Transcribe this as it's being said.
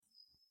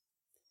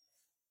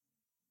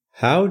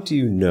How do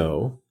you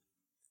know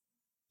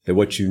that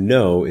what you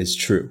know is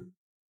true?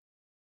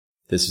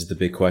 This is the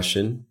big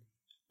question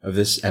of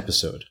this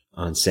episode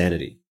on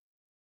sanity.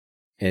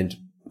 And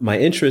my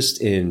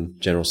interest in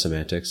general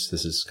semantics,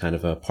 this is kind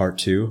of a part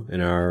 2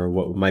 in our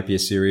what might be a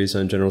series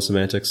on general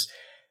semantics,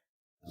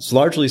 it's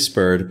largely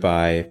spurred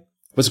by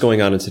what's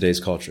going on in today's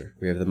culture.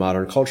 We have the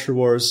modern culture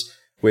wars,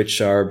 which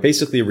are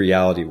basically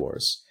reality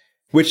wars,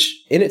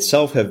 which in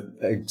itself have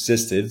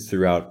existed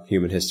throughout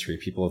human history.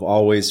 People have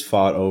always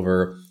fought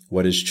over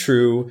what is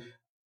true,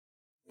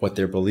 what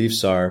their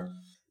beliefs are.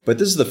 But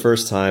this is the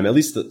first time, at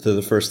least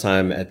the first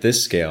time at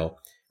this scale,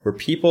 where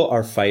people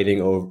are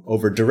fighting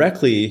over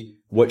directly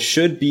what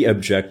should be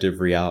objective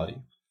reality.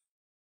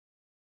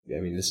 I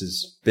mean, this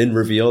has been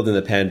revealed in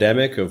the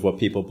pandemic of what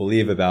people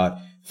believe about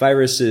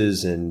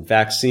viruses and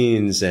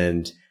vaccines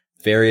and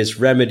various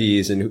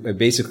remedies. And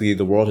basically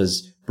the world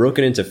has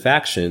broken into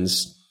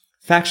factions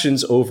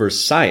over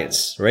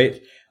science,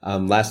 right?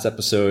 Last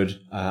episode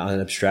on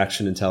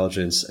abstraction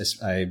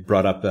intelligence, I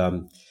brought up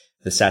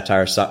the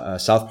satire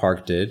South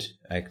Park did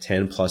like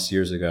 10 plus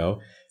years ago,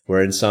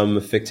 where in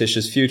some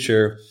fictitious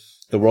future,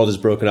 the world is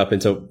broken up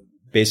into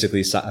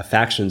basically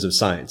factions of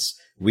science.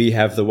 We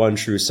have the one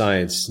true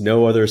science.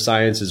 No other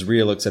science is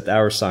real except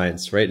our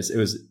science, right? It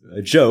was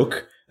a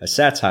joke, a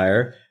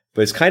satire,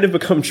 but it's kind of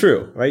become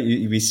true, right?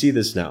 We see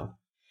this now.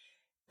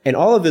 And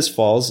all of this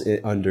falls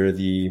under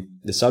the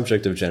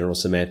subject of general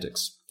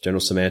semantics.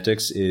 General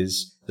semantics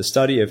is the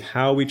study of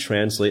how we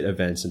translate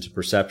events into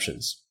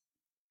perceptions.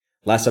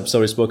 Last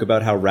episode, we spoke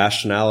about how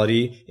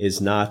rationality is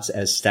not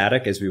as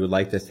static as we would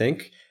like to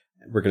think.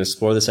 We're going to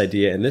explore this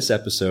idea in this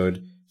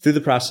episode through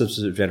the process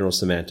of general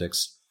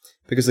semantics,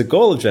 because the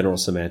goal of general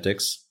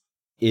semantics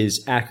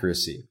is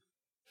accuracy.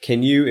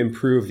 Can you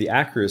improve the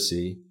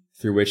accuracy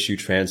through which you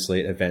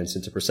translate events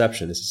into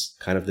perception? This is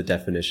kind of the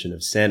definition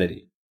of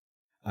sanity.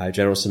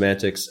 General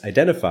semantics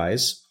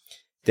identifies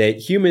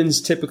that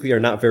humans typically are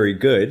not very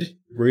good.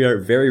 We are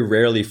very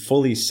rarely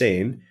fully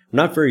sane. We're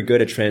not very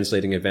good at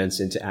translating events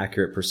into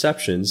accurate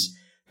perceptions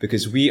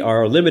because we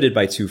are limited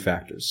by 2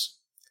 factors.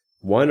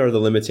 One are the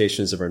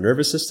limitations of our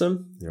nervous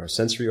system, our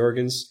sensory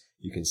organs.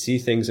 You can see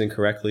things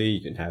incorrectly.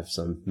 You can have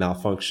some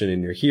malfunction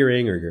in your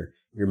hearing, or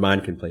your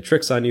mind can play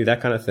tricks on you,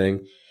 that kind of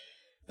thing.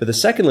 But the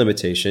second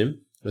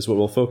limitation, is what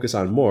we'll focus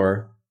on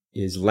more,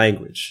 is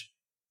language.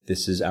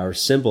 This is our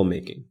symbol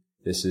making.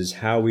 This is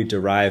how we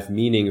derive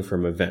meaning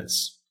from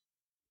events.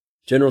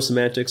 General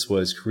semantics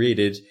was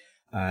created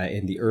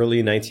in the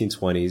early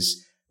 1920s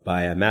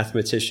by a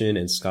mathematician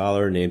and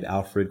scholar named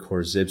Alfred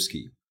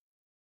Korzybski.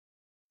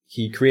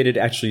 He created,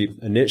 actually,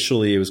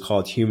 initially it was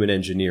called human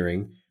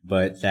engineering,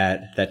 but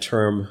that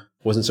term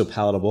wasn't so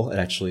palatable. It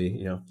actually,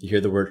 you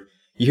hear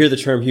the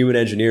term human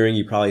engineering,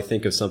 you probably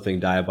think of something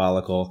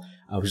diabolical,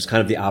 which is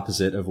kind of the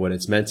opposite of what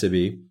it's meant to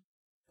be.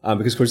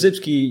 Because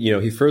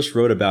Korzybski, he first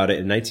wrote about it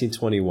in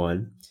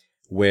 1921,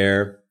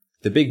 where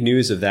the big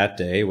news of that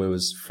day, what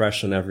was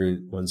fresh on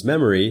everyone's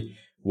memory,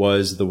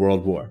 was the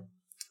World War.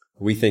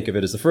 We think of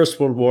it as the First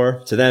World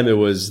War. To them, it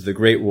was the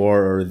Great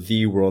War or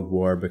the World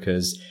War,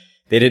 because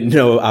they didn't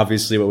know,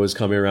 obviously, what was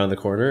coming around the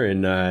corner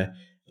in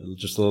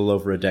just a little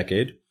over a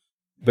decade.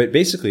 But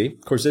basically,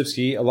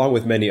 Korzybski, along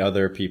with many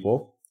other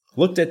people,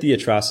 looked at the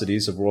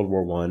atrocities of World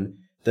War I,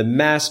 the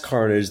mass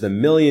carnage, the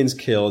millions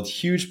killed,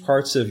 huge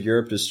parts of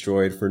Europe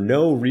destroyed for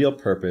no real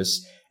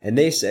purpose, and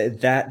they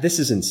said that this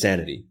is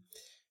insanity.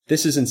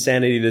 This is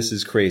insanity. This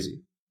is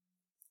crazy.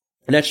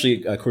 And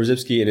actually,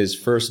 Korzybski, in his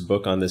first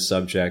book on this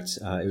subject,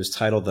 it was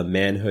titled The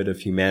Manhood of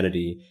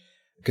Humanity,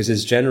 because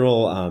his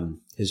general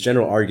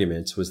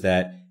argument was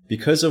that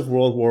because of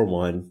World War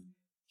I,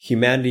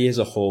 humanity as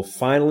a whole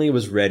finally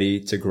was ready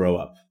to grow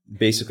up,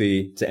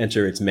 basically to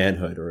enter its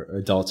manhood or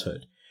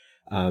adulthood.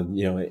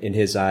 In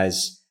his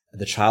eyes,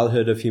 the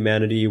childhood of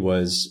humanity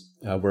were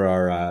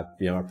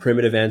our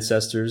primitive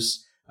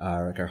ancestors,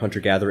 like our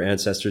hunter-gatherer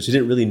ancestors, who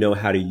didn't really know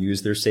how to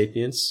use their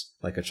sapience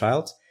like a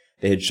child.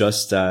 They had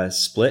just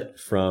split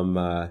from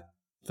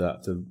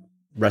the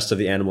rest of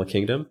the animal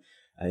kingdom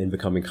in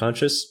becoming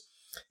conscious.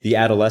 The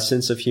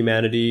adolescence of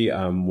humanity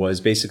was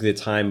basically a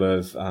time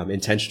of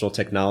intentional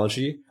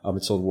technology up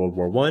until World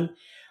War I.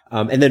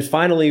 And then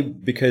finally,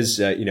 because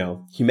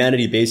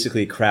humanity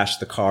basically crashed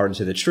the car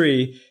into the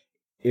tree,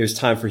 it was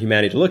time for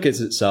humanity to look at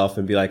itself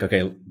and be like,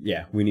 okay,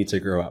 yeah, we need to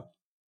grow up.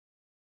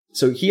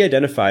 So he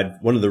identified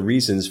one of the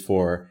reasons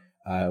for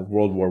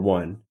World War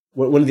I.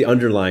 One of the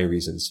underlying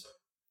reasons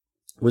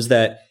was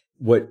that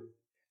what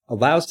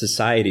allows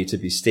society to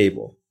be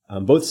stable,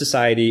 both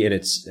society in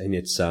its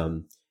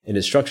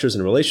structures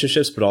and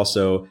relationships, but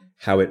also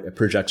how it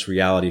projects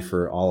reality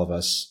for all of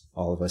us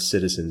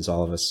citizens,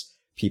 all of us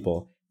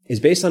people, is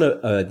based on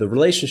the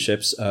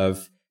relationships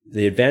of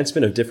the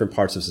advancement of different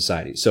parts of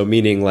society. So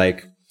meaning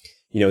like,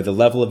 the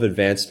level of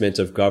advancement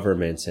of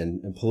government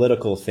and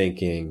political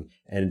thinking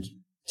and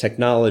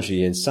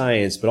technology and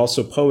science, but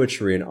also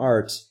poetry and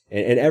art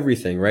and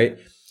everything, right?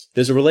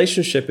 There's a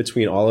relationship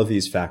between all of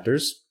these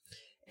factors.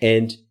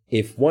 And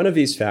if one of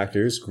these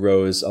factors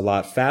grows a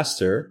lot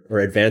faster or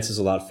advances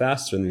a lot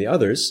faster than the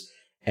others,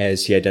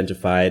 as he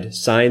identified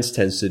science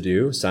tends to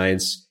do.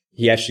 Science,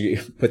 he actually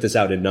put this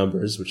out in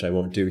numbers, which I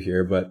won't do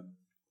here, but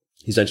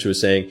he essentially was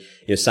saying,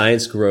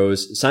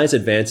 science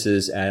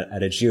advances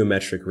at a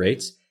geometric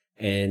rate,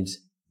 and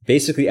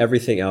basically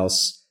everything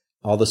else,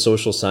 all the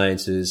social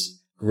sciences,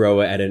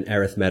 grow at an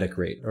arithmetic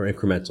rate or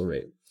incremental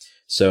rate.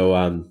 So,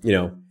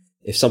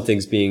 if something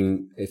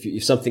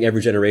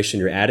every generation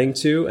you're adding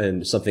to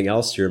and something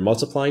else you're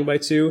multiplying by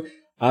 2,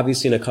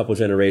 obviously in a couple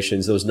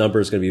generations, those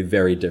numbers are going to be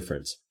very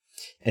different.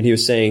 And he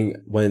was saying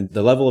when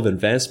the level of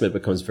advancement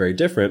becomes very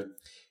different,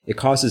 it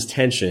causes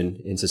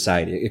tension in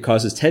society. It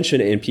causes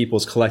tension in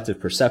people's collective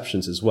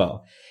perceptions as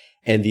well.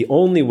 And the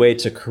only way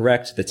to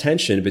correct the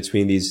tension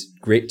between these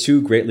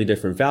two greatly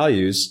different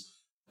values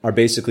are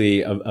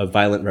basically a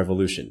violent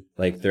revolution.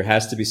 Like there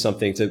has to be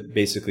something to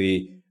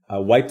basically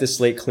wipe the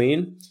slate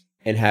clean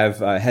and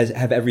have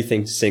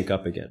everything sync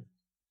up again.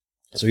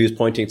 So he was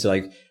pointing to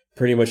like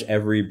pretty much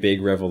every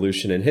big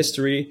revolution in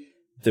history.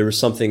 There was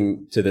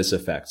something to this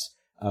effect.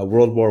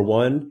 World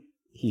War I,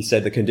 he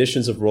said the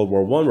conditions of World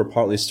War I were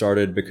partly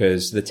started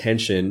because the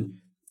tension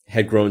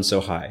had grown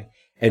so high.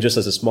 And just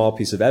as a small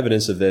piece of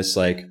evidence of this,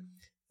 like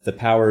the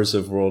powers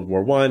of World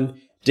War I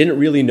didn't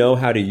really know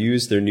how to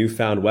use their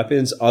newfound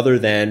weapons other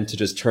than to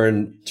just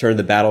turn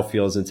the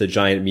battlefields into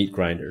giant meat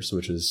grinders,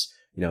 which is,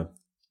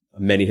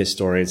 many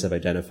historians have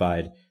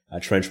identified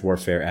trench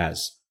warfare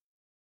as.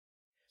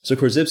 So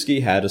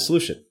Korzybski had a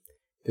solution.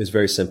 It was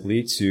very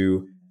simply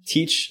to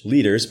teach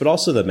leaders, but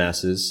also the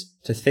masses,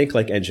 to think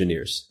like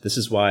engineers. This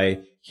is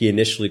why he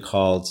initially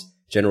called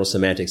general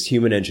semantics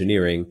human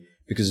engineering,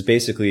 because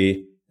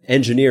basically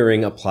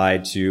engineering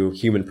applied to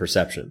human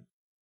perception.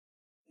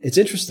 It's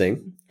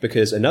interesting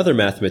because another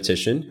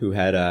mathematician who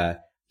had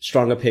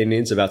strong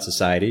opinions about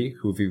society,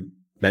 who we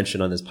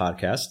mentioned on this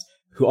podcast,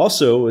 who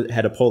also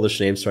had a Polish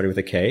name starting with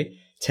a K,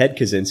 Ted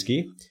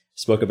Kaczynski,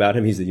 spoke about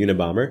him. He's the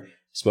Unabomber,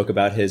 spoke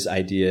about his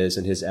ideas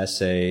in his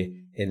essay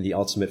in the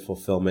Ultimate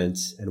Fulfillment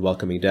and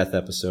Welcoming Death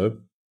episode.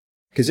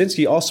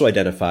 Kaczynski also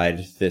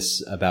identified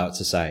this about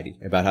society,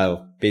 about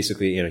how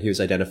basically, he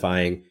was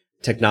identifying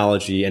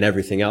technology and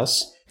everything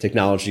else.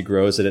 Technology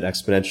grows at an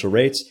exponential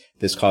rate.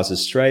 This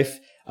causes strife.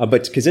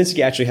 But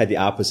Kaczynski actually had the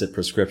opposite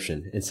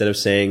prescription. Instead of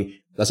saying,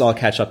 let's all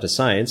catch up to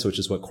science, which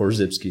is what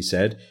Korzybski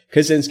said,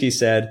 Kaczynski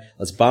said,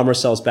 let's bomb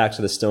ourselves back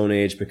to the Stone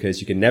Age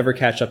because you can never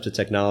catch up to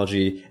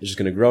technology. It's just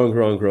going to grow and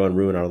grow and grow and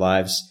ruin our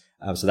lives.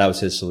 So that was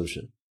his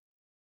solution.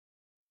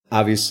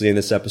 Obviously, in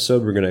this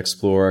episode, we're going to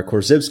explore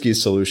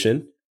Korzybski's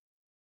solution.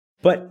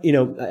 But,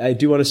 I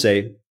do want to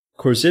say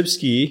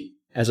Korzybski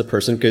as a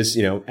person, because,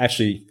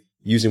 actually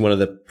using one of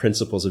the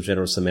principles of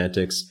general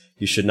semantics,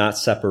 you should not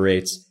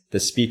separate the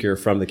speaker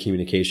from the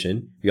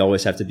communication. You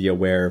always have to be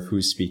aware of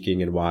who's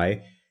speaking and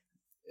why.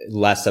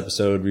 Last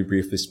episode, we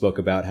briefly spoke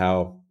about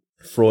how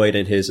Freud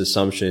and his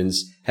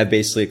assumptions have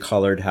basically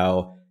colored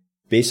how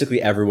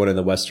basically everyone in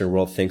the Western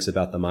world thinks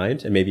about the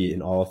mind, and maybe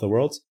in all of the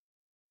world.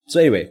 So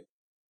anyway,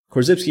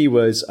 Korzybski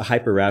was a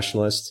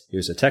hyper-rationalist. He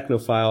was a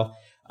technophile.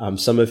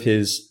 Some of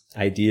his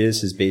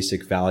ideas, his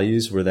basic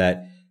values were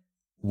that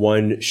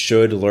one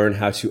should learn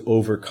how to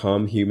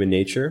overcome human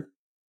nature,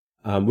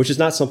 which is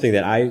not something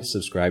that I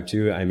subscribe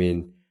to. I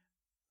mean,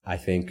 I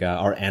think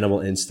our animal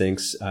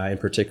instincts in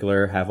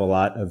particular have a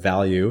lot of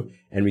value,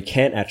 and we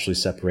can't actually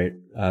separate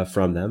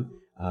from them.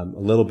 A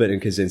little bit in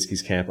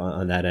Kaczynski's camp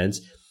on that end.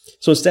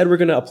 So instead, we're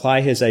going to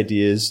apply his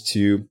ideas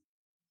to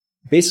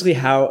basically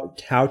how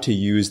to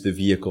use the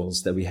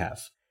vehicles that we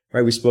have.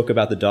 Right? We spoke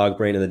about the dog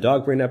brain in the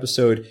dog brain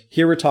episode.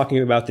 Here we're talking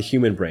about the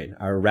human brain,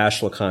 our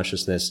rational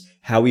consciousness,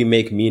 how we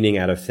make meaning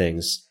out of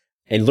things,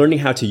 and learning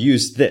how to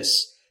use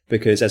this.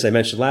 Because as I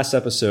mentioned last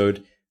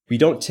episode, we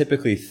don't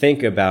typically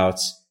think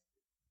about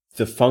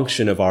the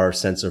function of our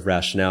sense of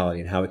rationality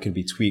and how it can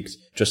be tweaked,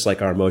 just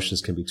like our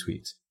emotions can be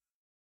tweaked.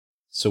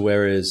 So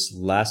whereas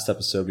last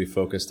episode we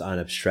focused on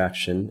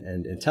abstraction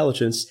and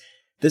intelligence,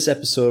 this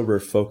episode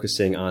we're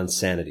focusing on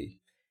sanity.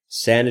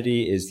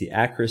 Sanity is the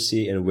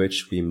accuracy in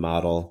which we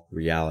model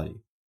reality.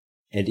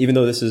 And even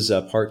though this is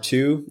part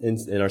 2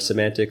 in our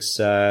semantics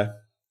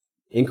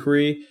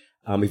inquiry,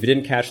 if you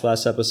didn't catch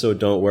last episode,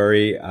 don't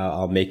worry.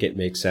 I'll make it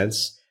make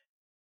sense.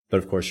 But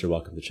of course, you're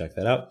welcome to check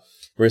that out.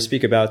 We're going to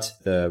speak about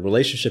the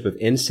relationship of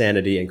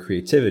insanity and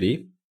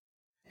creativity.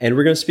 And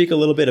we're going to speak a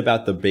little bit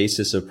about the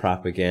basis of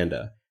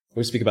propaganda.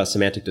 We're going to speak about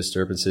semantic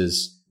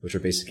disturbances, which are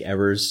basic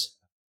errors.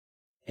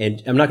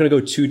 And I'm not going to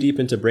go too deep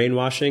into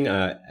brainwashing.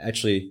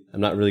 Actually,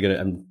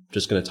 I'm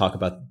just going to talk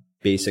about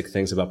basic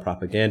things about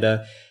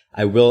propaganda.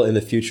 I will in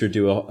the future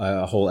do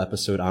a whole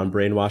episode on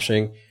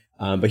brainwashing.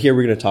 But here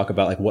we're going to talk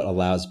about like what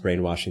allows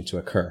brainwashing to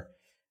occur.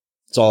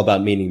 It's all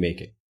about meaning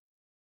making.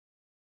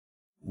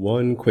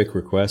 One quick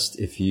request.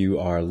 If you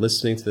are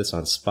listening to this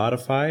on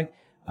Spotify,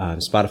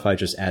 Spotify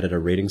just added a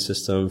rating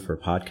system for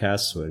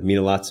podcasts. So it would mean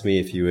a lot to me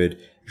if you would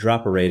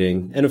drop a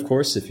rating. And of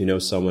course, if you know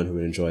someone who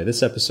would enjoy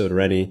this episode or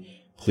any,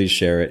 please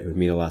share it. It would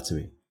mean a lot to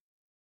me.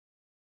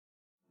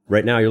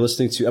 Right now, you're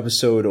listening to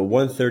episode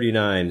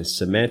 139,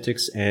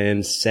 Semantics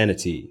and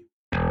Sanity.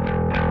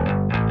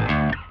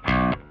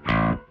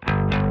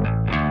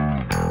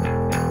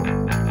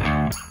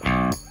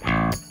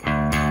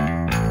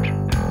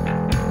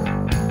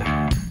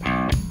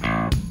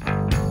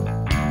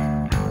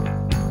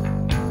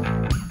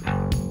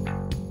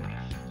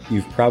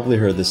 You've probably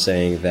heard the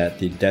saying that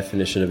the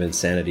definition of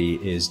insanity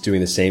is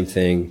doing the same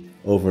thing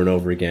over and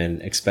over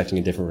again, expecting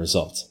a different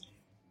result.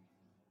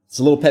 It's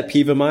a little pet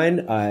peeve of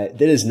mine.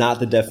 That is not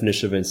the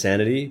definition of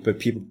insanity, but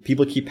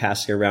people keep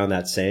passing around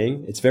that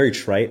saying. It's very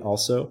trite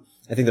also.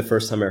 I think the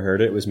first time I heard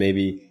it was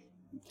maybe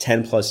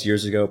 10 plus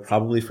years ago,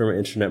 probably from an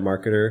internet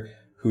marketer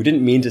who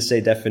didn't mean to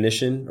say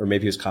definition, or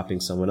maybe he was copying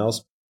someone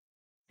else.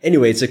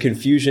 Anyway, it's a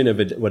confusion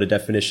of what a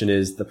definition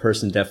is. The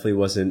person definitely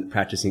wasn't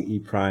practicing E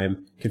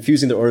prime,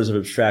 confusing the orders of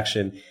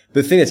abstraction.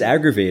 But the thing that's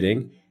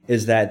aggravating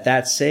is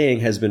that saying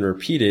has been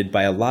repeated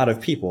by a lot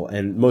of people.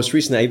 And most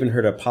recently, I even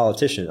heard a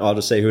politician, I'll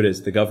just say who it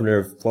is, the governor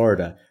of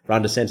Florida,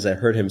 Ron DeSantis. I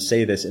heard him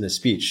say this in a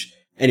speech.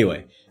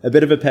 Anyway, a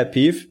bit of a pet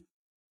peeve.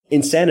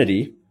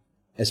 Insanity,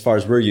 as far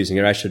as we're using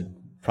it, I should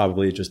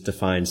probably just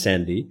define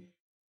sanity.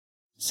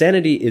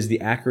 Sanity is the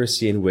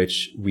accuracy in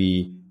which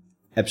we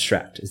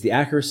abstract, is the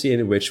accuracy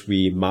in which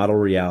we model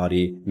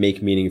reality,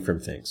 make meaning from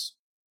things.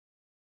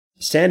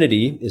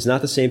 Sanity is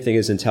not the same thing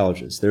as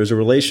intelligence. There's a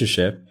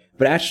relationship,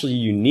 but actually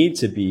you need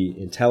to be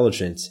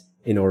intelligent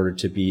in order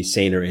to be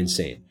sane or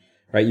insane,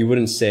 right? You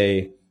wouldn't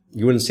say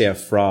a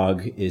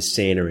frog is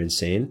sane or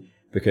insane,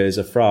 because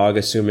a frog,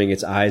 assuming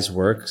its eyes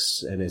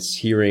works and its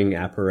hearing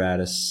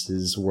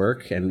apparatuses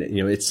work and,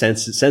 its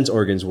sense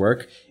organs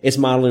work, it's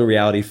modeling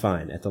reality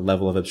fine at the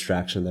level of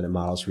abstraction that it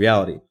models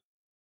reality.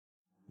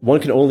 One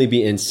can only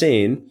be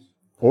insane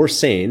or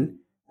sane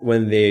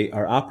when they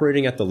are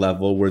operating at the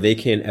level where they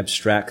can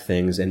abstract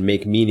things and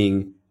make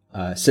meaning,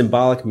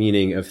 symbolic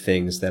meaning of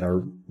things that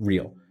are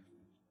real.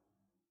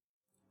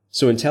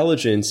 So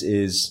intelligence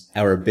is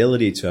our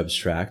ability to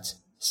abstract.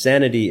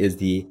 Sanity is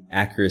the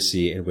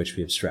accuracy in which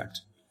we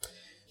abstract.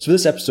 So for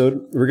this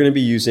episode, we're going to be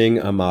using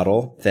a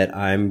model that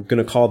I'm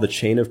going to call the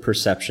chain of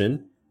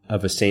perception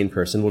of a sane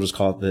person. We'll just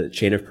call it the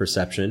chain of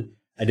perception.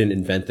 I didn't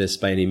invent this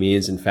by any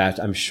means. In fact,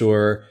 I'm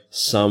sure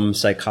some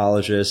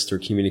psychologist or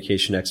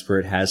communication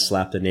expert has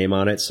slapped a name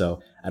on it.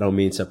 So I don't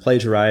mean to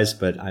plagiarize,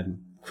 but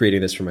I'm creating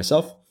this for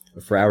myself,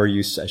 or for our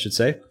use, I should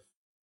say.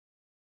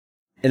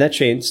 And that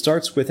chain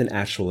starts with an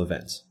actual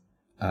event,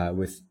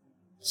 with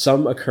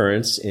some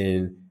occurrence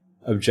in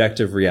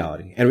objective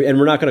reality. And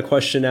we're not going to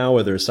question now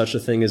whether there's such a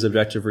thing as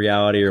objective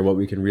reality or what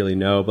we can really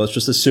know, but let's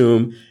just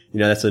assume,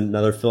 that's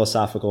another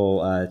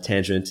philosophical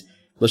tangent.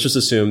 Let's just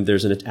assume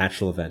there's an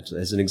actual event.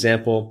 As an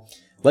example,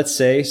 let's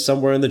say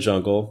somewhere in the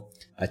jungle,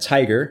 a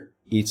tiger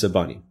eats a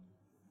bunny.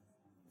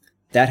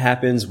 That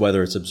happens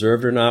whether it's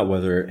observed or not,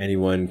 whether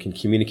anyone can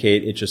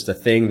communicate. It's just a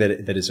thing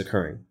that is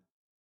occurring.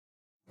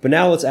 But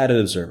now let's add an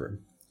observer.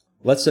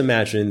 Let's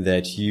imagine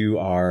that you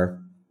are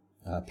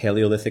a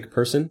Paleolithic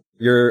person.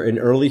 You're an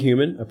early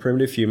human, a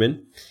primitive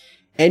human,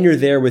 and you're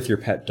there with your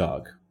pet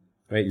dog,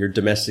 right? Your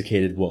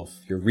domesticated wolf,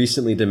 your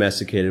recently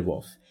domesticated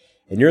wolf.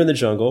 And you're in the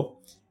jungle,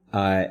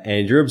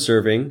 and you're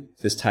observing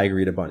this tiger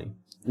eat a bunny.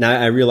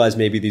 Now, I realize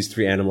maybe these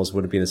three animals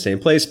wouldn't be in the same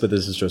place, but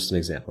this is just an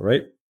example,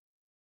 right?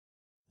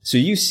 So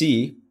you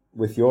see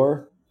with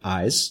your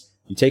eyes,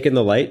 you take in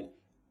the light,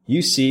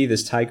 you see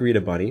this tiger eat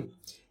a bunny,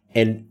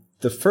 and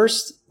the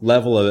first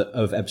level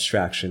of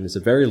abstraction is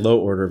a very low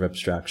order of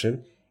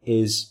abstraction,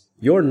 is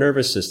your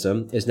nervous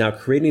system is now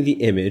creating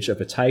the image of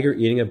a tiger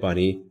eating a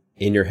bunny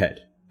in your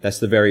head. That's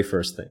the very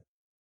first thing.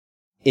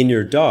 In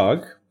your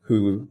dog,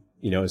 who,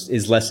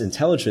 is less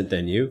intelligent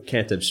than you,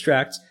 can't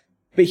abstract,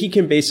 but he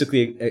can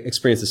basically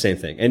experience the same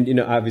thing. And,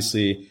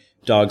 obviously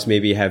dogs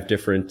maybe have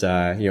different,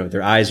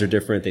 their eyes are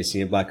different. They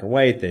see in black and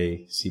white.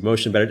 They see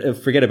motion better.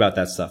 Forget about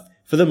that stuff.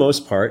 For the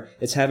most part,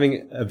 it's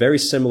having a very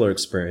similar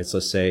experience,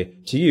 let's say,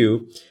 to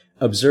you,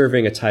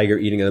 observing a tiger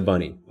eating a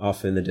bunny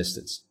off in the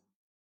distance.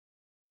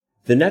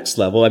 The next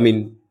level,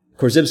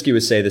 Korzybski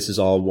would say this is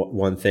all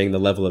one thing, the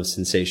level of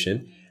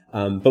sensation.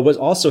 But what's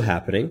also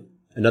happening,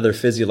 another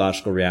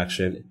physiological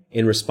reaction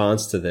in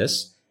response to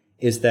this,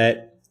 is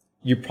that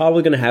you're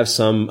probably going to have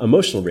some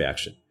emotional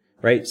reaction,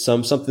 right?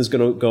 Something's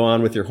going to go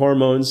on with your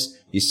hormones.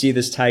 You see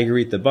this tiger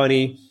eat the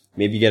bunny.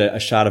 Maybe you get a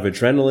shot of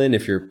adrenaline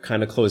if you're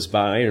kind of close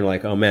by and you're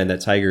like, oh man,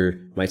 that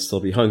tiger might still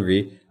be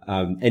hungry.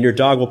 And your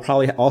dog will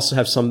probably also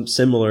have some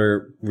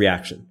similar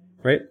reaction,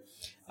 right?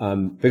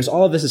 Because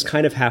all of this is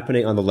kind of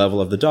happening on the level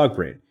of the dog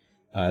brain.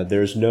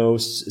 There's no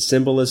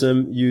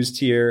symbolism used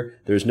here.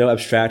 There's no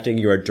abstracting.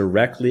 You are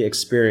directly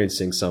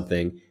experiencing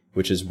something,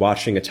 which is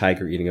watching a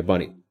tiger eating a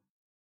bunny.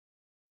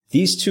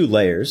 These two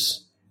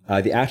layers,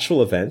 the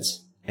actual event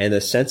and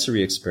the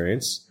sensory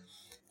experience,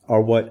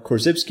 are what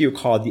Korzybski would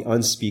call the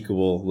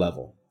unspeakable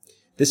level.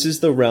 This is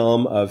the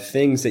realm of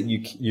things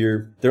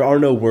that there are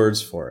no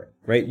words for it,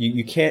 right?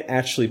 You can't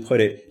actually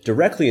put it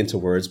directly into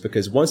words,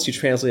 because once you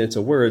translate it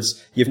into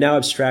words, you've now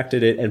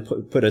abstracted it and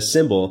put a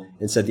symbol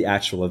instead of the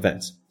actual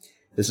event.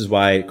 This is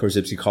why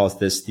Korzybski calls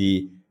this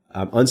the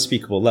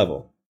unspeakable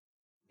level.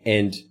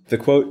 And the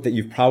quote that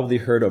you've probably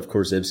heard of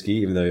Korzybski,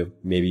 even though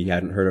maybe you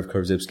hadn't heard of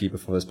Korzybski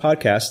before this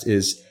podcast,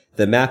 is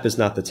 "The map is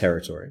not the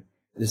territory."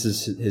 This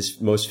is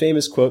his most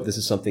famous quote. This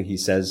is something he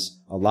says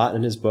a lot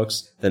in his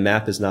books. The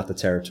map is not the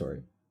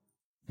territory.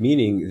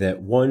 Meaning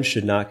that one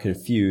should not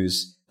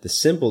confuse the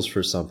symbols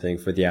for something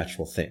for the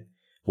actual thing.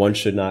 one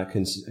should not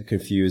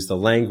confuse the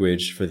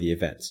language for the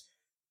event,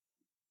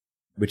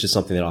 which is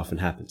something that often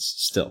happens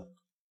still.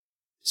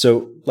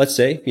 So let's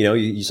say,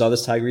 you saw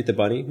this tiger eat the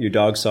bunny, your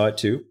dog saw it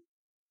too,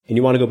 and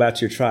you want to go back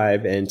to your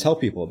tribe and tell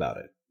people about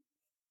it,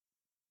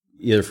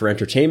 either for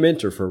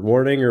entertainment or for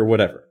warning or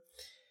whatever.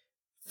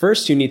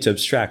 First, you need to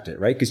abstract it,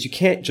 right? Because you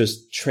can't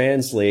just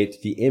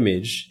translate the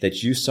image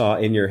that you saw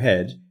in your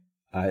head,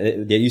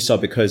 that you saw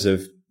because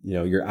of,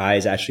 your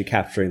eyes actually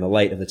capturing the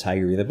light of the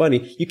tiger eating the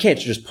bunny. You can't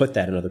just put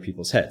that in other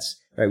people's heads,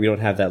 right? We don't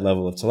have that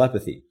level of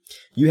telepathy.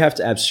 You have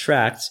to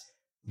abstract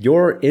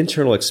your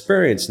internal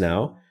experience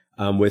now,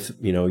 with,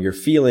 your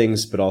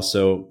feelings, but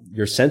also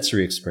your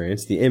sensory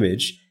experience, the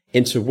image,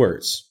 into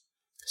words.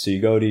 So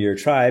you go to your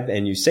tribe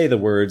and you say the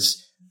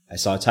words, I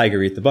saw a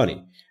tiger eat the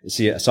bunny.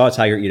 See, I saw a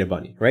tiger eat a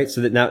bunny, right?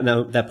 So that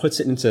now that puts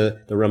it into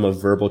the realm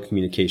of verbal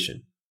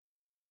communication.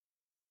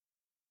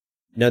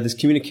 Now, this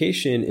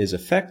communication is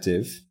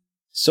effective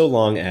so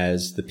long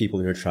as the people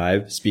in your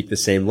tribe speak the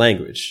same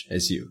language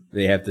as you.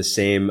 They have the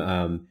same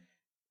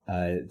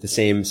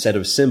set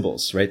of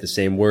symbols, right? The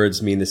same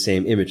words mean the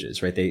same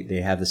images, right?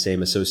 They have the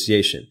same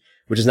association,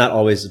 which is not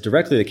always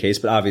directly the case,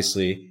 but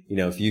obviously,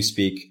 if you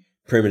speak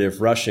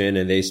primitive Russian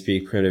and they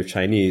speak primitive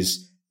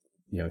Chinese,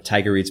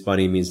 tiger eats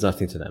bunny means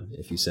nothing to them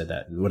if you said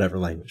that in whatever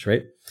language,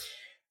 right?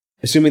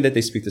 Assuming that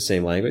they speak the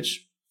same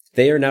language,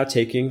 they are now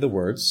taking the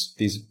words,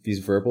 these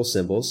verbal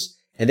symbols,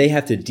 and they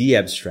have to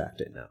de-abstract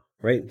it now,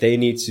 right? They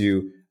need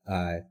to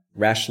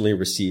rationally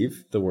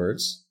receive the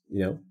words,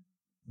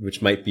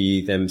 which might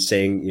be them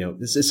saying,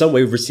 this is some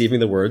way of receiving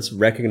the words,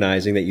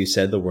 recognizing that you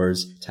said the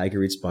words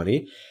tiger eats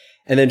bunny,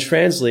 and then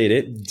translate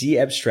it,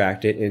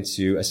 de-abstract it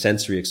into a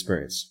sensory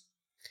experience.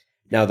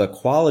 Now, the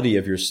quality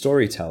of your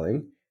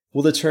storytelling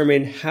will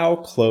determine how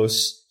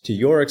close to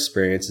your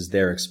experience is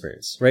their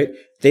experience, right?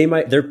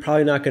 They're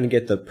probably not going to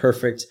get the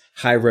perfect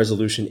high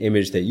resolution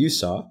image that you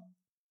saw.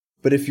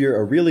 But if you're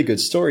a really good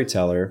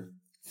storyteller,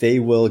 they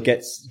will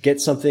get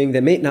something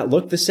that may not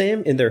look the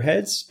same in their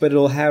heads, but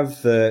it'll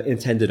have the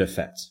intended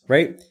effect,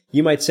 right?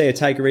 You might say a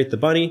tiger ate the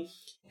bunny,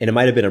 and it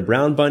might have been a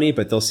brown bunny,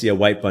 but they'll see a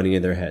white bunny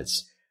in their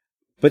heads.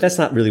 But that's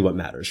not really what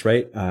matters,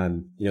 right?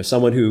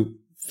 Someone who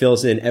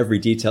fills in every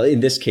detail. In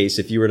this case,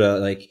 if you were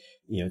to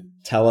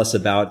tell us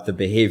about the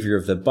behavior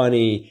of the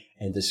bunny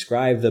and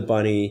describe the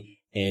bunny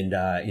and,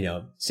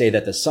 say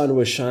that the sun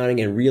was shining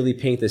and really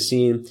paint the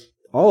scene,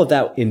 all of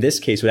that in this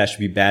case would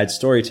actually be bad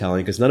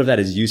storytelling because none of that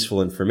is useful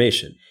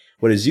information.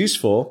 What is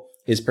useful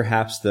is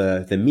perhaps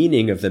the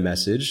meaning of the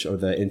message or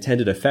the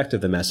intended effect of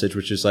the message,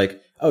 which is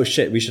like, oh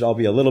shit, we should all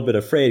be a little bit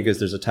afraid because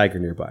there's a tiger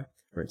nearby,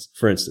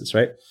 for instance,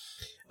 right?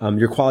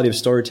 Your quality of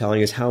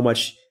storytelling is how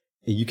much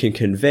you can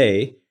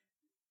convey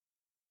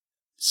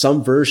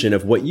some version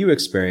of what you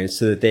experience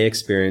so that they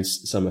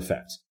experience some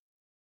effect.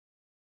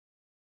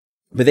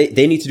 But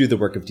they need to do the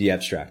work of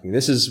de-abstracting.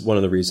 This is one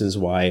of the reasons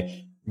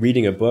why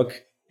reading a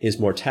book is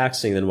more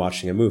taxing than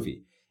watching a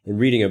movie. In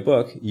reading a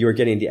book, you are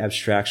getting the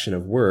abstraction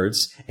of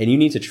words, and you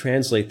need to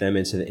translate them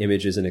into the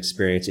images and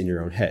experience in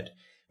your own head.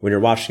 When you're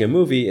watching a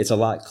movie, it's a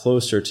lot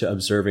closer to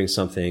observing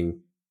something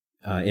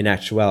in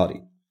actuality.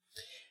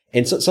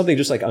 And so, something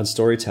just like on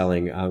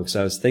storytelling, because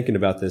I was thinking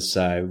about this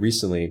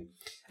recently.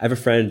 I have a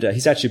friend,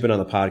 he's actually been on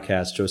the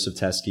podcast, Joseph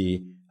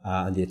Teskey,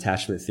 on the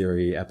attachment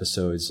theory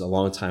episodes a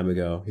long time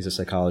ago. He's a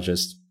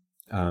psychologist.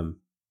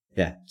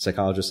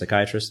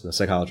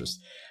 Psychologist.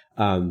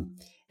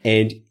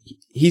 And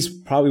he's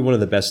probably one of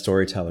the best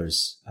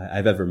storytellers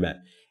I've ever met.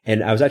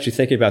 And I was actually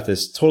thinking about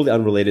this, totally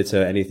unrelated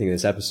to anything in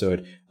this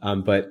episode.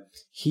 But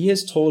he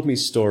has told me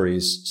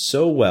stories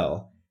so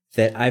well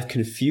that I've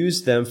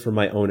confused them for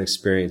my own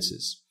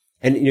experiences.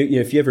 And,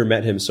 if you ever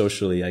met him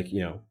socially,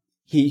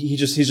 he's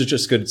just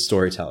a good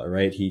storyteller,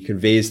 right? He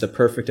conveys the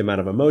perfect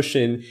amount of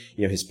emotion.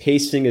 His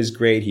pacing is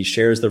great. He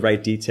shares the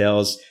right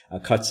details,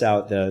 cuts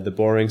out the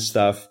boring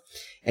stuff.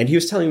 And he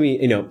was telling me,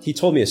 he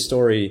told me a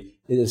story.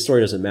 The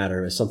story doesn't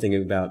matter. It's something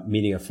about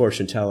meeting a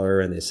fortune teller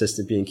and the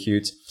assistant being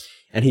cute.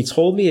 And he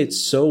told me it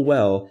so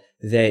well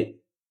that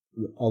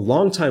a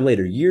long time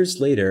later, years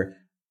later,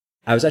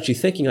 I was actually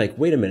thinking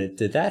wait a minute,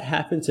 did that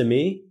happen to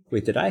me?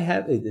 Wait, did I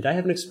have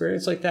an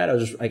experience like that?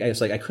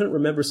 I couldn't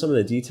remember some of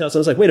the details. I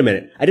was like, wait a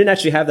minute, I didn't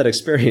actually have that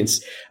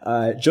experience.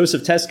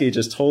 Joseph Teskey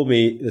just told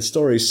me the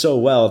story so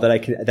well that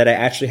I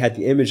actually had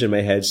the image in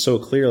my head so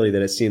clearly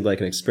that it seemed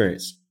like an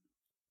experience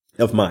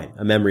of mine,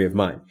 a memory of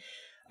mine.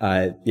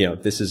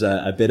 This is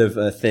a bit of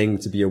a thing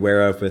to be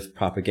aware of with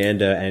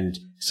propaganda and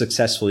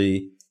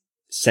successfully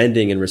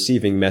sending and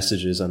receiving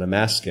messages on a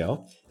mass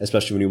scale,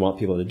 especially when you want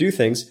people to do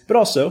things, but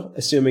also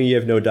assuming you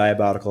have no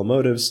diabolical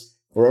motives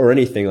or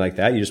anything like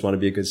that. You just want to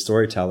be a good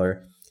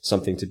storyteller,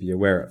 something to be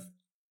aware of.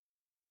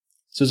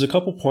 So there's a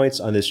couple points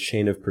on this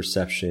chain of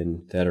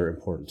perception that are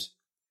important.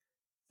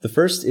 The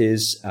first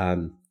is,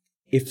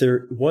 if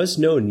there was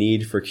no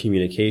need for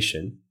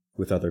communication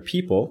with other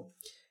people,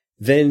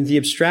 then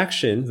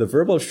the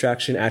verbal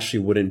abstraction actually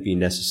wouldn't be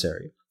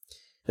necessary.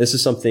 This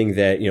is something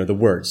that, the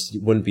words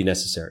wouldn't be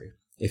necessary.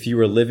 If you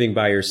were living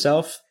by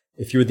yourself,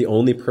 if you were the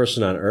only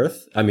person on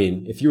Earth,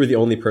 if you were the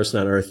only person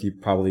on Earth, you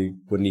probably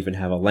wouldn't even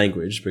have a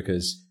language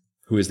because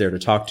who is there to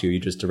talk to? You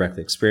just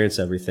directly experience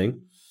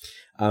everything.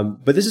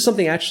 But this is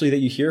something actually that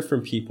you hear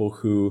from people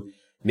who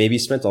maybe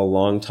spent a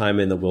long time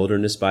in the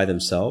wilderness by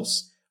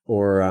themselves,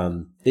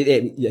 or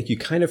you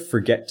kind of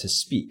forget to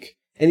speak.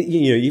 And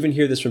you even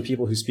hear this from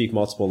people who speak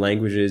multiple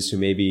languages, who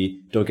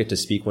maybe don't get to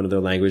speak one of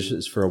their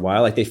languages for a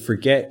while. Like they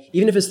forget,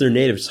 even if it's their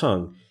native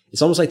tongue,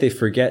 it's almost like they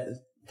forget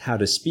how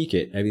to speak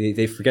it. I mean,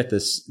 they forget the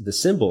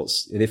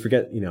symbols. They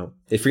forget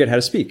how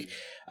to speak.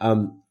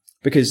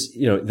 Because,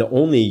 the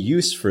only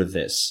use for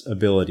this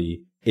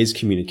ability is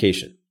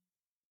communication.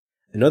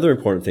 Another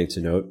important thing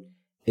to note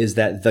is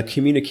that the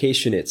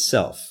communication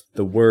itself,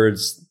 the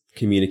words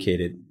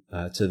communicated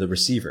to the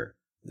receiver,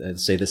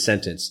 say the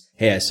sentence,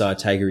 "Hey, I saw a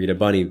tiger eat a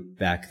bunny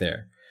back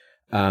there."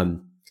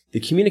 The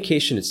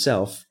communication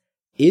itself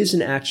is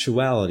an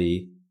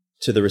actuality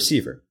to the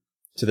receiver,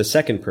 to the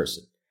second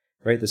person,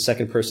 right? The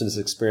second person is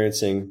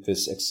experiencing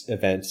this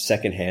event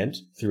secondhand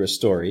through a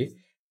story,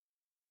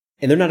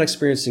 and they're not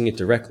experiencing it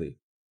directly.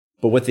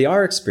 But what they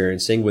are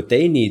experiencing, what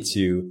they need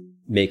to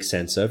make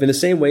sense of, in the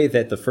same way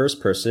that the first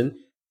person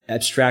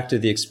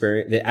abstracted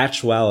the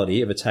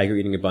actuality of a tiger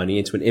eating a bunny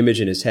into an image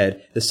in his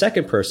head, the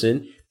second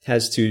person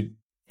has to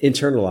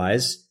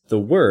internalize the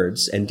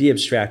words and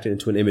de-abstract it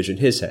into an image in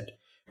his head,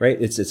 right?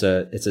 It's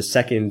a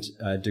second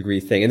degree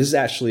thing. And this is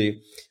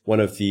actually one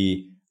of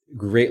the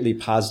greatly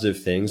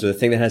positive things, or the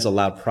thing that has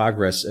allowed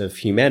progress of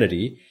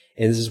humanity.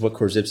 And this is what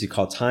Korzybski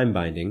called time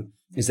binding,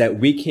 is that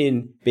we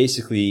can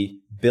basically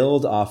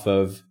build off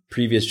of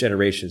previous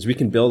generations. We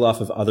can build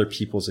off of other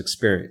people's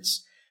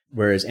experience.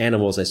 Whereas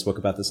animals, I spoke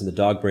about this in the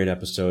dog brain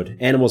episode,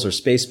 animals are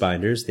space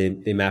binders.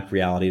 They map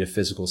reality to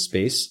physical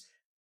space.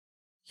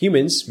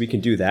 Humans, we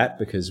can do that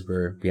because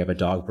we have a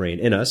dog brain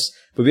in us,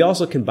 but we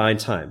also can bind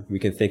time. We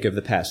can think of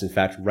the past. In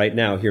fact, right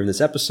now, here in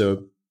this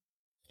episode,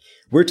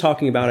 we're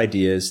talking about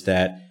ideas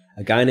that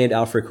a guy named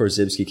Alfred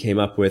Korzybski came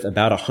up with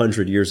about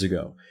 100 years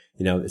ago.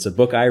 It's a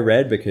book I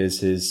read because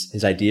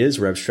his ideas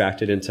were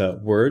abstracted into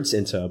words,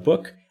 into a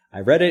book. I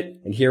read it,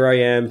 and here I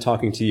am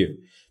talking to you.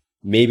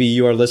 Maybe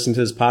you are listening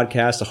to this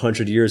podcast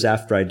 100 years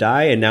after I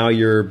die, and now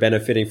you're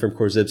benefiting from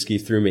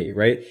Korzybski through me,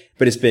 right?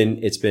 But it's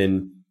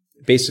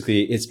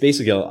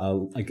basically a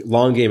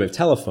long game of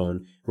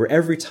telephone where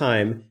every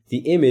time the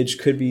image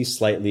could be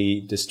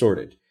slightly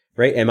distorted,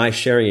 right? Am I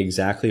sharing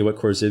exactly what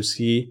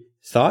Korzybski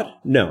thought?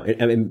 No.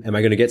 Am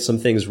I going to get some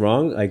things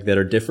wrong, like that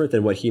are different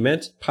than what he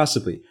meant?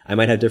 Possibly. I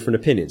might have different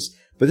opinions,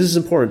 but this is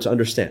important to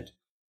understand.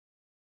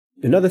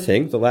 Another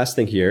thing, the last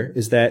thing here,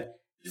 is that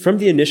from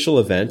the initial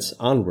event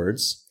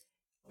onwards,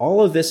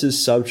 all of this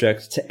is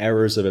subject to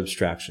errors of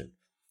abstraction.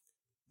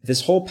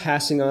 This whole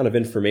passing on of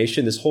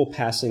information, this whole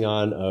passing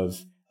on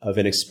of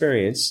an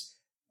experience,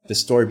 the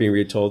story being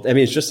retold.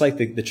 It's just like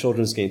the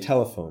children's game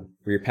telephone,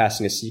 where you're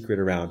passing a secret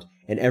around,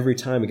 and every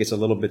time it gets a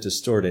little bit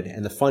distorted.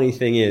 And the funny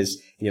thing is,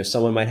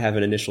 someone might have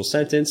an initial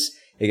sentence,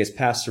 it gets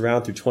passed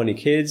around through 20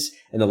 kids,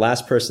 and the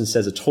last person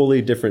says a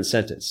totally different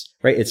sentence,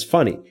 right? It's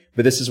funny,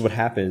 but this is what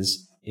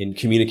happens in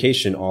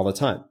communication all the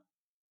time.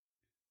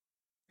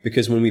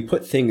 Because when we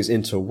put things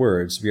into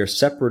words, we are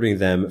separating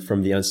them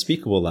from the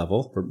unspeakable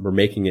level. We're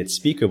making it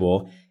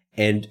speakable.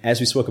 And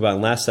as we spoke about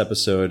in last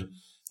episode,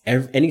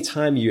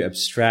 anytime you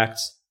abstract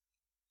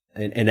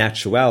an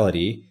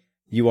actuality,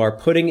 you are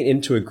putting it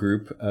into a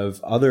group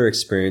of other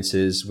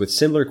experiences with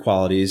similar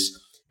qualities,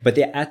 but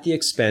they're at the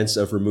expense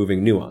of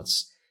removing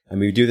nuance.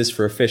 We do this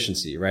for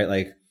efficiency, right?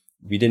 Like,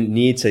 we didn't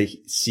need to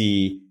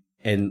see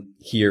and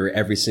hear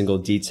every single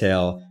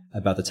detail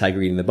about the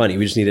tiger eating the bunny.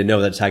 We just need to know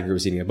that the tiger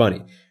was eating a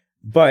bunny.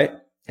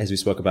 But as we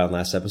spoke about in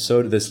last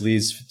episode, this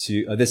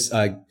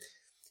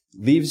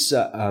gives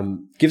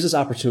us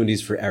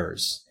opportunities for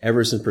errors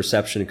in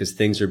perception, because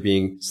things are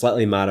being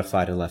slightly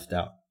modified and left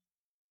out.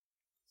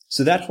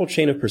 So that whole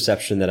chain of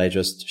perception that I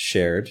just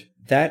shared,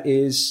 that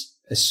is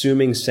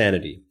assuming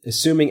sanity,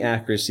 assuming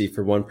accuracy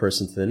for one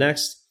person to the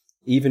next,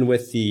 even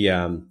with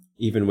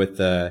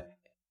the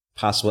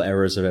possible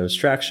errors of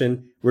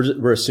abstraction.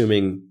 We're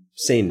assuming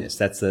saneness.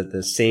 That's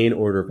the sane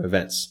order of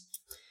events.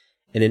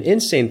 In an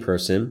insane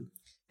person,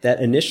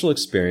 that initial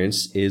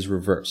experience is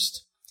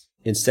reversed.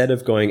 Instead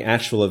of going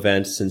actual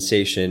event,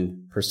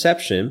 sensation,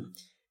 perception,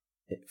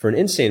 for an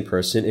insane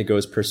person, it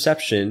goes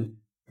perception,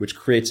 which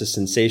creates a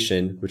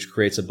sensation, which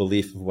creates a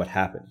belief of what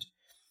happened,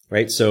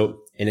 right? So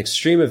an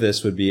extreme of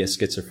this would be a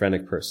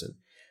schizophrenic person.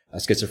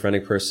 A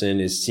schizophrenic person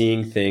is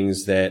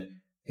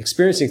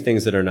experiencing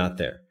things that are not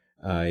there.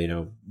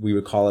 We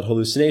would call it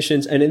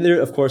hallucinations. And in there,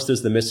 of course,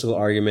 there's the mystical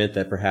argument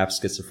that perhaps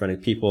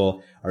schizophrenic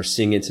people are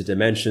seeing into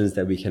dimensions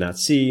that we cannot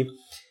see.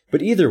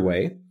 But either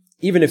way,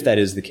 even if that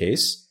is the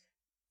case,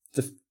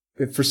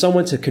 for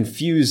someone to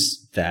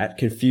confuse,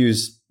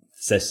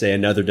 let's say,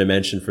 another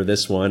dimension for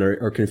this one,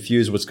 or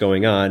confuse what's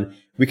going on,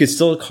 we could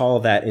still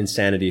call that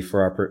insanity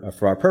for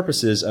our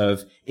purposes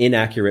of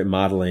inaccurate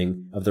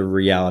modeling of the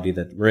reality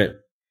that we're in.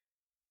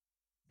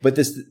 But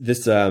this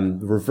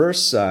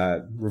reverse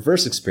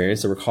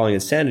experience that we're calling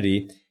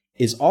insanity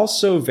is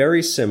also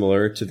very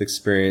similar to the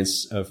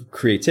experience of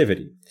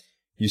creativity.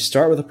 you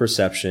start with a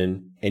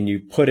perception and you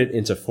put it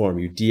into form.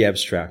 You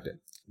de-abstract it.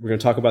 We're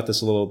going to talk about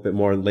this a little bit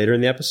more later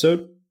in the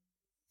episode.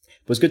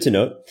 But it's good to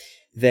note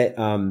that,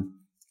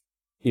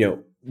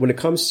 when it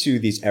comes to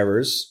these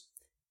errors,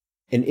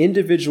 an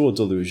individual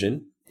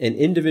delusion, an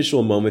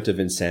individual moment of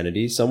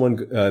insanity,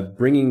 someone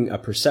bringing a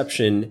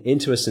perception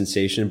into a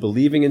sensation,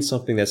 believing in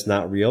something that's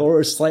not real or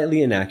is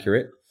slightly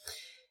inaccurate,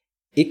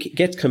 it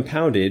gets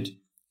compounded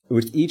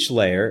with each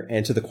layer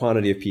and to the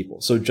quantity of people.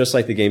 So just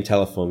like the game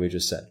telephone we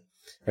just said,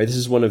 right? This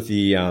is one of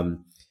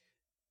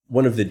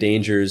the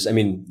dangers. I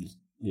mean,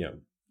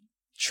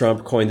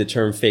 Trump coined the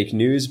term fake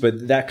news,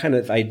 but that kind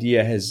of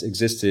idea has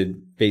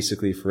existed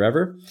basically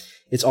forever.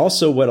 It's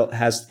also what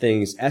has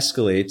things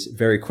escalate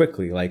very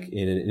quickly, like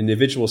in an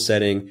individual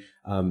setting.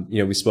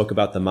 We spoke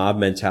about the mob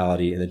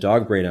mentality in the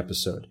dog brain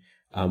episode.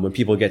 When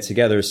people get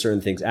together,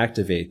 certain things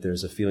activate.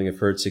 There's a feeling of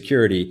herd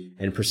security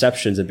and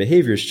perceptions and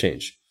behaviors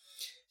change.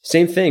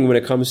 Same thing when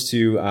it comes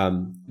to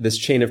this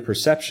chain of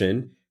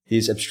perception,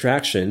 these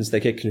abstractions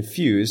that get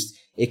confused.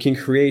 It can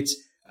create,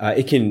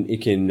 it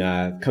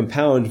can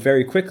compound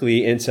very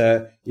quickly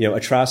into,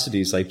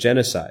 atrocities like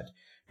genocide,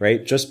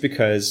 right? Just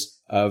because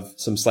of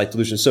some slight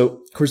delusion.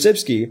 So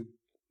Korzybski,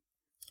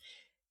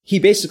 he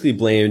basically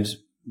blamed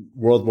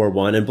World War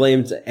I and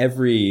blamed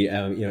every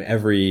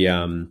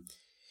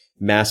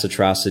mass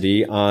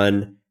atrocity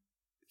on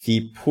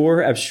the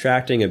poor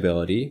abstracting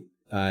ability,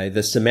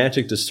 the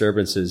semantic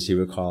disturbances, he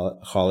would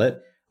call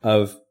it,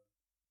 of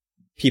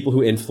people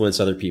who influence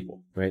other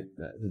people, right?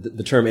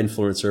 The term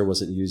influencer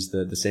wasn't used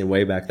the same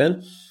way back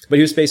then, but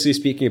he was basically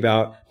speaking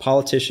about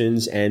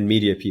politicians and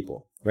media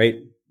people, right?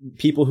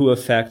 People who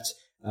affect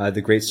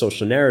the great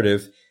social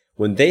narrative.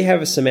 When they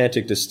have a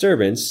semantic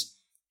disturbance,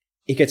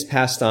 it gets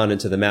passed on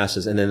into the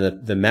masses, and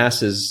then the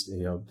masses,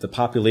 the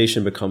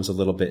population becomes a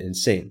little bit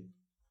insane.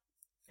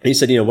 And he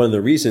said, one of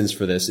the reasons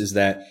for this is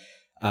that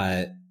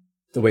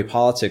the way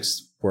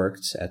politics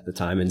worked at the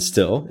time and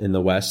still in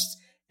the West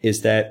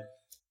is that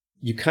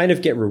you kind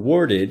of get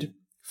rewarded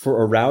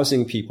for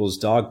arousing people's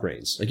dog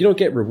brains. Like, you don't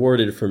get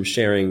rewarded from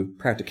sharing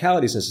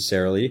practicalities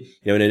necessarily.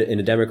 In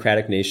a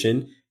democratic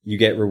nation, you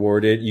get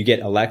rewarded, you get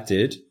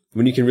elected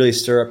when you can really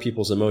stir up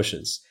people's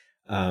emotions.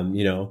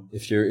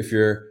 If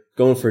you're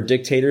going for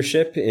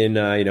dictatorship in,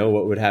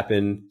 what would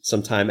happen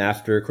sometime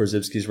after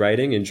Korzybski's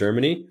writing in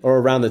Germany, or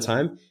around the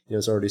time,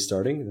 it's already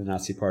starting, the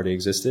Nazi Party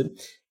existed.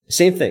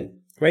 Same thing,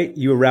 right?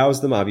 You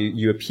arouse the mob,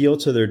 you appeal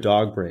to their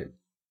dog brain.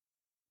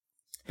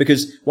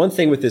 Because one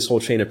thing with this whole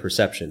chain of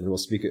perception, and we'll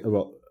speak,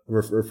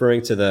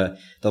 referring to the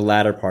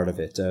latter part of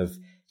it, of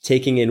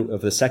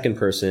the second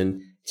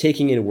person,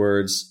 taking in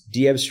words,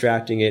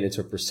 de-abstracting it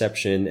into a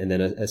perception and then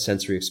a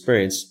sensory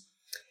experience.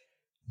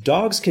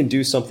 Dogs can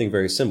do something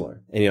very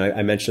similar. And,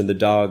 I mentioned the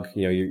dog,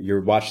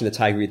 you're watching the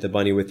tiger eat the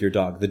bunny with your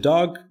dog. The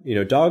dog,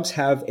 dogs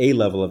have a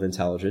level of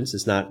intelligence.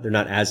 They're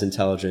not as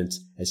intelligent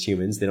as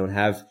humans. They don't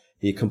have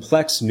the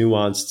complex,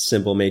 nuanced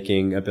symbol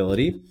making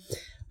ability.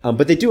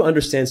 But they do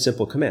understand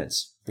simple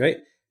commands, right?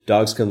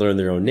 Dogs can learn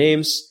their own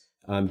names.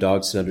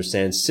 Dogs can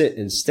understand sit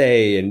and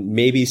stay and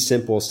maybe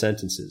simple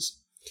sentences,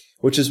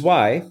 which is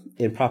why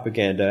in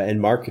propaganda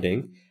and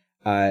marketing,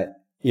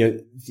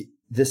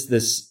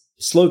 this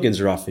slogans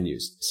are often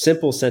used.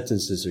 Simple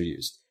sentences are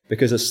used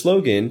because a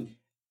slogan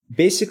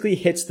basically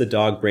hits the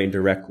dog brain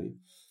directly.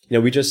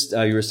 You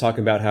were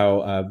talking about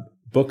how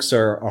books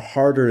are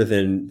harder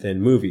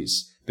than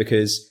movies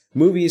because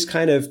movies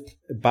kind of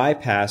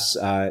bypass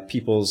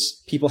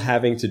people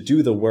having to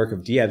do the work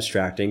of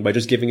de-abstracting by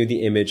just giving you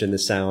the image and the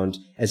sound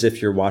as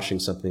if you're watching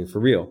something for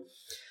real.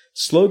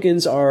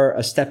 Slogans are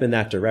a step in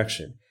that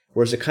direction,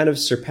 whereas it kind of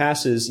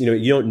surpasses,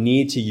 you don't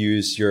need to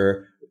use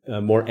your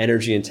more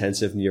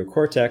energy-intensive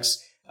neocortex.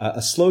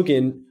 A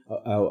slogan,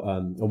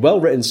 a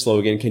well-written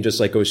slogan can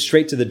just go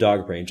straight to the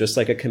dog brain, just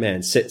like a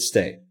command, sit,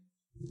 stay.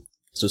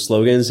 So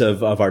slogans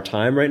of our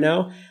time right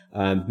now,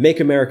 make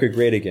America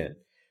great again.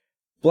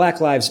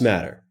 Black Lives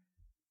Matter.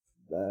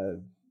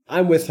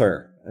 I'm with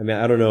her. I mean,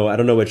 I don't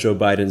know what Joe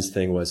Biden's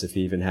thing was, if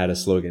he even had a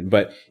slogan,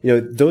 but,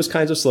 those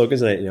kinds of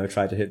slogans, and I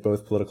tried to hit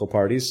both political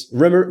parties.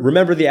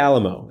 Remember the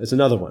Alamo is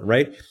another one,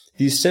 right?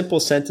 These simple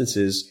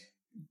sentences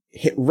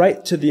hit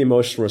right to the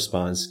emotional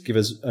response, give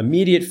us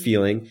immediate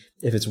feeling.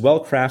 If it's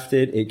well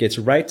crafted, it gets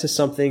right to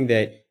something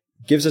that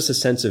gives us a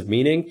sense of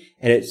meaning,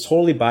 and it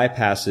totally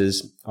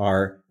bypasses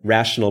our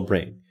rational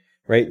brain,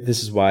 right?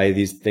 This is why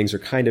these things are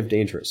kind of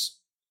dangerous.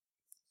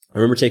 I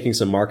remember taking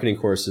some marketing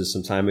courses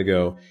some time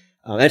ago,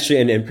 actually,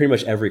 and pretty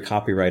much every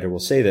copywriter will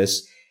say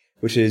this,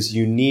 which is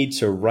you need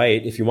to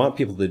write, if you want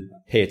people to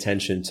pay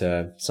attention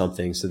to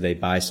something so they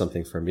buy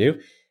something from you,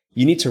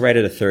 you need to write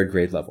at a third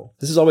grade level.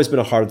 This has always been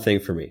a hard thing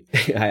for me.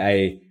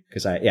 I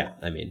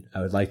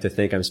would like to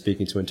think I'm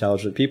speaking to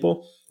intelligent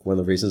people. One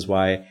of the reasons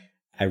why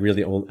I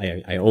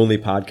only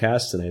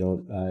podcast and I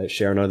don't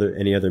share on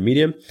any other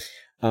medium.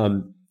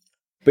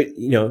 But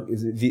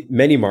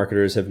many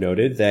marketers have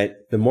noted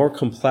that the more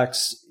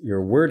complex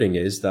your wording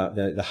is,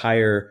 the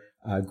higher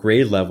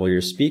grade level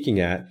you're speaking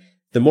at,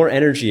 the more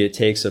energy it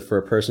takes for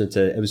a person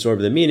to absorb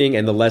the meaning,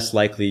 and the less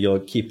likely you'll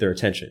keep their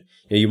attention.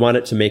 You want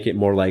it to make it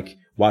more like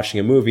watching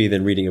a movie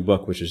than reading a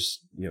book, which is,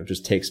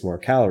 just takes more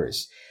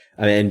calories.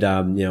 And,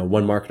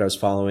 one marketer I was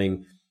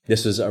following,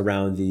 this was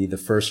around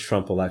the first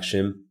Trump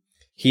election.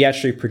 He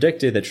actually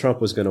predicted that Trump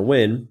was going to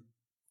win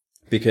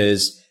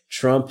because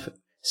Trump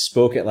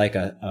spoke at like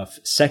a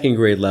second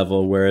grade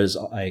level, whereas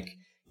like,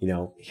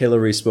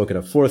 Hillary spoke at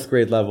a fourth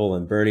grade level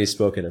and Bernie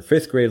spoke at a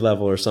fifth grade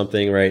level or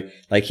something, right?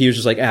 Like he was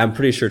just like, I'm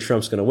pretty sure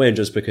Trump's going to win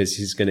just because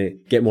he's going to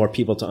get more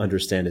people to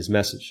understand his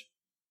message.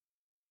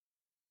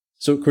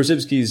 So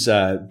Korzybski's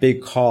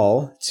big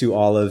call to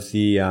all of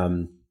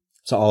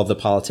the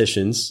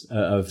politicians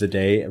of the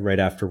day right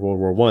after World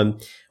War I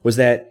was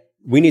that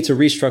we need to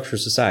restructure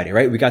society,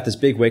 right? We got this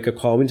big wake up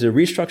call. We need to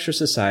restructure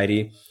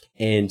society,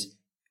 and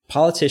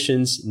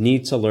politicians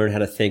need to learn how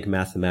to think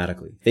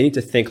mathematically. They need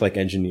to think like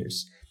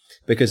engineers,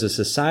 because a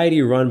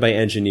society run by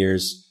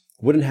engineers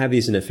wouldn't have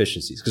these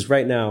inefficiencies. Because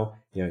right now,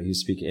 you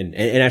speak, and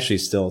actually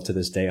still to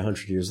this day,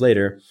 100 years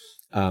later,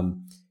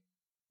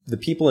 the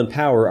people in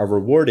power are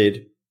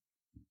rewarded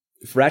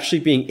for actually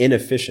being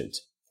inefficient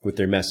with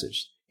their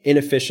message,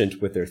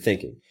 inefficient with their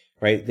thinking,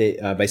 right? They,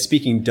 by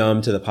speaking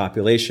dumb to the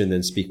population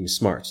than speaking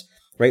smart,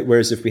 right?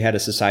 Whereas if we had a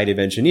society of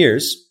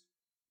engineers,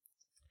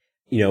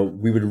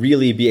 we would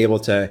really be able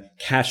to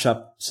catch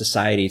up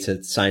society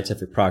to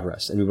scientific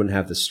progress, and we wouldn't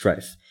have this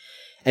strife.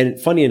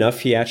 And funny enough,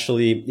 he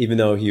actually, even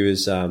though he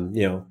was,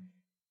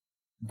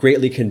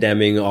 greatly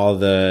condemning all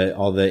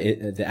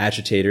the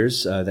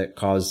agitators that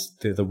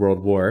caused the World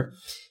War,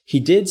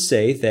 he did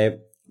say that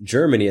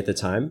Germany at the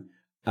time,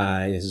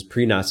 this is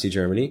pre-Nazi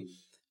Germany,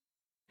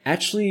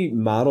 actually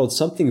modeled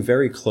something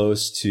very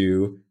close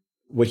to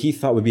what he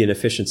thought would be an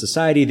efficient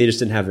society. They just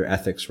didn't have their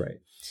ethics right,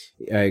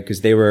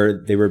 because they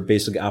were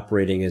basically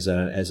operating as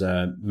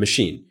a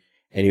machine.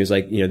 And he was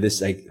like, this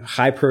like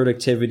high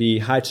productivity,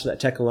 high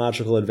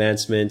technological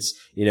advancements,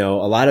 a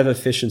lot of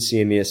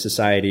efficiency in the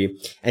society.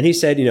 And he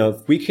said,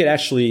 if we could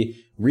actually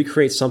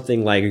recreate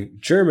something like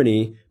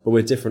Germany, but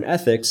with different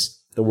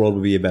ethics, the world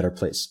would be a better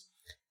place.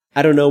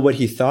 I don't know what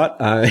he thought,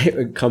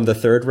 come the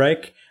Third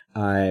Reich,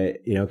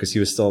 because he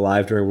was still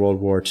alive during World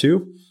War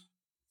II.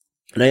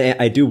 And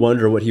I do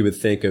wonder what he would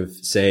think of,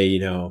 say,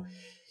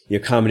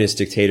 communist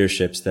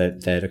dictatorships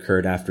that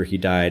occurred after he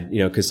died,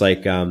 because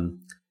like,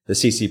 the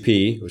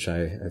CCP, which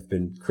I've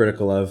been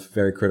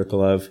very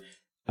critical of,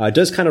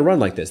 does kind of run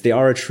like this. They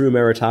are a true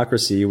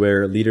meritocracy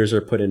where leaders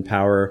are put in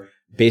power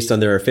based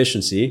on their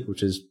efficiency,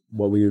 which is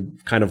what we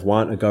kind of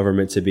want a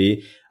government to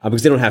be,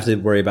 because they don't have to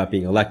worry about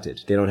being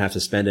elected. They don't have to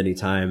spend any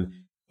time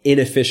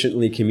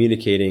inefficiently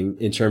communicating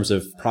in terms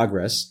of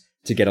progress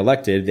to get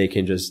elected. They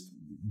can just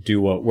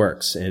do what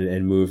works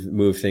and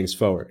move things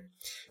forward.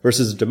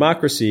 Versus a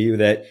democracy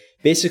that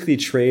basically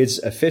trades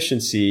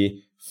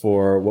efficiency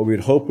for what we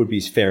would hope would be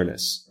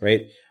fairness,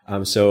 right?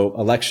 So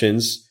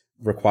elections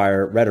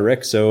require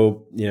rhetoric.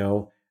 So,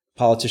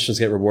 politicians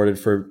get rewarded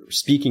for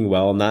speaking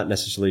well, not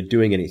necessarily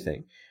doing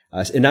anything.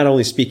 And not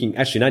only speaking,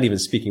 actually not even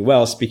speaking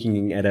well,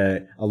 speaking at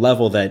a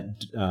level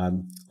that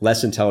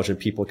less intelligent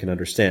people can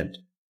understand.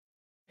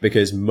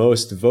 Because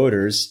most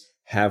voters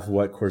have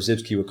what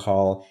Korzybski would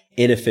call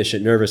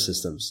inefficient nervous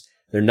systems.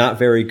 They're not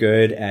very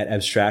good at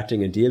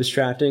abstracting and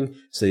de-abstracting,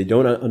 so they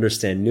don't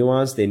understand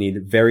nuance. They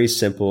need very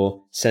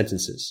simple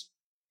sentences.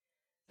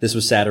 This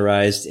was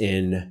satirized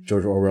in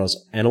George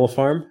Orwell's Animal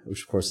Farm,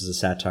 which of course is a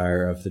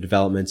satire of the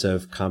development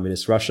of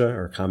communist Russia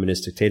or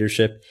communist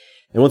dictatorship.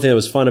 And one thing that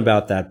was fun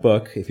about that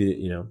book, if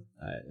you're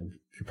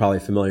probably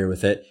familiar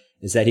with it,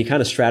 is that he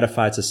kind of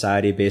stratified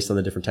society based on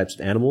the different types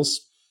of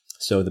animals.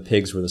 So the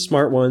pigs were the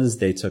smart ones.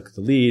 They took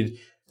the lead.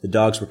 The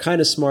dogs were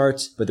kind of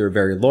smart, but they were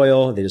very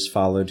loyal. They just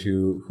followed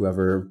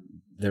whoever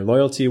their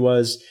loyalty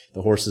was.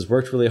 The horses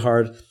worked really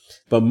hard.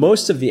 But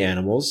most of the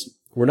animals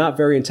were not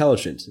very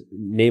intelligent,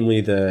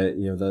 namely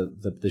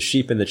the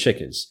sheep and the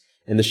chickens.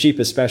 And the sheep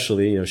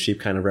especially,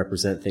 sheep kind of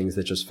represent things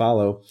that just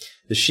follow.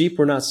 The sheep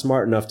were not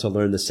smart enough to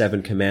learn the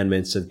 7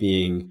 commandments of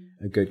being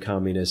a good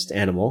communist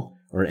animal,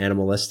 or an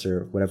animalist,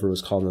 or whatever it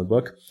was called in the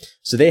book.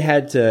 So they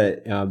had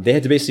to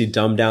basically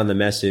dumb down the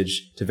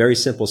message to very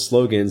simple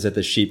slogans that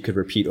the sheep could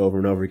repeat over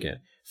and over again.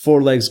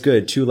 4 legs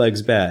good, 2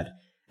 legs bad.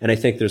 And I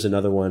think there's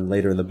another one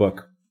later in the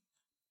book.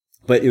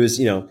 But it was,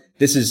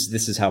 this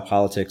is how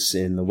politics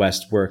in the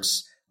West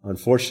works,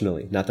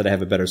 unfortunately. Not that I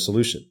have a better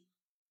solution.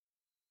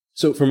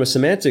 So from a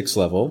semantics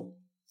level,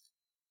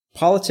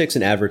 politics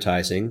and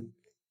advertising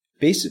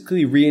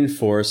basically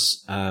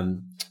reinforce, I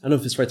don't know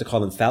if it's right to call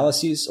them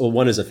fallacies. Well,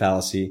 one is a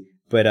fallacy,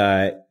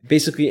 but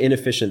basically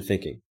inefficient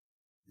thinking.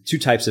 2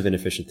 types of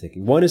inefficient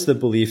thinking. One is the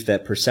belief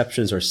that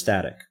perceptions are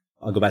static.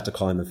 I'll go back to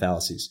calling them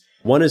fallacies.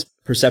 One is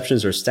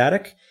perceptions are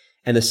static,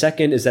 and the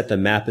second is that the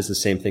map is the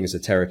same thing as a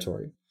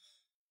territory.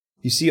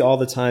 You see all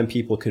the time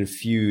people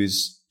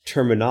confuse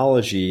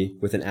terminology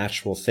with an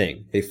actual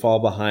thing. They fall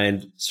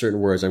behind certain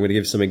words. I'm going to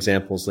give some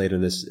examples later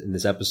in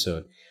this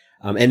episode.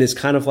 And it's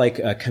kind of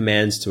like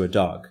commands to a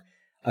dog.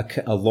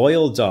 A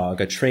loyal dog,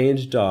 a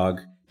trained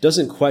dog,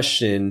 doesn't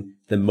question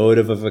the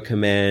motive of a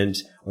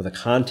command or the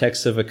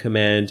context of a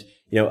command.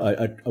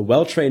 A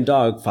well-trained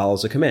dog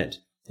follows a command.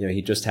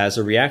 He just has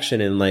a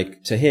reaction, and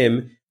like to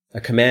him, a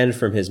command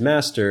from his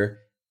master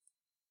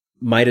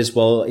might as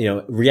well,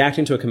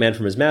 reacting to a command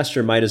from his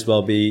master might as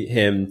well be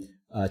him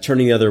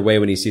turning the other way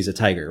when he sees a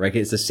tiger, right?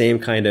 It's the same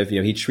kind of,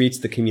 he treats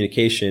the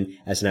communication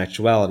as an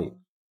actuality.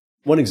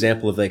 One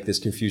example of like this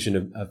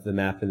confusion of the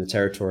map and the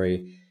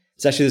territory,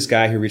 it's actually this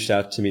guy who reached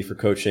out to me for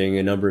coaching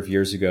a number of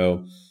years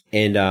ago.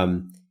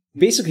 And,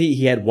 basically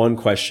he had one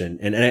question,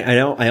 and I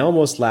know I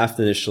almost laughed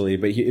initially,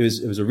 but it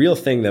was a real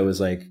thing that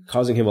was like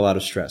causing him a lot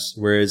of stress.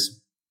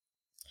 Whereas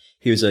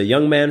he was a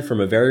young man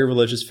from a very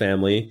religious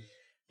family.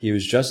 He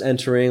was just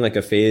entering like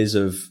a phase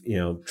of,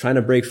 trying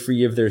to break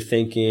free of their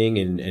thinking,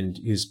 and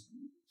he was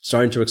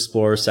starting to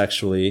explore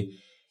sexually.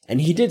 And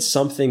he did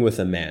something with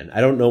a man. I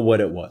don't know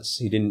what it was.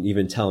 He didn't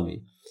even tell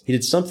me. He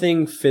did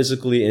something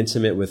physically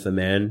intimate with a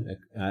man.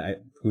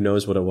 Who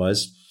knows what it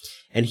was?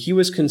 And he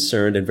was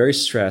concerned and very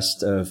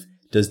stressed of,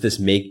 does this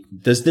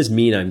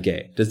mean I'm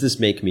gay? Does this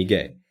make me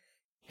gay?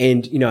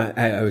 And,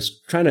 I was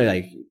trying to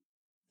like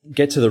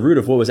get to the root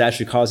of what was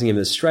actually causing him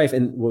this strife.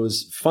 And what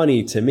was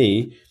funny to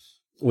me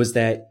was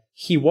that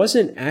he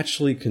wasn't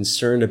actually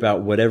concerned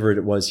about whatever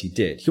it was he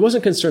did. He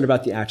wasn't concerned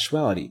about the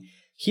actuality.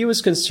 He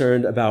was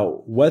concerned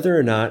about whether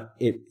or not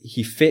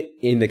he fit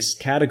in this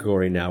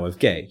category now of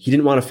gay. He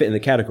didn't want to fit in the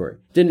category.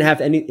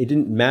 It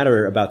didn't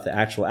matter about the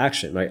actual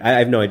action, right? I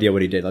have no idea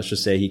what he did. Let's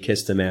just say he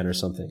kissed a man or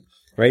something,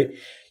 right?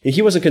 And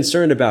he wasn't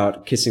concerned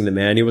about kissing the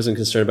man. He wasn't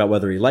concerned about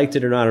whether he liked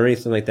it or not or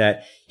anything like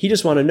that. He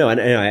just wanted to know. And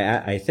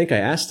I think I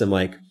asked him,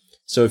 like,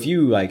 so if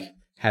you like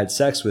had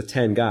sex with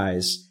 10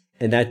 guys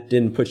and that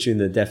didn't put you in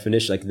the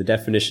definition, like the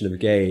definition of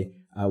gay,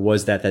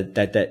 was that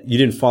you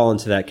didn't fall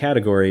into that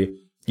category,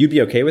 you'd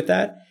be okay with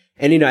that?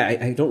 And,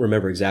 I don't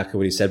remember exactly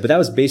what he said, but that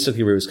was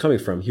basically where he was coming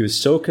from. He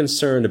was so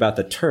concerned about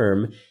the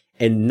term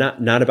and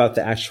not about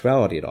the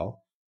actuality at all.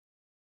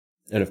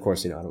 And of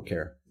course, I don't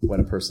care what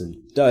a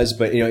person does,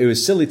 but, it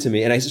was silly to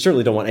me. And I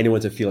certainly don't want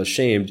anyone to feel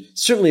ashamed,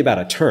 certainly about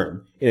a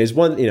term.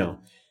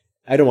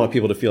 I don't want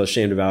people to feel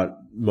ashamed about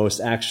most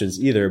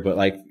actions either, but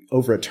like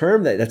over a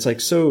term that's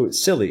like so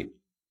silly.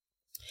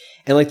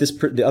 And like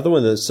the other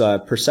one, this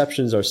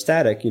perceptions are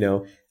static,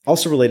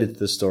 also related to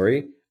the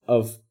story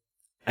of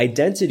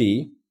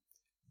identity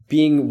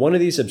being one of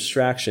these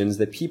abstractions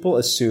that people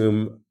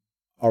assume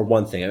are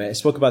one thing. I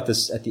spoke about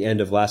this at the end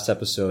of last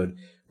episode,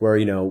 where,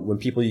 when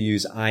people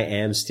use I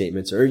am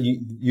statements or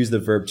you use the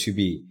verb to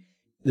be,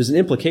 there's an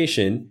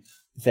implication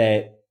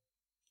that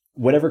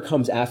whatever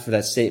comes after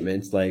that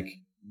statement, like,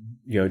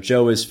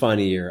 Joe is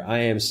funny or I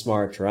am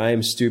smart or I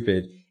am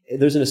stupid,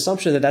 there's an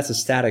assumption that that's a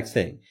static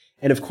thing.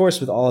 And of course,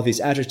 with all of these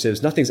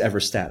adjectives, nothing's ever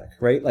static,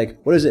 right? Like,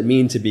 what does it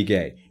mean to be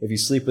gay? If you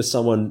sleep with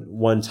someone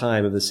one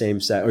time of the same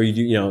sex, or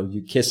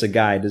you kiss a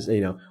guy,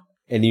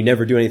 and you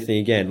never do anything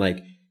again,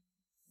 like,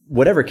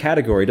 whatever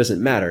category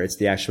doesn't matter. It's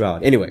the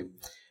actuality. Anyway,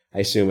 I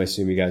assume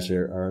you guys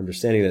are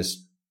understanding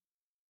this.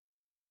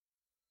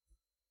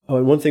 Oh,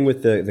 and one thing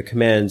with the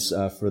commands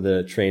for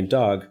the trained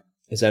dog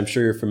is I'm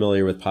sure you're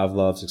familiar with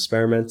Pavlov's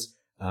experiment.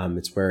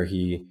 It's where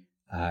he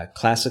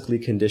classically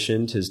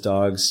conditioned his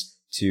dogs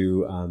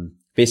to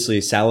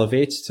basically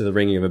salivate to the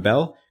ringing of a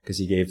bell, because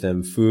he gave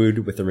them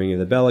food with the ringing of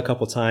the bell a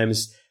couple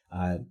times.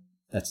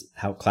 That's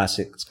how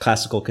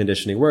classical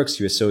conditioning works.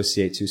 You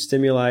associate two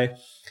stimuli.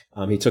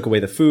 He took away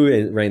the food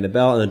and rang the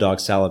bell, and the dog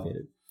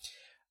salivated.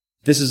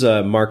 This is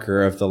a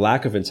marker of the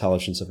lack of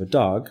intelligence of a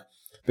dog,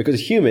 because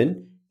a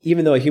human,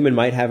 even though a human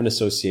might have an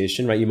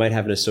association, right? You might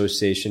have an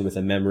association with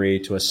a memory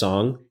to a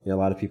song. A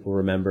lot of people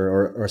remember,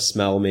 or a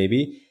smell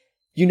maybe.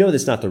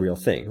 That's not the real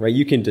thing, right?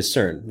 You can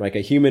discern. Like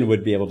a human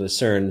would be able to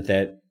discern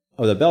that,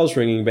 oh, the bell's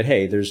ringing, but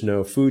hey, there's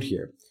no food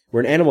here.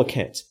 Where an animal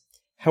can't.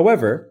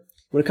 However,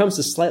 when it comes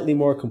to slightly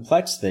more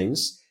complex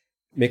things,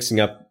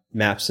 mixing up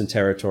maps and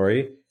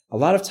territory, a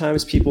lot of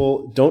times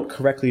people don't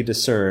correctly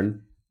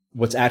discern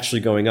what's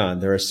actually going on.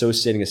 They're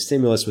associating a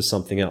stimulus with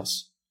something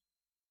else.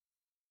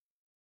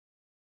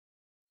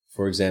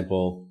 For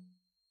example,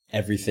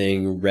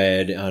 everything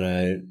read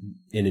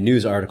in a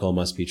news article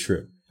must be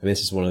true. I mean,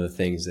 this is one of the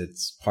things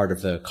that's part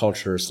of the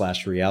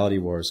culture/reality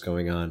wars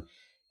going on,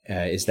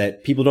 is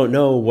that people don't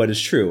know what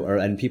is true,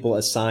 and people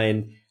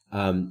assign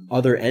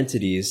other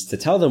entities to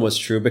tell them what's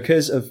true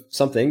because of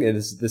something. And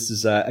this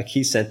is a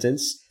key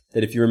sentence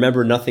that if you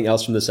remember nothing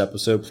else from this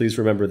episode, please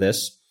remember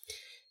this,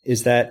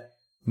 is that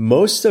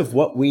most of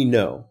what we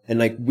know, and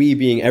like we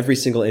being every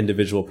single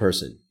individual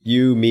person,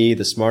 you, me,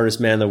 the smartest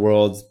man in the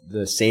world,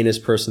 the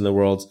sanest person in the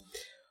world,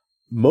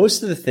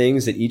 most of the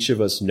things that each of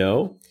us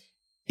know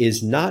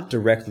is not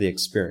directly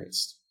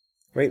experienced,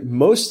 right?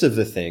 Most of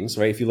the things,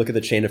 right? If you look at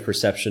the chain of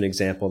perception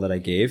example that I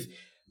gave,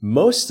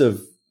 most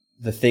of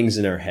the things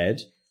in our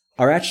head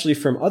are actually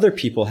from other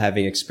people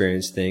having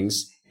experienced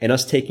things and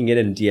us taking it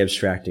and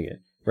de-abstracting it,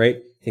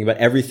 right? Think about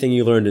everything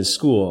you learned in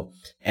school,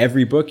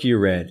 every book you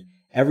read,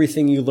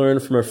 everything you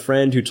learned from a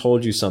friend who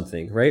told you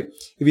something, right?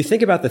 If you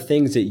think about the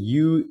things that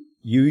you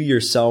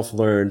yourself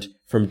learned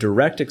from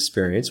direct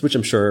experience, which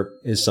I'm sure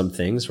is some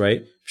things, right?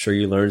 I'm sure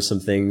you learned some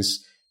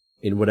things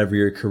in whatever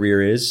your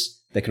career is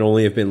that can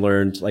only have been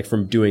learned like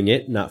from doing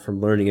it, not from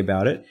learning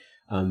about it.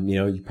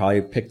 You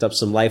probably picked up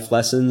some life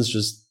lessons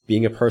just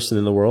being a person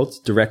in the world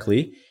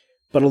directly.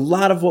 But a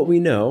lot of what we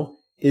know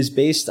is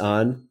based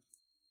on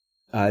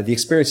the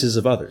experiences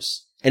of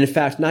others. And in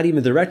fact, not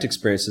even direct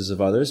experiences of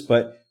others,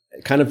 but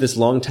kind of this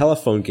long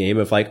telephone game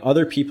of like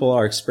other people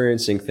are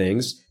experiencing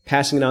things,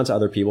 passing it on to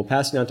other people,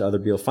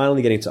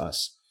 finally getting to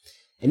us.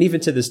 And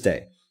even to this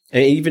day,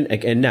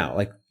 and now,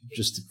 like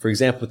just for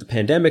example, with the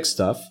pandemic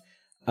stuff,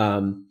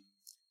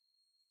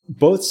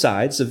 both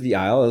sides of the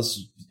aisle,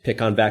 let's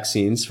pick on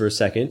vaccines for a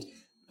second,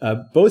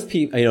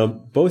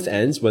 both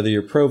ends, whether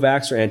you're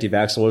pro-vax or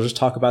anti-vax, and we'll just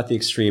talk about the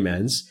extreme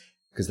ends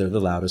because they're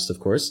the loudest, of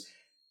course.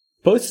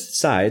 Both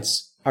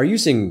sides are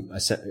using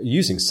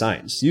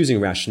science,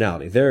 using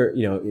rationality. They're,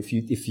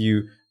 if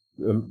you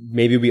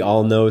maybe we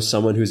all know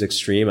someone who's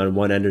extreme on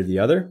one end or the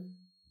other.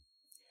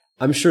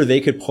 I'm sure they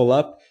could pull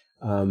up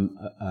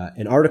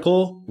an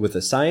article with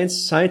a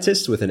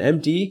scientist with an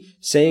MD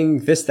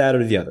saying this, that,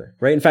 or the other,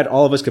 right? In fact,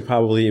 all of us could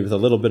probably, with a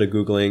little bit of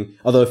Googling,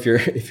 although if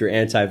you're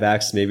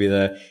anti-vax, maybe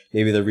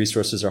the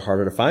resources are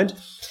harder to find.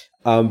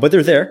 But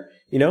they're there,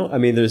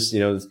 there's,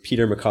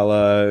 Peter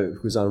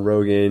McCullough, who's on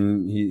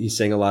Rogan. He's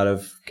saying a lot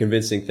of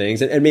convincing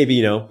things. And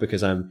maybe,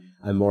 because I'm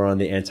more on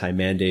the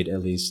anti-mandate,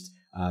 at least,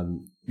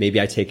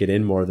 maybe I take it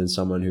in more than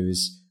someone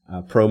who's,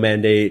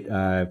 pro-mandate,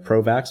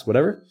 pro-vax,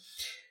 whatever.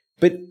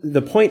 But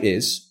the point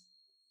is,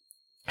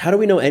 how do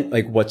we know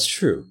what's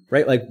true,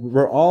 right? Like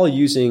we're all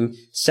using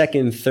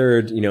second,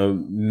 third,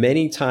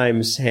 many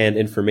times hand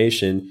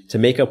information to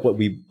make up what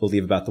we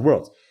believe about the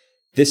world.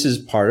 This is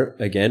part,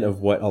 again,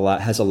 of what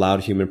has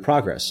allowed human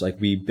progress. Like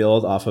we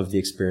build off of the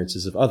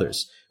experiences of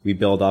others. We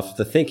build off of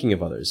the thinking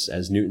of others.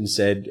 As Newton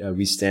said,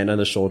 we stand on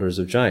the shoulders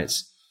of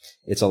giants.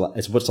 It's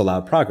what's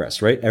allowed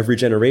progress, right? Every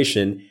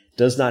generation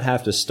does not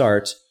have to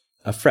start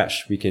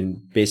afresh. We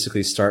can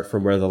basically start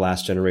from where the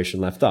last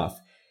generation left off.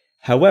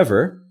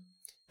 However,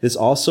 this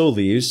also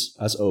leaves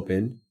us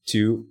open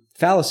to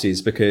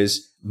fallacies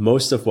because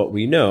most of what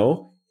we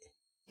know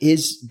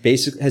has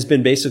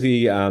been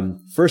basically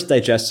first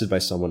digested by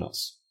someone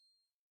else.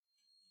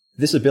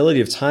 This ability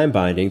of time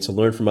binding to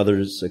learn from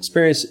others'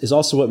 experience is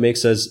also what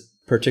makes us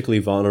particularly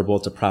vulnerable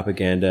to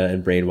propaganda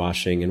and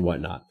brainwashing and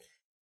whatnot.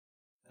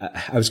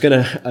 I was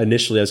going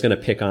to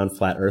pick on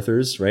flat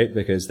earthers, right?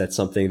 Because that's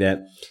something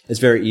that is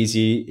very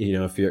easy.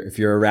 If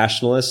you're a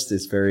rationalist,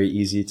 it's very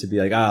easy to be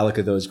like, look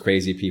at those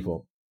crazy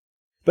people.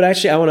 But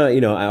actually, I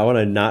want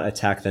to not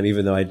attack them,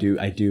 even though I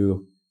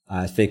do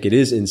think it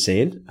is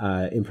insane,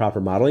 improper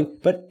modeling.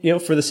 But,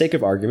 for the sake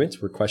of argument,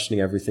 we're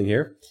questioning everything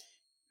here.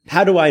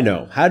 How do I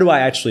know? How do I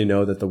actually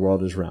know that the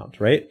world is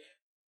round, right?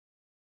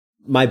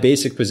 My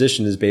basic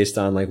position is based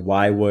on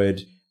why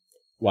would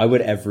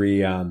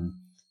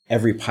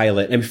every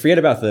pilot, and forget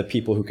about the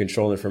people who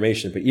control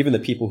information, but even the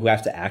people who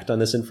have to act on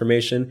this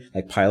information,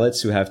 like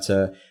pilots who have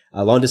to,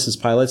 long distance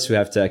pilots who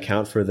have to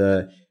account for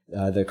the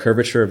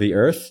curvature of the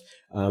earth,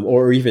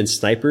 or even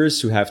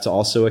snipers who have to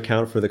also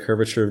account for the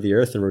curvature of the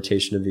earth and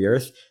rotation of the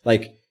earth.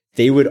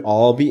 They would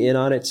all be in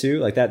on it too.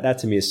 That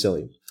to me is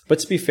silly. But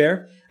to be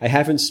fair, I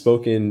haven't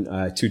spoken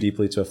too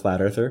deeply to a flat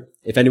earther.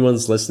 If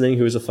anyone's listening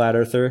who is a flat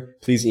earther,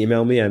 please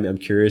email me. I'm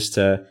curious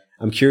to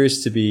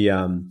be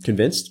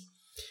convinced.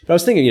 But I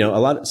was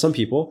thinking, some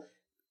people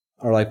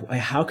are like,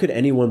 how could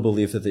anyone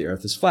believe that the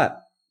earth is flat?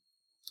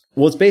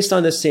 Well, it's based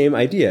on this same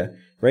idea,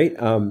 right?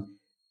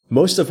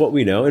 Most of what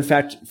we know, in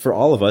fact, for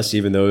all of us,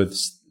 even though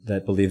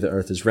that believe the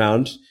earth is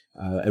round,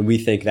 and we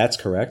think that's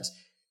correct,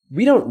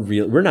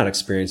 we're not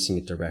experiencing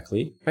it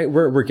directly, right?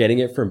 We're getting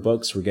it from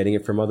books. We're getting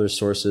it from other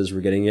sources.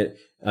 We're getting it,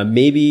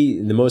 maybe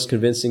the most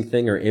convincing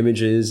thing are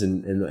images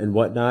and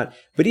whatnot.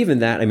 But even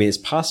that, it's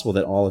possible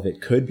that all of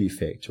it could be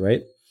faked,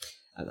 right?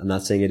 I'm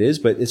not saying it is,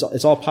 but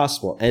it's all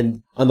possible.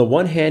 And on the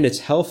one hand, it's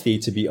healthy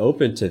to be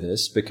open to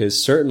this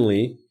because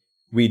certainly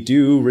we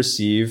do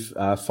receive,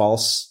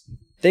 false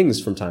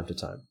things from time to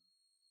time.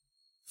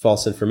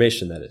 False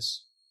information, that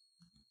is.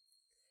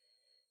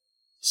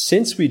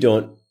 Since we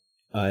don't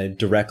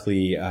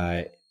directly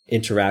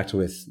interact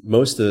with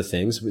most of the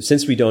things,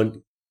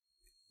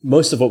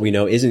 most of what we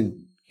know isn't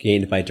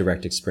gained by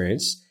direct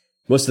experience.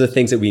 Most of the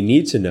things that we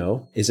need to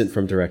know isn't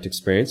from direct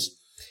experience.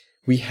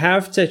 We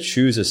have to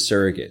choose a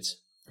surrogate,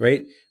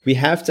 right? We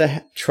have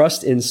to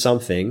trust in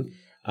something,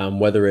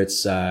 whether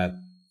it's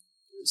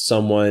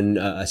someone,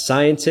 a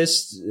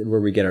scientist,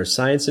 where we get our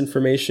science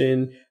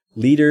information,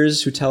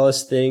 leaders who tell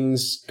us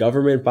things,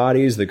 government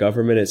bodies, the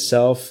government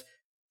itself,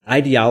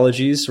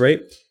 ideologies,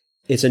 right?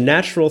 It's a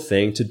natural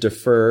thing to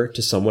defer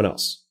to someone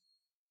else.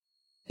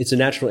 It's a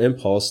natural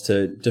impulse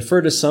to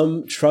defer to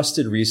some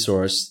trusted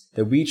resource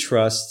that we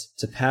trust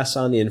to pass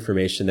on the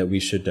information that we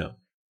should know.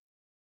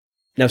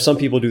 Now, some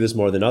people do this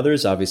more than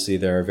others. Obviously,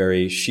 there are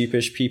very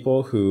sheepish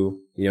people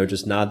who,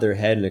 just nod their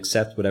head and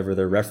accept whatever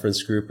their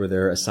reference group or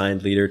their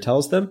assigned leader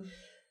tells them.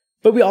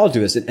 But we all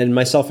do this, and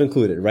myself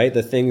included, right?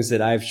 The things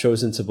that I've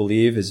chosen to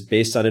believe is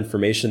based on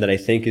information that I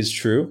think is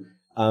true,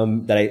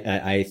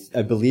 that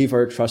I believe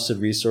are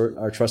trusted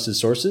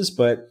sources,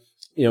 but,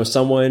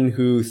 someone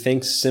who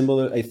thinks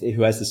similar,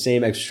 who has the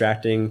same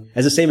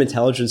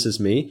intelligence as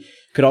me,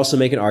 could also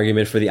make an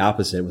argument for the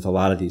opposite with a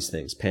lot of these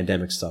things,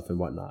 pandemic stuff and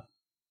whatnot.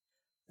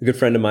 A good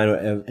friend of mine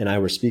and I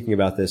were speaking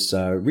about this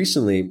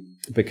recently,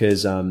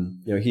 because,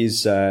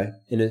 he's,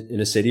 in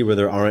a city where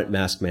there aren't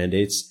mask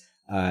mandates.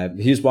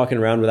 He was walking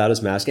around without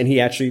his mask, and he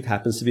actually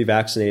happens to be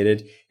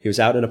vaccinated. He was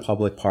out in a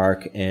public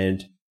park,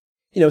 and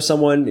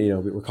someone,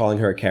 we're calling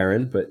her a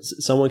Karen, but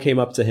someone came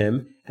up to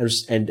him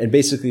and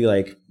basically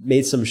like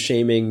made some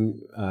shaming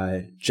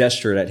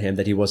gesture at him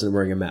that he wasn't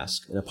wearing a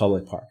mask in a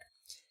public park.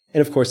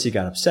 And of course, he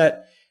got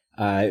upset.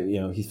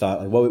 He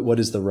thought, like, what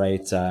is the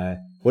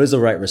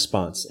right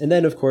response? And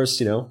then, of course,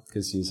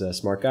 because he's a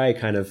smart guy, he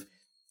kind of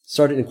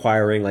started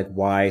inquiring like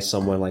why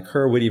someone like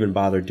her would even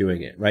bother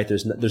doing it, right?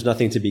 There's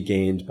nothing to be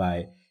gained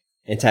by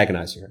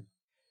antagonizing her.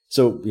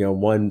 So,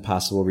 one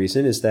possible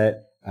reason is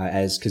that,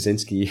 as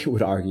Kaczynski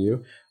would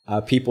argue,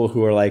 people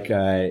who are like,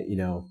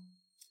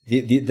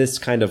 this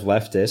kind of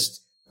leftist,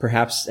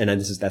 perhaps, and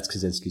that's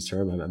Kaczynski's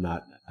term. I'm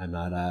not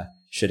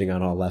shitting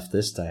on all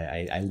leftists.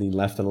 I lean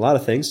left on a lot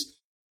of things,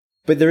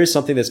 but there is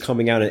something that's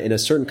coming out in a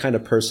certain kind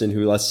of person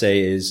who, let's say,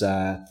 is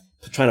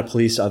trying to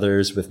police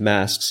others with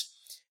masks.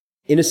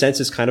 In a sense,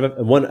 it's kind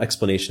of one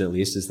explanation, at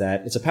least, is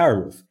that it's a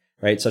power move,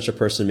 right? Such a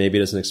person maybe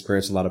doesn't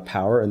experience a lot of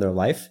power in their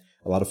life,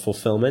 a lot of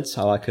fulfillment,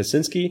 a la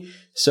Kaczynski.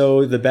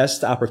 So the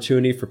best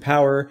opportunity for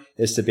power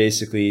is to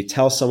basically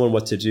tell someone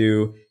what to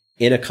do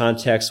in a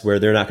context where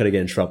they're not going to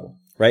get in trouble,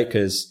 right?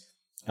 Because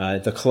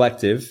the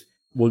collective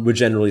would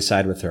generally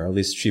side with her. At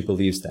least she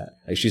believes that.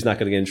 Like, she's not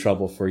going to get in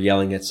trouble for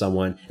yelling at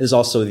someone. There's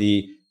also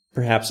the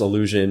perhaps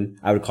illusion,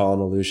 I would call it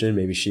an illusion,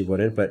 maybe she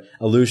wouldn't, but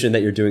illusion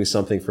that you're doing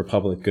something for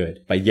public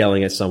good by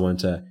yelling at someone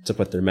to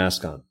put their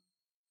mask on.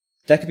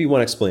 That could be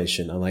one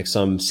explanation on like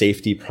some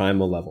safety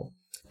primal level.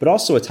 But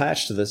also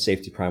attached to the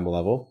safety primal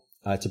level,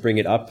 to bring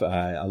it up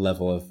a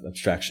level of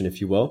abstraction, if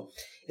you will,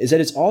 is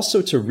that it's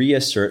also to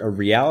reassert a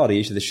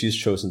reality that she's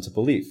chosen to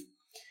believe,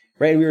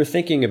 right? And we were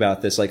thinking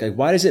about this, like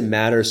why does it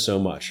matter so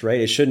much,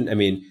 right?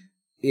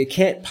 It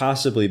can't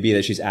possibly be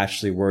that she's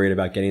actually worried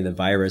about getting the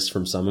virus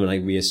from someone.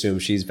 Like, we assume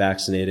she's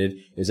vaccinated,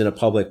 is in a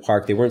public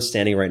park. They weren't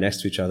standing right next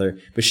to each other,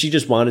 but she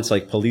just wanted to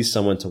like police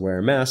someone to wear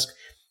a mask.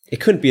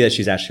 It couldn't be that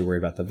she's actually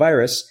worried about the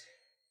virus,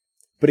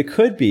 but it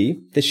could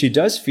be that she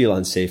does feel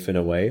unsafe in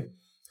a way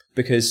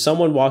because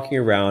someone walking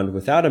around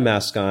without a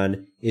mask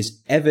on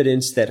is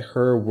evidence that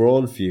her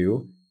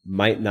worldview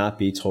might not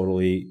be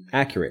totally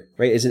accurate,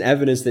 right? Is an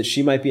evidence that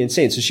she might be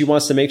insane. So she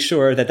wants to make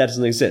sure that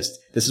doesn't exist.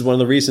 This is one of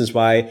the reasons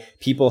why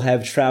people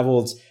have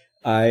traveled,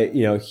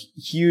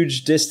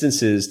 huge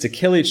distances to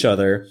kill each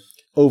other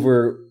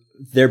over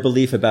their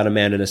belief about a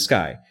man in a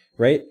sky,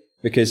 right?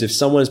 Because if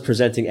someone's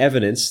presenting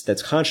evidence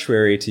that's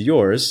contrary to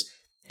yours,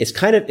 it's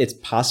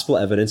possible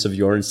evidence of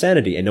your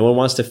insanity, and no one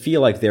wants to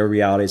feel like their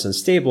reality is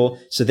unstable.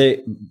 So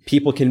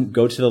people can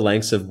go to the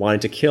lengths of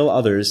wanting to kill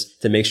others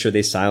to make sure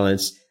they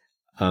silence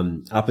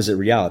opposite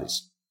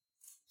realities.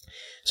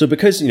 So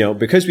because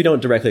we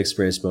don't directly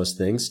experience most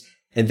things,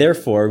 and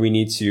therefore we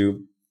need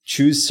to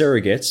choose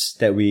surrogates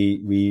that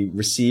we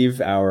receive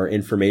our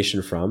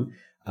information from,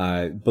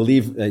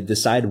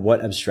 decide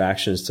what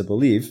abstractions to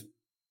believe.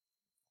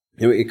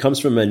 It comes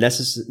from a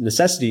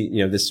necessity,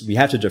 we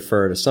have to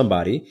defer to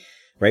somebody,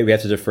 right? We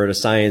have to defer to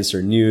science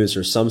or news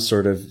or some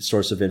sort of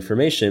source of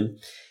information.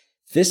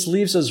 This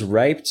leaves us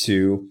ripe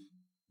to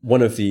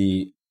one of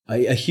a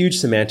huge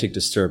semantic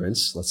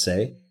disturbance, let's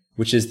say,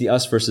 which is the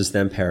us versus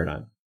them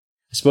paradigm.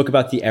 I spoke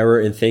about the error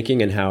in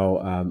thinking and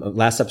how,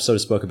 last episode I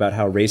spoke about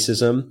how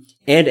racism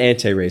and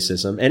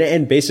anti-racism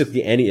and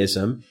basically any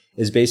ism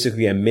is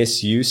basically a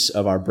misuse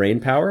of our brain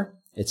power.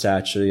 It's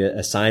actually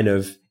a sign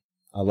of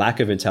a lack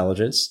of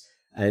intelligence.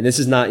 And this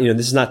is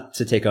not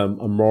to take a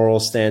moral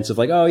stance of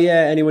like, oh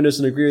yeah, anyone who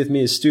doesn't agree with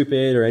me is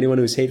stupid, or anyone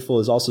who's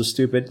hateful is also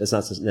stupid. That's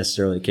not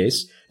necessarily the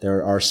case.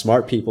 There are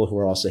smart people who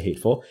are also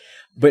hateful.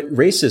 But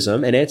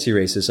racism and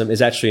anti-racism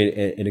is actually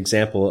an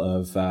example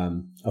of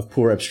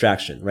poor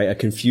abstraction, right? A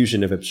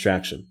confusion of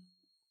abstraction.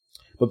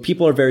 But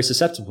people are very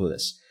susceptible to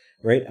this,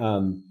 right?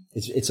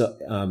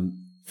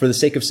 For the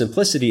sake of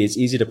simplicity, it's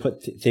easy to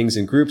put things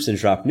in groups and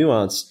drop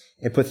nuance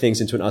and put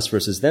things into an us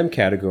versus them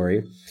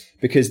category,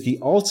 because the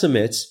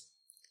ultimate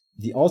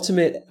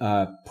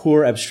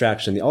poor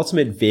abstraction, the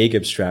ultimate vague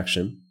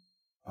abstraction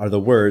are the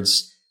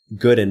words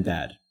good and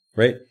bad,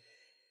 right?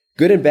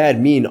 Good and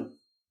bad mean,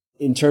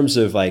 in terms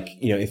of like,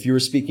 if you were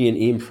speaking in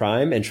Eam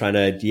Prime and trying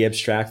to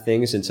de-abstract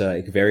things into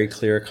like very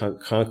clear,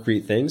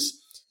 concrete things,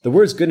 the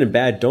words good and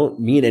bad don't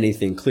mean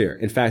anything clear.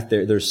 In fact,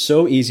 they're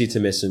so easy to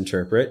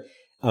misinterpret.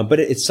 But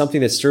it's something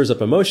that stirs up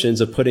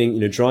emotions of putting,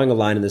 drawing a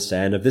line in the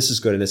sand of this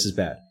is good and this is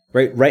bad,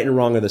 right? Right and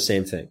wrong are the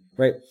same thing,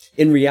 right?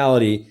 In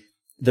reality,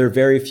 there are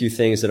very few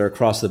things that are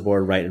across the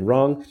board right and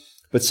wrong,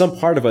 but some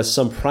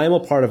primal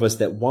part of us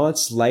that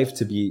wants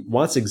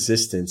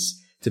existence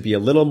to be a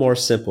little more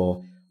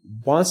simple,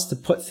 wants to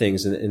put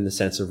things in the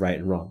sense of right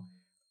and wrong.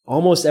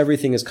 Almost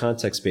everything is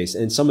context-based,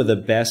 and some of the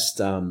best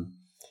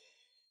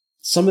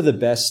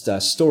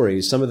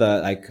stories, some of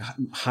the like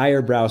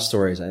higher brow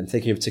stories. I'm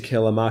thinking of To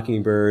Kill a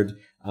Mockingbird,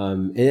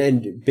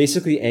 and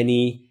basically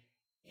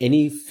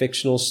any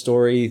fictional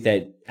story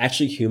that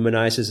actually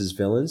humanizes his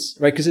villains,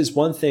 right? Because it's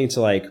one thing to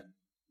like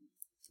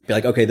be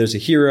like, okay, there's a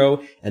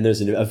hero and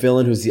there's a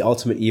villain who's the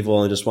ultimate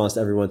evil and just wants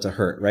everyone to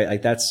hurt, right?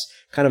 Like that's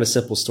kind of a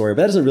simple story,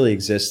 but that doesn't really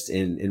exist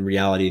in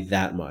reality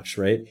that much,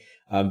 right?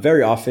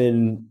 Very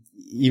often,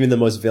 even the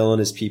most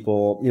villainous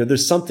people,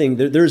 there's something,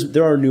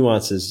 there are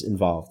nuances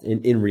involved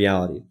in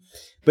reality,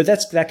 but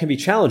that can be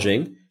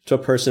challenging to a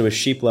person with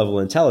sheep level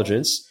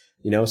intelligence,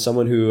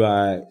 someone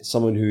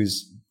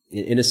who's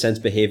in a sense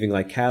behaving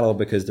like cattle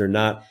because they're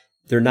not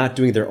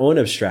doing their own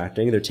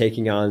abstracting. They're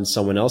taking on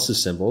someone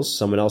else's symbols,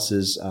 someone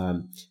else's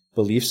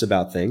beliefs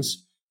about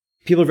things.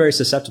 People are very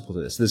susceptible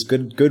to this. This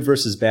good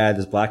versus bad,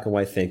 this black and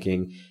white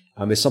thinking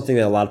is something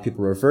that a lot of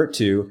people revert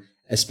to,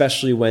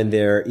 especially when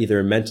they're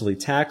either mentally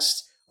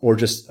taxed or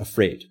just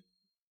afraid.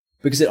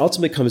 Because it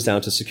ultimately comes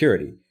down to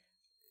security.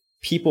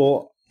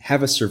 People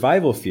have a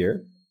survival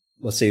fear.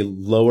 Let's say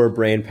lower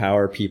brain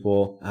power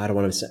people. I don't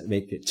want to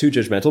make it too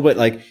judgmental, but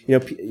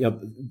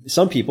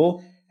some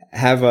people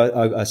have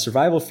a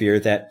survival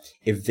fear that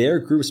if their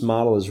group's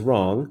model is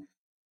wrong,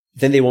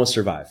 then they won't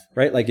survive,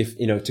 right? Like if,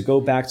 to go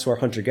back to our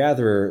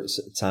hunter-gatherer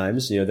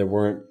times, there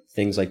weren't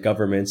things like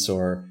governments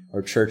or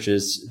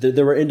churches.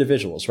 There were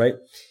individuals, right?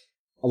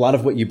 A lot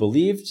of what you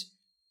believed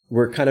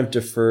were kind of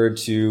deferred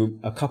to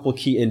a couple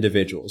key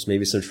individuals,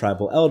 maybe some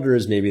tribal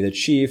elders, maybe the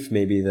chief,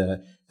 maybe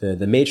the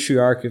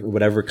matriarch,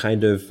 whatever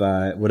kind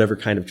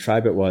of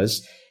tribe it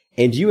was.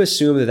 And you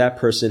assume that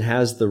person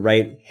has the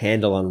right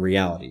handle on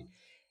reality.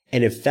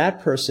 And if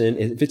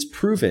it's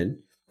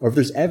proven, or if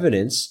there's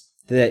evidence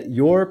that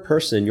your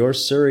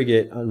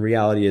surrogate on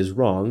reality is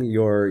wrong,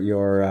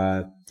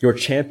 your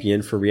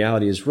champion for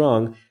reality is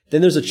wrong,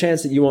 then there's a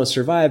chance that you won't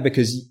survive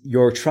because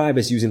your tribe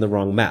is using the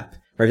wrong map,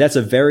 right? That's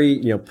a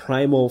very,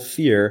 primal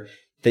fear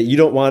that you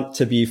don't want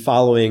to be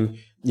following,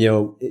 you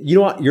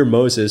don't want your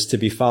Moses to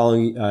be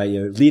following,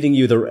 leading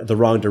you the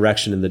wrong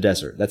direction in the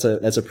desert. That's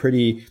a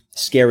pretty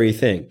scary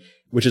thing,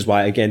 which is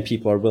why, again,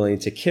 people are willing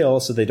to kill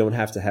so they don't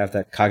have to have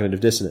that cognitive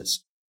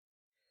dissonance.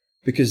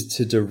 Because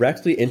to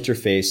directly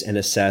interface and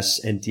assess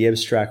and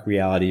de-abstract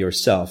reality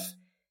yourself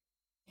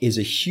is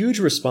a huge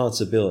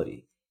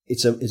responsibility.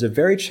 It's a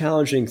very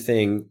challenging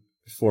thing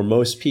for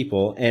most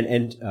people.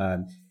 And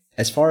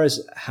as far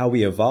as how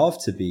we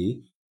evolved to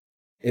be,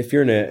 if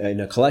you're in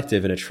a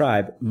collective, in a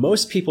tribe,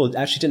 most people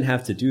actually didn't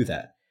have to do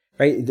that,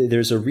 right?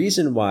 There's a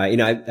reason why,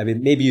 I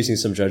mean, maybe using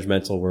some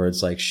judgmental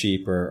words like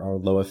sheep or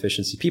low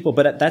efficiency people,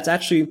 but that's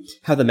actually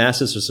how the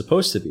masses are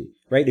supposed to be,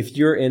 right? If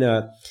you're in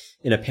a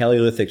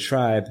Paleolithic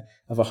tribe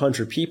of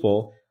 100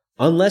 people,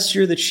 unless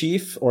you're the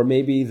chief or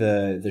maybe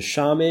the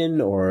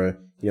shaman or,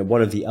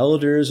 one of the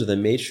elders or the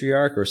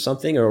matriarch or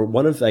something, or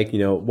one of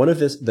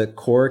the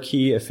core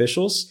key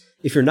officials,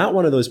 if you're not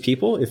one of those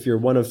people, if you're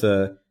one of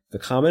the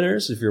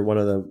commoners, if you're one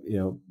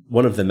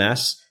of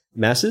the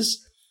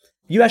masses,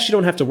 you actually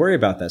don't have to worry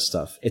about that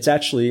stuff. It's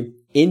actually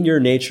in your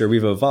nature.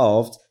 We've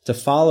evolved to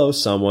follow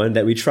someone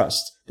that we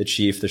trust, the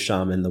chief, the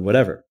shaman, the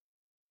whatever.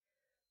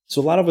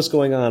 So a lot of what's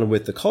going on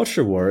with the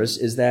culture wars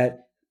is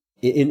that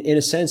in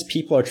a sense,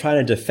 people are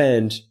trying to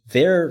defend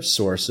their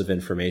source of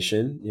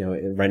information.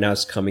 Right now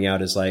it's coming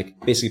out as like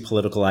basically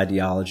political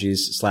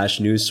ideologies /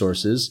 news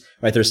sources,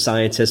 right? There's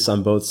scientists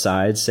on both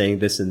sides saying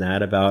this and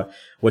that about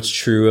what's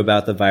true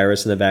about the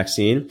virus and the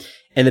vaccine.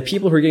 And the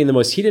people who are getting the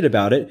most heated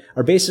about it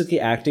are basically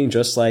acting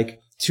just like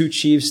two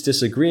chiefs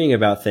disagreeing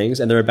about things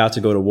and they're about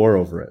to go to war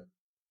over it.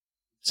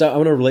 So I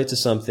want to relate to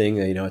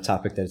something, a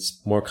topic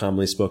that's more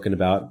commonly spoken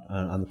about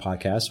on the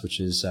podcast, which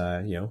is,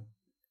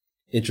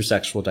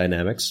 intersexual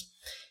dynamics.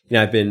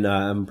 I've been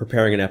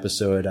preparing an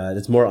episode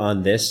that's more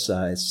on this.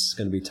 It's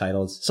going to be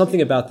titled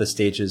something about the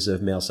stages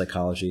of male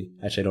psychology.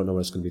 Actually, I don't know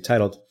what it's going to be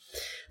titled,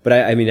 but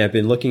I've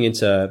been looking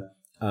into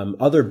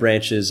other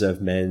branches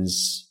of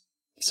men's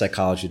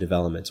psychology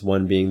development.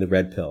 One being the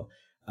red pill.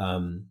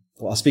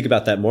 I'll speak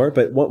about that more.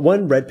 But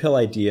one red pill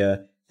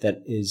idea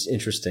that is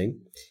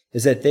interesting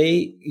is that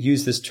they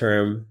use this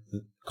term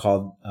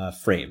called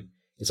frame.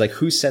 It's like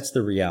who sets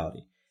the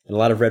reality. And a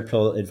lot of red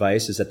pill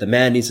advice is that the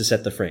man needs to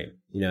set the frame,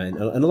 and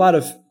a lot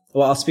of,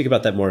 I'll speak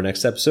about that more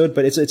next episode,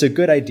 but it's a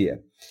good idea.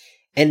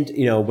 And,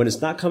 when it's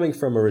not coming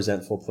from a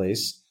resentful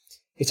place,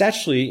 it's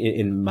actually,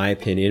 in my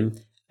opinion,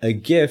 a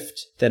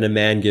gift that a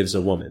man gives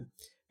a woman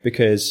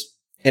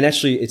and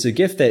actually it's a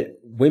gift that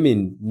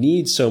women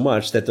need so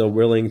much that they're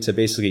willing to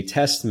basically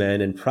test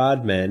men and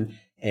prod men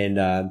and,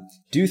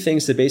 do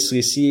things to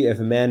basically see if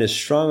a man is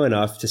strong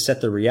enough to set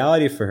the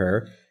reality for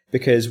her.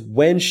 Because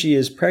when she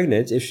is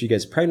pregnant, if she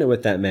gets pregnant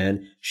with that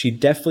man, she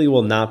definitely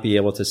will not be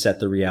able to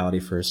set the reality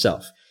for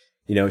herself.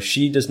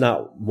 She does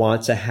not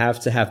want to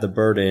have the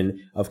burden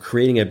of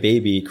creating a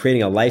baby,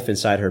 creating a life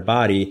inside her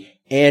body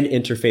and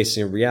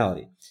interfacing with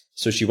reality.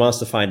 So she wants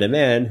to find a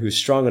man who's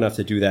strong enough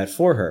to do that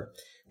for her,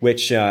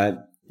 which,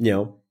 that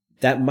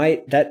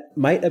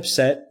might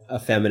upset a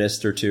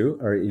feminist or two,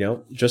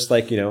 or, just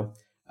like,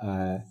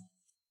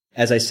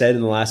 as I said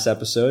in the last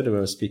episode, when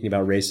I was speaking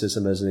about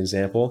racism as an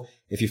example,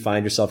 if you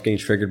find yourself getting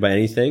triggered by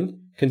anything,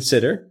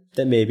 consider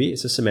that maybe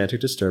it's a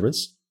semantic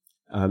disturbance.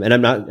 And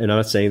I'm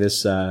not saying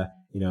this,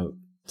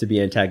 to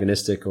be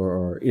antagonistic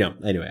or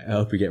anyway, I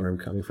hope you get where I'm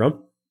coming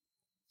from.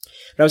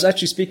 But I was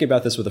actually speaking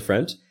about this with a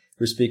friend.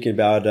 We were speaking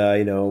about,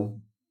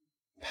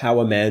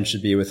 how a man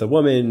should be with a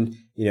woman,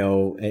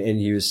 and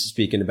he was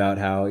speaking about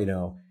how,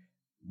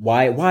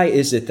 why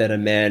is it that a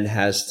man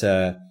has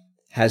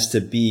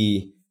to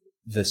be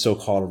the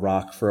so-called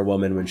rock for a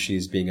woman when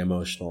she's being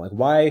emotional? Like,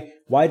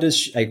 why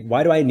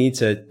do I need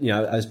to,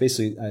 I was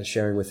basically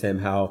sharing with him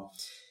how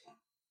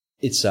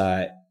it's,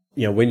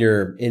 when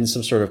you're in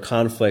some sort of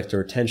conflict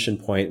or tension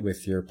point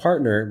with your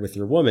partner, with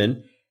your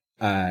woman,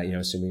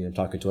 assuming you're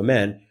talking to a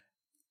man,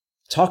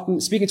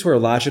 speaking to her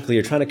logically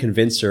or trying to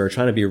convince her or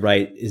trying to be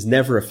right is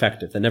never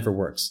effective. That never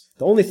works.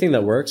 The only thing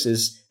that works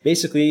is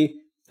basically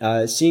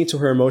seeing to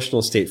her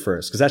emotional state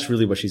first, because that's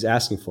really what she's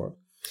asking for.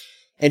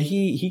 And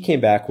he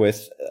came back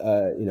with,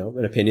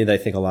 an opinion that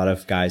I think a lot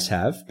of guys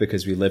have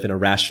because we live in a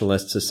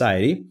rationalist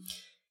society.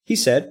 He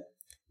said,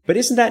 but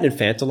isn't that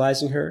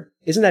infantilizing her?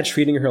 Isn't that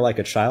treating her like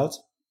a child?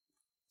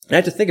 And I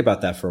had to think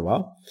about that for a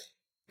while.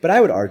 But I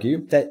would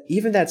argue that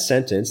even that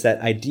sentence,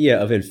 that idea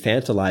of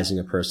infantilizing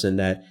a person,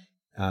 that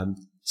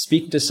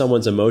speaking to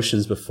someone's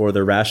emotions before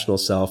their rational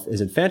self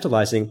is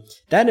infantilizing,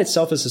 that in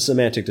itself is a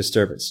semantic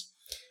disturbance.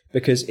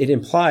 Because it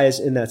implies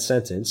in that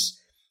sentence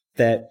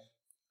that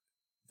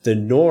the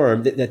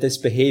norm, that this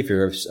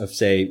behavior of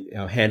say,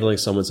 handling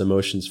someone's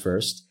emotions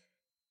first,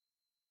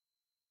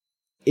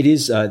 it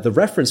is, the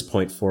reference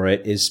point for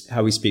it is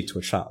how we speak to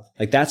a child.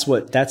 Like that's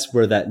where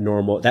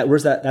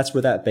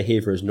that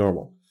behavior is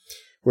normal.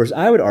 Whereas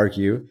I would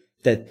argue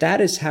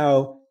that is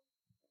how,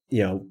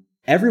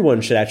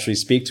 everyone should actually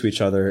speak to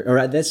each other,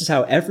 or this is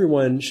how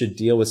everyone should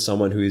deal with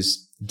someone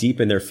who's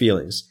deep in their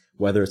feelings,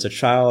 whether it's a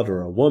child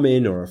or a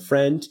woman or a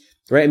friend,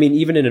 right? I mean,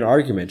 even in an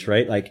argument,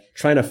 right? Like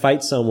trying to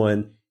fight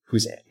someone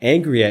who's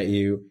angry at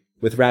you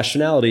with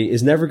rationality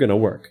is never going to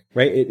work,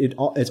 right?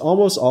 It's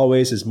almost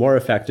always is more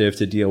effective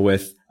to deal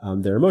with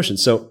their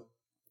emotions. So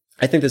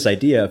I think this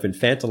idea of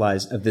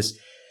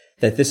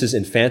that this is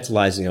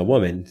infantilizing a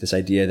woman, this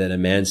idea that a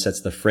man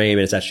sets the frame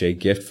and it's actually a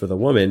gift for the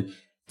woman,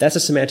 that's a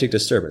semantic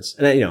disturbance.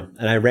 And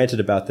I ranted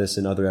about this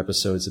in other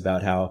episodes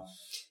about how,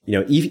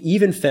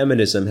 even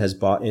feminism has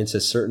bought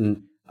into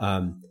certain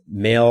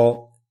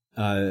male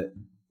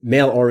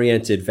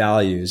oriented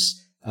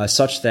values,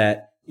 such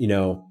that,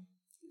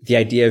 the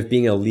idea of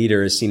being a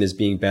leader is seen as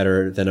being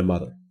better than a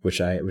mother,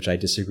 which I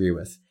disagree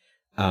with.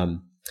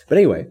 But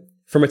anyway,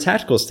 from a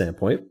tactical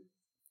standpoint,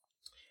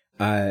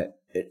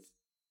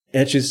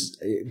 it's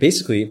just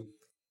basically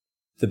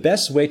the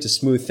best way to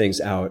smooth things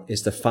out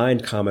is to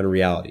find common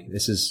reality.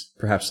 This is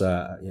perhaps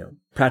a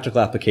practical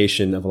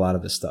application of a lot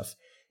of this stuff.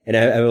 And I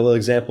have a little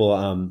example.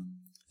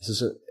 This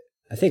is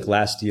I think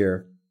last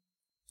year.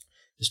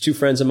 There's two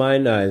friends of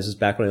mine. This is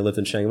back when I lived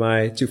in Chiang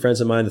Mai. Two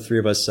friends of mine. The three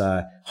of us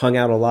hung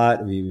out a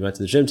lot. We went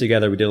to the gym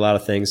together. We did a lot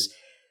of things.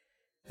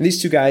 And these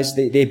two guys,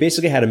 they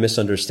basically had a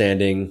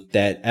misunderstanding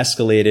that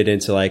escalated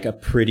into like a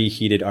pretty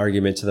heated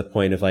argument to the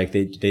point of like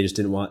they just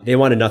they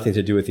wanted nothing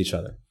to do with each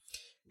other.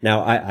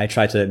 Now, I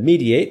tried to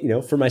mediate,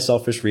 for my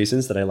selfish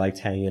reasons that I liked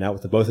hanging out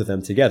with the both of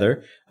them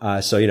together.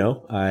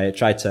 So, I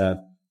tried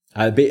to,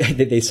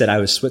 they said I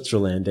was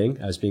Switzerlanding.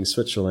 I was being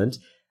Switzerland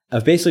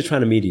of basically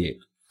trying to mediate.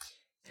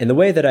 And the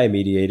way that I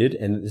mediated,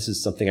 and this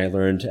is something I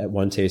learned at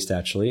One Taste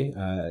actually,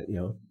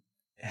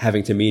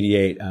 having to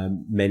mediate,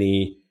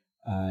 many,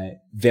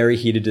 very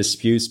heated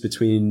disputes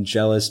between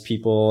jealous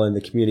people in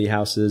the community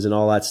houses and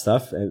all that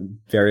stuff and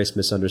various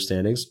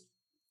misunderstandings.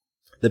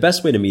 The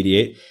best way to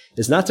mediate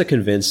is not to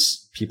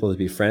convince people to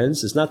be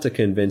friends, is not to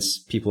convince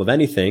people of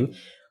anything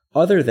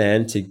other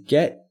than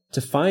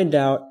to find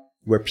out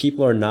where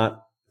people are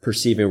not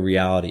perceiving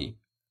reality.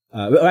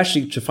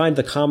 Actually, to find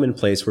the common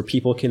place where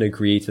people can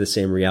agree to the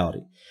same reality.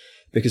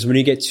 Because when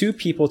you get two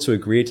people to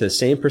agree to the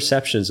same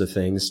perceptions of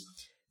things,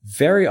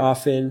 very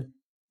often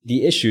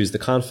the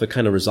conflict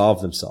kind of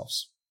resolve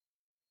themselves.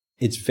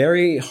 It's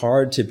very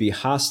hard to be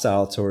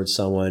hostile towards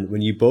someone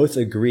when you both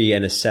agree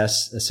and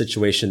assess a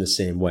situation the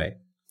same way.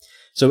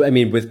 So, I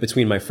mean,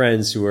 between my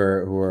friends who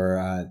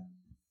are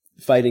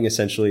fighting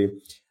essentially,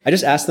 I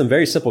just asked them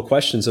very simple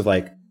questions of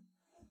like,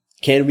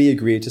 can we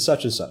agree to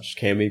such and such?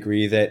 Can we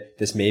agree that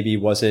this maybe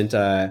wasn't,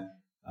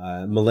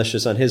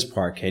 malicious on his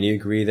part? Can you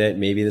agree that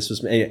maybe this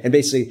was, and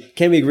basically,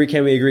 can we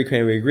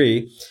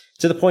agree?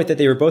 To the point that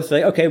they were both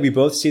like, okay, we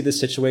both see the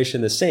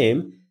situation the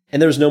same.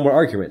 And there was no more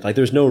argument. Like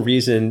there's no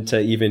reason to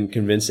even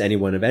convince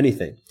anyone of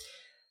anything.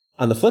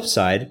 On the flip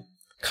side,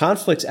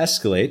 conflicts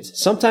escalate,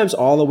 sometimes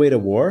all the way to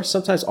war,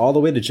 sometimes all the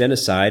way to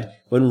genocide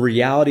when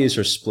realities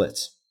are split.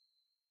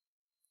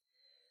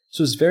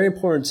 So it's very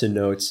important to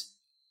note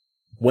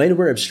when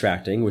we're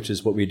abstracting, which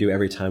is what we do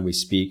every time we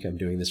speak, I'm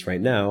doing this right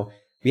now,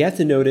 we have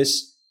to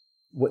notice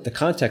what the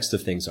context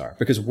of things are,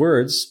 because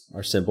words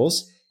are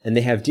symbols and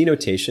they have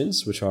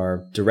denotations, which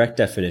are direct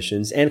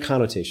definitions, and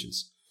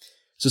connotations.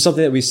 So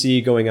something that we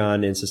see going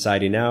on in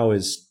society now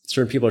is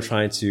certain people are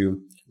trying to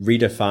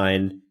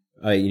redefine,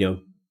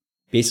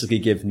 basically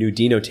give new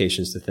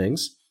denotations to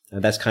things.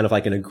 That's kind of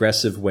like an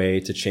aggressive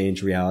way to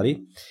change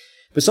reality.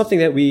 But something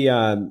that we,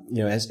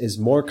 is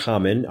more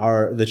common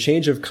are the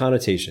change of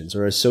connotations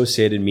or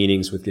associated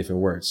meanings with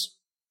different words.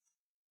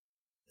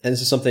 and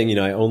this is something,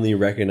 I only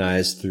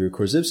recognize through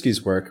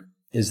Korzybski's work,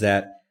 is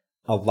that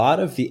a lot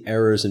of the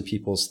errors in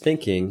people's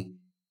thinking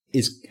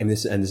is,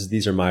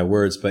 these are my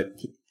words, but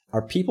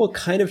are people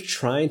kind of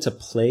trying to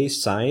play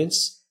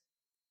science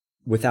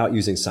without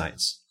using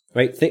science,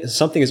 right?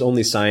 Something is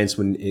only science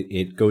when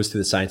it goes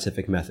through the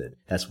scientific method.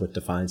 That's what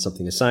defines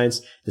something as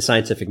science. The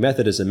scientific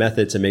method is a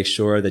method to make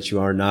sure that you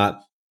are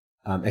not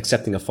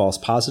accepting a false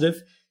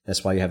positive.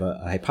 That's why you have a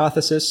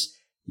hypothesis.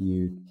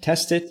 You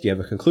test it. You have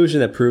a conclusion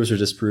that proves or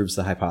disproves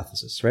the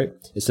hypothesis, right?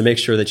 It's to make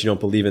sure that you don't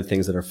believe in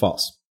things that are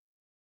false.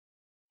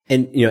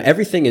 And,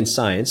 everything in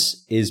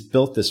science is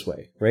built this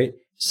way, right?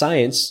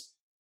 Science,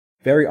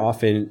 very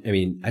often,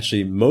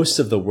 actually most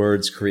of the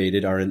words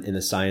created are in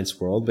the science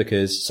world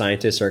because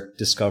scientists are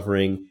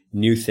discovering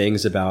new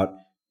things about,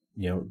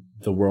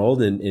 the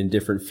world in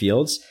different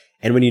fields.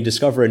 And when you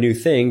discover a new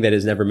thing that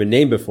has never been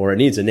named before, it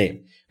needs a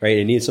name, right?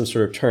 It needs some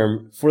sort of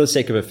term for the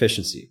sake of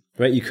efficiency,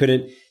 right? You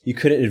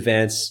couldn't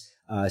advance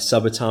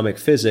subatomic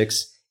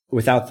physics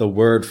without the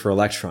word for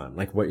electron,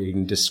 like what you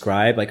can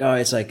describe,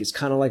 it's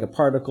kind of like a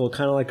particle,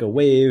 kind of like a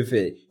wave.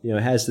 It,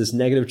 has this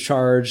negative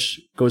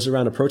charge, goes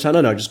around a proton.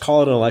 No, just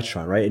call it an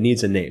electron, right? It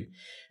needs a name,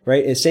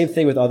 right? And same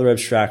thing with other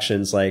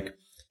abstractions like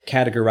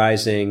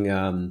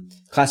categorizing,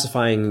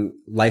 classifying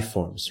life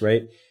forms,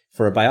 right?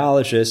 For a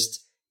biologist,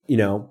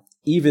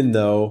 even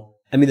though,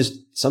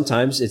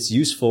 sometimes it's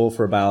useful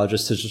for a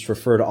biologist to just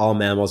refer to all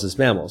mammals as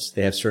mammals.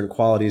 They have certain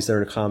qualities that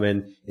are in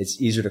common.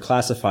 It's easier to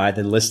classify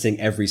than listing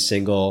every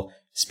single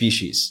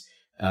species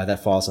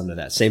that falls under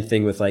that. Same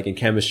thing with in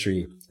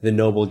chemistry, the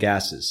noble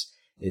gases.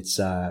 It's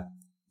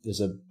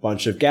there's a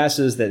bunch of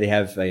gases that they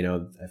have, they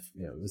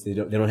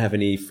don't have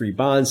any free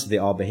bonds, so they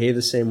all behave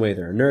the same way.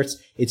 They're inerts.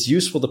 It's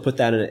useful to put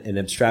that in an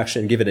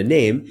abstraction and give it a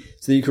name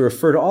so that you can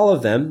refer to all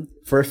of them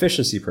for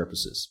efficiency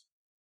purposes.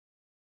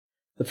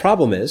 The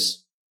problem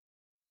is,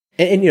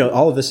 and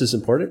all of this is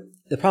important.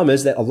 The problem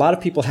is that a lot of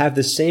people have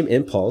this same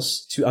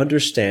impulse to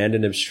understand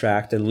and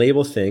abstract and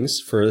label things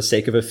for the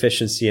sake of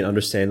efficiency and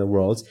understanding the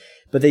world,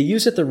 but they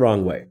use it the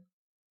wrong way.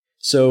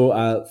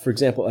 So, for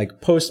example,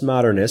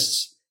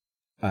 postmodernists,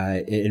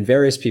 and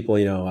various people,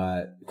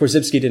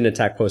 Korzybski didn't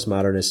attack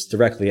postmodernists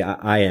directly.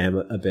 I am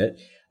a bit,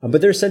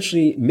 but they're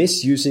essentially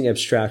misusing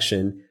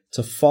abstraction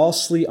to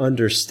falsely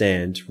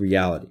understand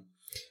reality.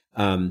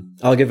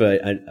 I'll give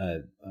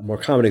a more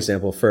common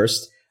example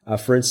first.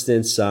 For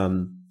instance,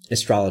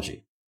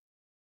 astrology.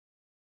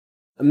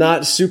 I'm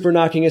not super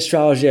knocking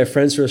astrology. I have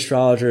friends who are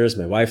astrologers.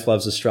 My wife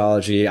loves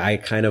astrology. I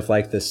kind of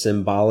like the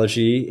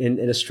symbology in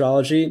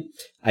astrology.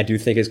 I do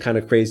think it's kind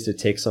of crazy to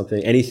take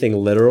anything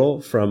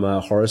literal from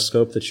a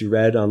horoscope that you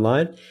read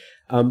online.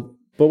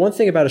 But one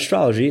thing about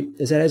astrology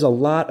is that it has a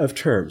lot of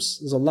terms.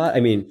 There's a lot.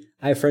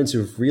 I have friends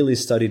who've really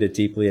studied it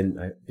deeply, and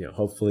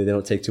hopefully they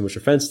don't take too much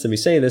offense to me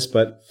saying this,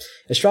 but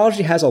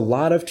astrology has a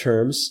lot of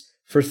terms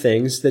for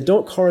things that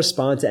don't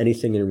correspond to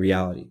anything in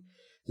reality.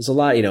 There's a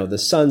lot, the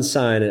sun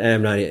sign and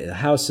I'm not the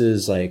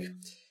houses,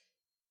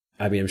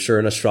 I'm sure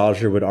an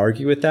astrologer would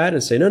argue with that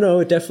and say, no,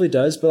 it definitely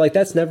does. But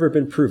that's never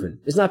been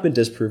proven. It's not been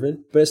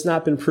disproven, but it's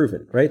not been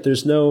proven, right?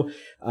 There's no,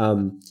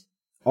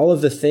 all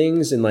of the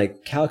things and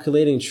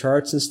calculating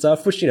charts and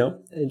stuff, which,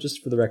 and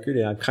just for the record,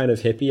 I'm kind of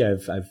hippie.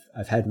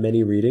 I've had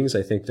many readings.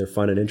 I think they're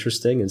fun and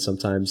interesting and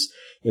sometimes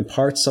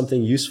impart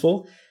something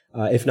useful,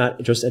 if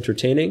not just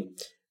entertaining.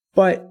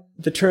 But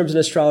the terms in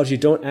astrology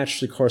don't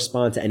actually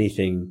correspond to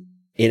anything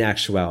in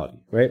actuality,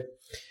 right?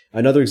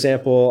 Another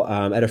example,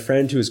 at a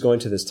friend who is going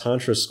to this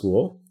Tantra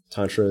school.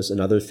 Tantra is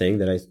another thing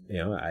that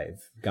I've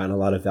gotten a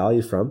lot of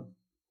value from.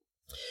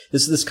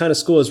 This kind of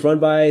school is run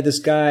by this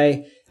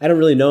guy. I don't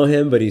really know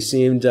him, but he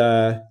seemed,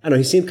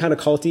 he seemed kind of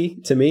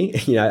culty to me.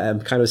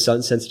 I'm kind of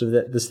sensitive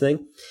to this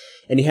thing.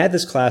 And he had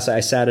this class. I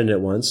sat in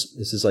it once.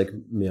 This is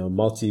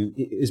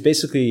it's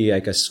basically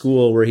a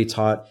school where he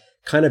taught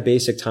kind of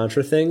basic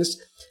Tantra things,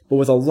 but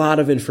with a lot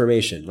of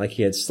information.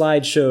 He had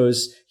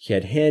slideshows, he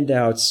had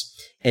handouts,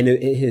 and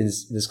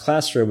his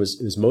classroom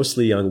was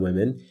mostly young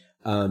women.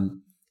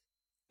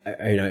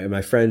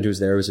 My friend who was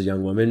there was a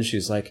young woman. She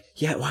was like,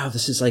 yeah, wow,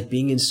 this is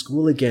being in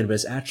school again, but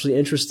it's actually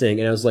interesting.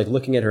 And I was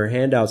looking at her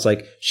handouts,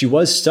 she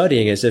was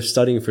studying as if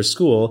studying for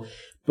school,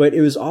 but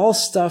it was all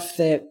stuff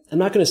that I'm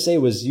not going to say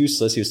was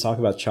useless. He was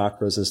talking about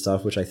chakras and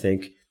stuff, which I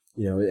think,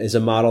 is a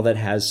model that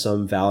has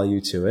some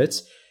value to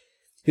it.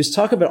 He was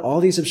talking about all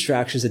these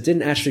abstractions that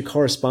didn't actually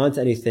correspond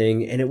to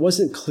anything, and it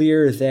wasn't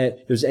clear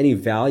that there's any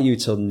value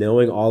to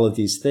knowing all of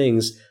these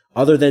things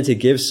other than to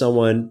give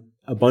someone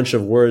a bunch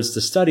of words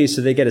to study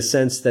so they get a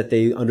sense that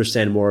they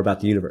understand more about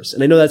the universe.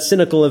 And I know that's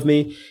cynical of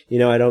me.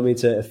 I don't mean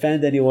to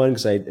offend anyone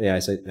because I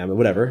say,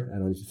 whatever. I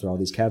don't need to throw all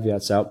these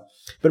caveats out.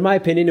 But in my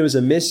opinion, it was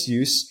a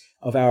misuse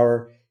of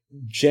our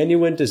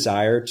genuine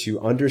desire to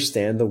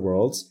understand the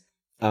world.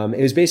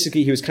 It was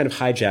basically, he was kind of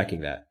hijacking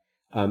that.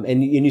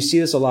 And you see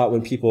this a lot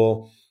when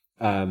people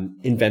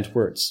invent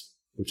words,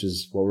 which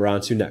is what we're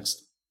on to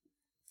next.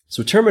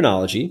 So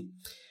terminology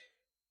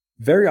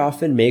very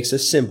often makes a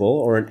symbol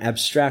or an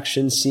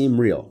abstraction seem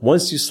real.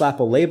 Once you slap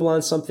a label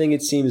on something,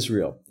 it seems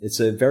real. It's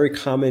a very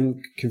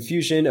common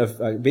confusion of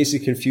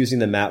basically confusing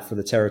the map for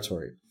the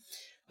territory.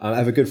 I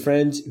have a good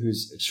friend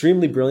who's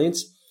extremely brilliant,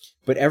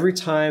 but every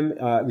time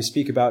we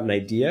speak about an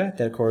idea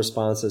that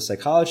corresponds to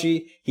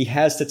psychology, he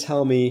has to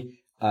tell me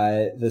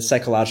the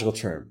psychological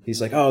term. He's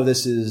like, "Oh,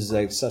 this is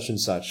like such and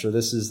such," or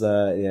 "This is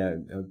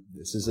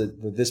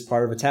this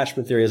part of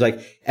attachment theory." It's like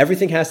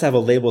everything has to have a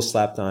label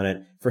slapped on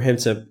it for him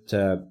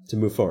to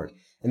move forward.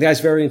 And the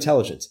guy's very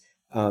intelligent,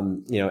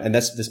 and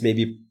this may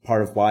be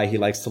part of why he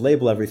likes to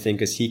label everything,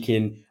 because he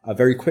can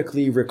very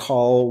quickly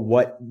recall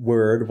what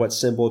word, what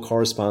symbol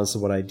corresponds to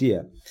what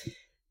idea.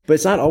 But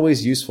it's not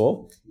always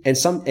useful.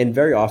 And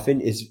very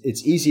often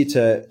it's easy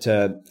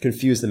to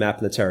confuse the map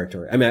and the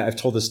territory. I mean, I've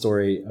told this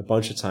story a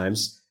bunch of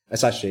times.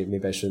 It's actually,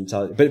 maybe I shouldn't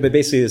tell it, but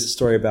basically it's a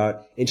story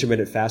about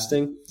intermittent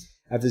fasting.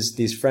 I have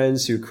these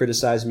friends who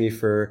criticize me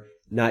for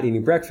not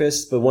eating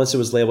breakfast, but once it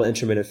was labeled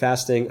intermittent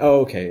fasting,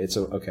 oh, okay, it's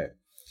okay.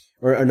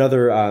 Or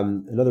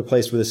another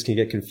place where this can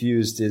get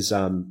confused is,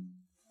 I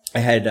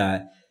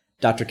had,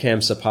 Dr.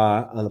 Cam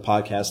Sapa on the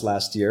podcast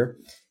last year.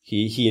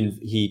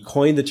 He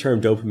coined the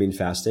term dopamine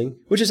fasting,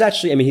 which is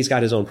actually, I mean, he's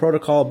got his own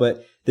protocol,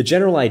 but the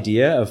general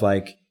idea of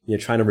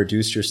trying to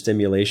reduce your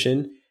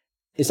stimulation,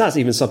 it's not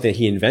even something that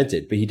he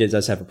invented, but he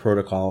does have a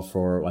protocol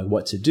for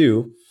what to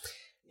do.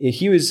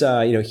 He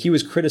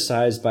was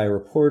criticized by a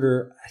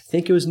reporter. I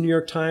think it was New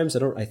York Times.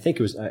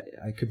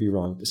 I could be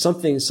wrong.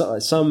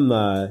 Some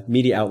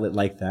media outlet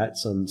like that,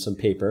 some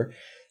paper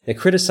that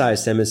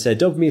criticized him and said,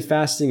 dopamine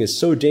fasting is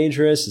so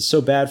dangerous. It's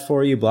so bad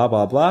for you, blah,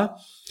 blah, blah.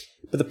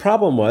 But the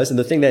problem was, and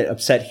the thing that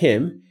upset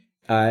him,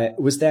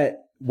 was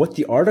that what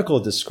the article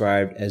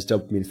described as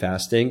dopamine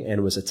fasting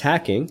and was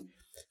attacking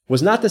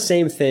was not the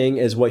same thing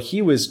as what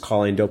he was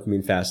calling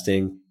dopamine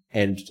fasting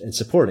and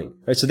supporting,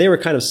 right? So they were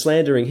kind of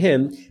slandering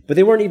him, but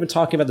they weren't even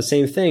talking about the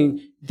same thing.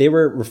 They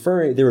were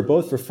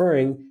both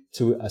referring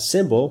to a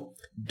symbol,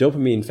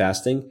 dopamine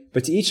fasting,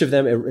 but to each of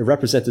them, it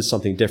represented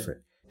something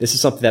different. This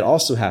is something that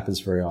also happens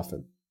very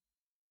often.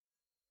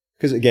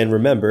 Because again,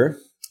 remember,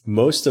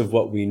 most of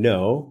what we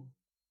know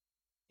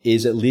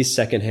is at least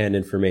secondhand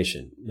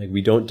information.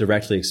 We don't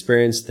directly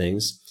experience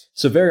things.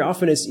 So very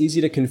often it's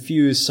easy to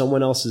confuse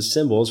someone else's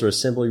symbols or a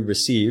symbol you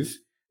receive,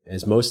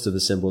 as most of the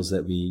symbols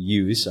that we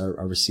use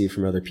are received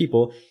from other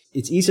people.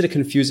 It's easy to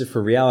confuse it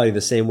for reality the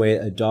same way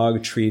a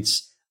dog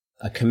treats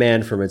a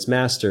command from its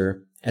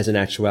master as an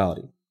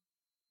actuality.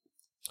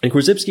 And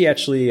Korzybski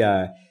actually,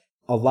 a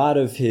lot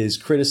of his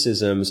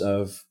criticisms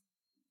of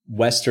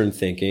Western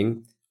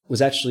thinking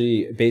was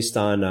actually based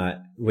on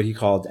what he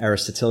called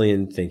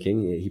Aristotelian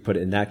thinking. He put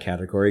it in that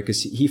category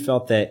because he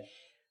felt that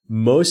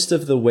most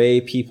of the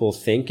way people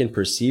think and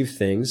perceive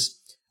things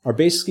are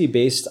basically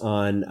based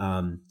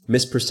on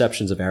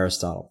misperceptions of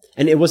Aristotle.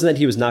 And it wasn't that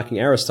he was knocking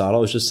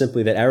Aristotle. It was just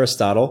simply that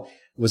Aristotle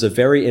was a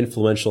very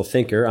influential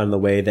thinker on the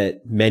way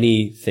that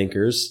many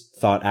thinkers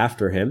thought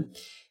after him.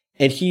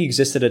 And he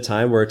existed at a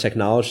time where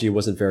technology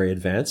wasn't very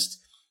advanced.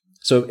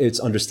 So it's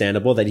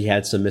understandable that he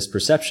had some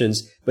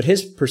misperceptions, but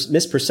his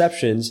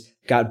misperceptions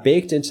got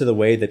baked into the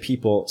way that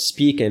people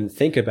speak and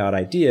think about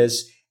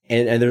ideas.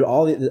 And there's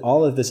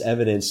all of this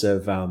evidence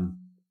of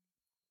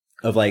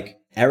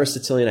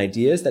Aristotelian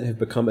ideas that have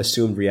become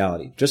assumed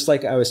reality. Just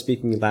like I was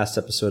speaking last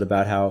episode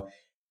about how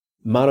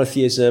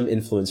monotheism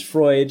influenced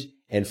Freud,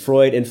 and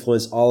Freud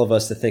influenced all of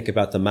us to think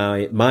about the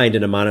mind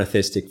in a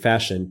monotheistic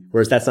fashion,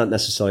 whereas that's not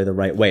necessarily the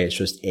right way. It's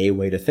just a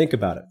way to think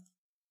about it.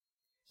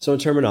 So in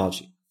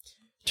terminology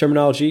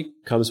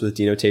comes with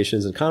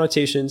denotations and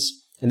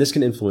connotations, and this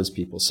can influence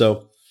people.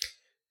 So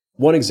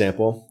one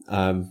example,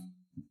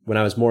 when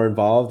I was more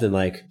involved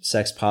in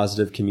sex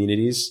positive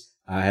communities,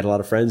 I had a lot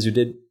of friends who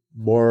did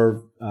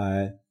more,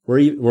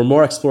 were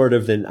more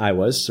explorative than I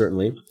was,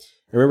 certainly.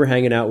 I remember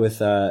hanging out with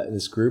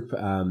this group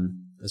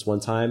this one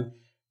time,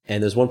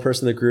 and there's one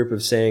person in the group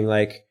of saying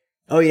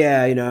oh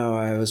yeah,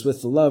 I was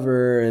with the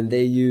lover and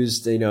they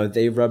used,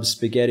 they rubbed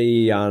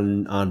spaghetti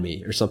on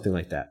me or something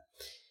like that.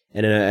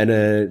 And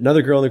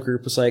another girl in the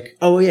group was like,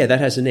 oh yeah, that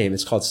has a name.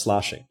 It's called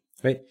sloshing,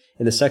 right?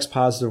 In the sex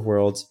positive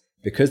world,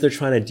 because they're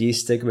trying to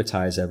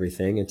destigmatize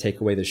everything and take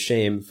away the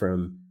shame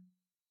from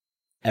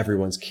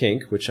everyone's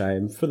kink, which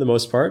I'm for the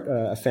most part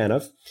a fan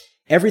of,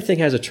 everything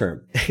has a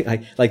term.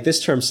 like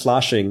this term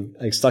sloshing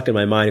stuck in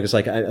my mind because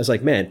I was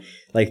like, man,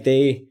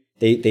 they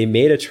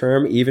made a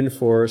term even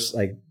for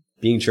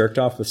being jerked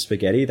off with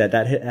spaghetti that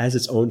has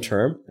its own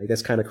term.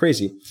 That's kind of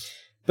crazy.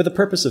 But the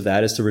purpose of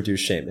that is to reduce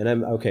shame. And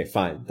I'm okay,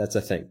 fine. That's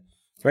a thing,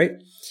 right?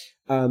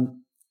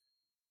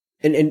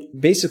 And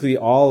basically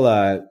all,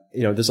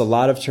 there's a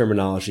lot of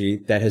terminology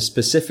that has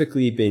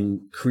specifically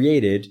been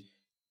created.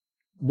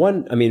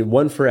 One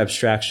for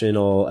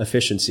abstractional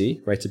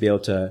efficiency, right? To be able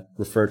to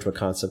refer to a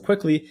concept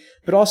quickly,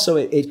 but also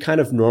it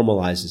kind of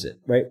normalizes it,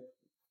 right?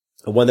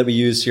 One that we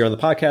use here on the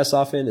podcast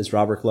often is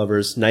Robert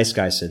Glover's nice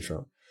guy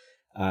syndrome.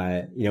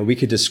 We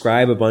could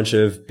describe a bunch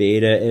of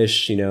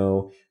beta-ish,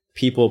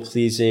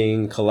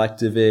 people-pleasing,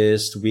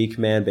 collectivist, weak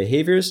man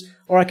behaviors,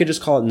 or I could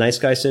just call it nice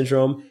guy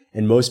syndrome,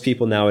 and most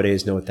people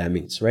nowadays know what that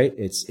means, right?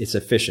 It's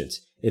efficient.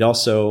 It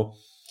also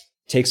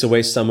takes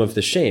away some of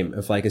the shame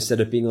of like,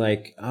 instead of being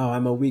like, oh,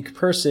 I'm a weak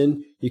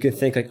person, you can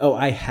think like, oh,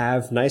 I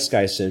have nice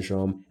guy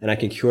syndrome and I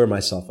can cure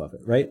myself of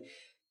it, right?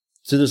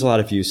 So there's a lot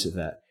of use of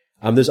that.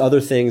 There's other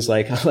things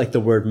like, I like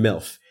the word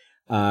MILF.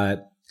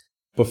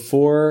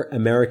 Before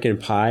American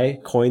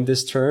Pie coined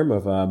this term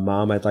of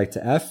mom I'd like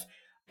to F,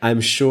 I'm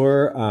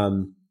sure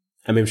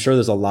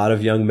there's a lot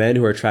of young men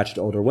who are attracted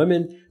to older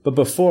women, but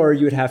before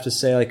you would have to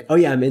say like, oh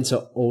yeah, I'm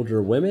into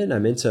older women.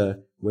 I'm into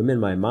women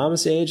my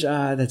mom's age.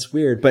 That's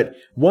weird. But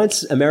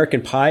once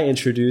American Pie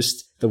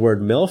introduced the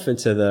word MILF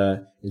into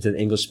the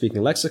English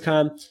speaking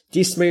lexicon,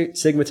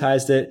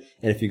 destigmatized it.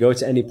 And if you go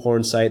to any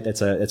porn site,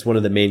 that's one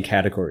of the main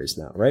categories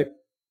now, right?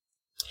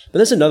 But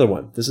there's another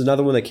one. This is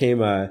another one that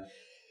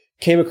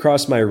came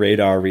across my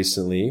radar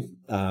recently.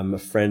 A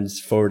friend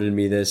forwarded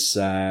me this,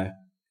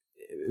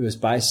 it was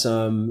by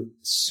some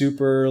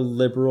super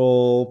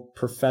liberal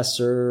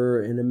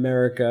professor in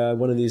America,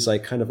 one of these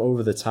like kind of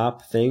over the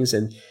top things.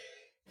 And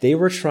they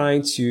were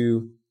trying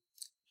to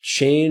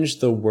change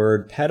the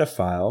word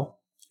pedophile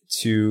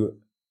to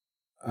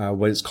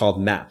what is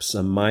called MAPS,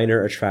 a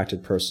minor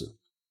attracted person.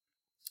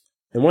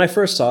 And when I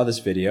first saw this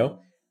video,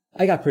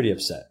 I got pretty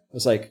upset. I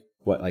was like,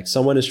 what, like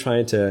someone is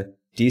trying to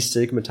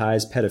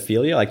destigmatize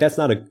pedophilia? Like that's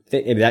not a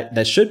thing. I mean,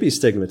 that should be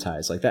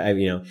stigmatized like that.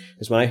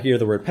 Because when I hear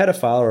the word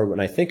pedophile or when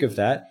I think of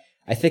that,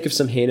 I think of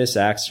some heinous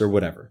acts or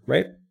whatever,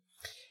 right?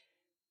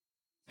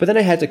 But then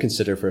I had to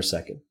consider for a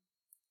second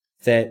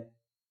that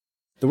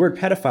the word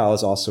pedophile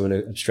is also an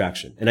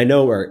abstraction. And I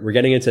know we're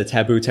getting into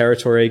taboo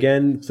territory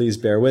again. Please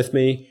bear with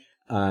me.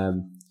 I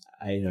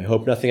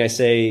hope nothing I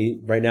say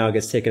right now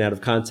gets taken out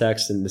of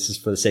context, and this is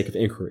for the sake of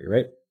inquiry,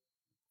 right?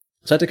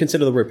 So I have to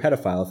consider the word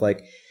pedophile of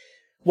like,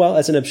 well,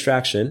 as an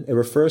abstraction, it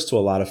refers to a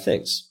lot of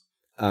things.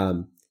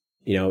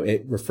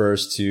 It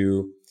refers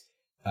to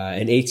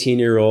an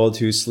 18-year-old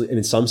who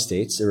in some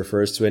states, it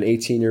refers to an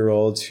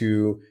 18-year-old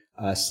who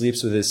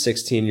sleeps with his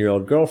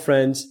 16-year-old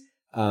girlfriend.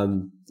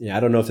 I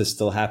don't know if this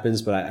still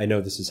happens, but I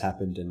know this has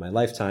happened in my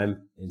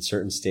lifetime in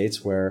certain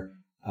states where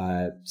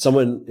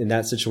someone in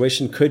that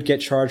situation could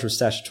get charged with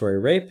statutory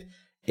rape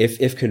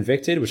if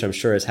convicted, which I'm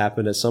sure has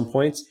happened at some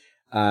point.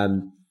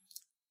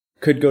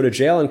 Could go to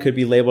jail and could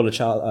be labeled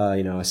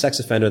a sex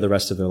offender the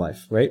rest of their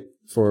life, right?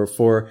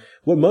 For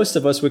what most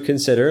of us would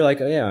consider like,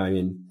 oh yeah, I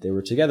mean, they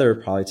were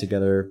probably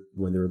together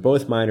when they were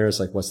both minors.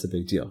 Like, what's the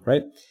big deal,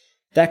 right?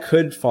 That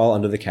could fall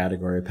under the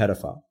category of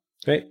pedophile,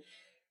 right?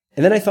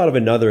 And then I thought of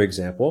another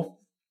example.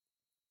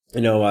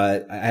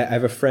 I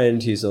have a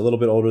friend. He's a little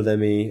bit older than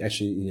me.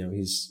 Actually,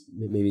 he's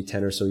maybe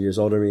 10 or so years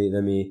older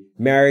than me,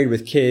 married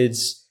with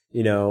kids,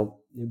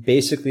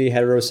 basically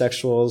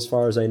heterosexual as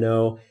far as I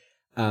know.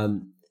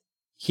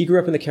 He grew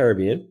up in the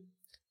Caribbean.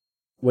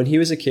 When he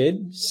was a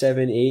kid,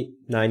 7, 8,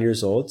 9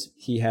 years old,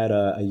 he had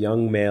a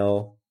young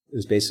male, it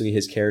was basically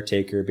his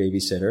caretaker,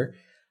 babysitter,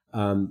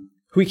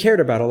 who he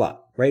cared about a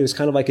lot, right? It was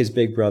kind of like his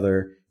big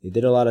brother. He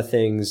did a lot of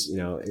things,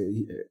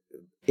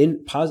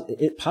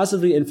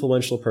 positively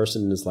influential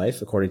person in his life,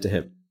 according to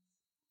him.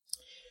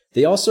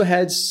 They also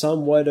had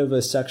somewhat of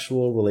a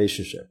sexual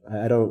relationship.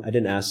 I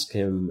didn't ask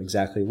him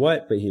exactly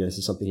what, but this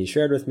is something he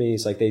shared with me.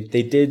 It's like they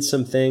did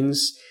some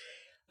things.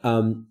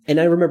 And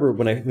I remember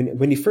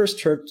when he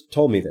first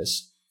told me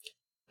this,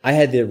 I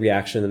had the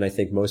reaction that I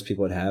think most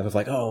people would have of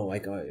like, oh,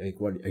 like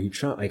what are you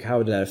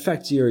how did that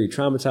affect you? Are you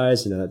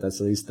traumatized? That's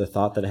at least the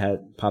thought that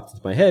had popped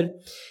into my head.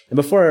 And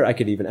before I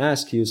could even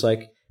ask, he was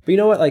like, but you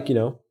know what? Like,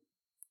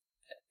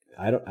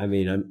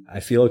 I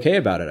feel okay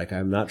about it. Like,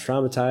 I'm not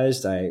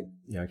traumatized. I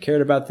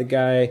cared about the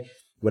guy.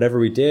 Whatever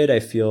we did,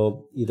 I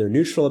feel either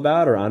neutral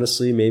about, or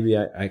honestly, maybe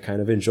I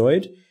kind of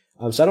enjoyed.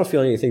 So I don't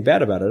feel anything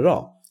bad about it at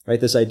all.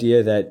 Right? This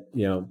idea that,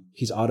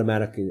 he's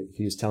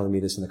telling me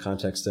this in the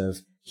context of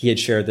he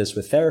had shared this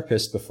with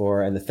therapists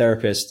before, and the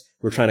therapists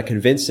were trying to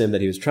convince him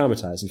that he was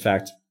traumatized. In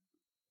fact,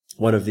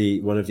 one of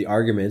the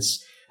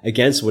arguments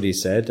against what he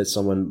said that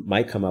someone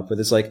might come up with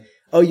is like,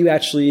 oh, you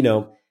actually,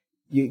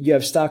 you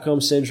have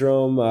Stockholm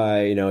syndrome,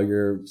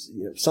 you're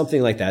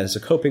something like that. It's a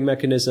coping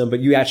mechanism, but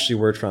you actually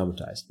were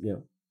traumatized.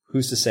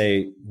 Who's to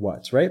say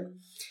what, right?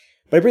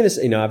 But I bring this,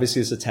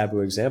 obviously it's a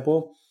taboo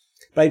example,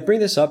 but I bring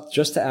this up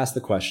just to ask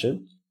the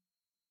question,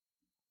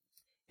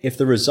 if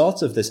the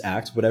results of this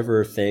act,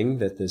 whatever thing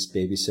that this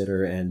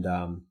babysitter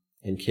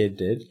and kid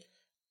did,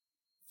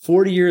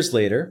 40 years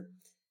later,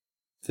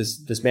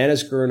 this man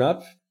has grown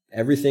up,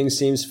 everything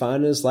seems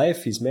fine in his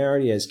life, he's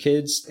married, he has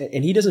kids,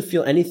 and he doesn't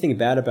feel anything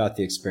bad about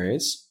the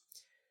experience,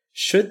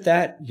 should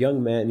that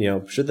young man,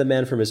 should the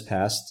man from his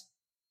past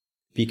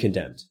be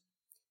condemned?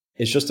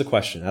 It's just a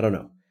question. I don't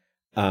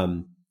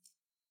know.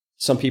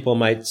 Some people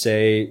might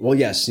say, well,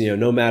 yes,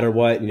 no matter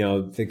what,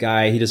 the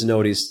guy, he doesn't know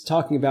what he's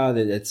talking about.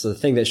 It's a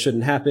thing that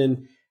shouldn't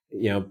happen,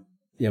 blah,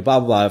 blah,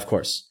 blah. Of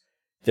course,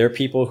 there are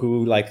people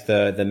who, like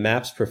the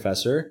MAPS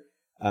professor,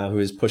 who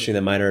is pushing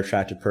the minor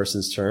attracted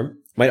persons term,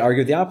 might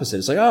argue the opposite.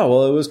 It's like, oh,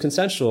 well, it was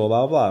consensual,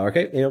 blah, blah, blah.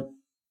 Okay.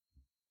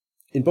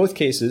 In both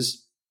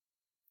cases,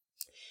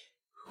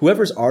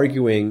 whoever's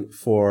arguing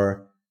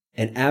for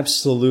an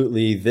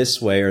absolutely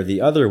this way or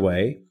the other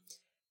way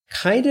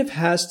kind of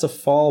has to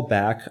fall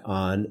back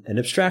on an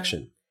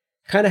abstraction,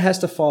 kind of has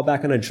to fall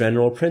back on a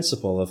general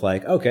principle of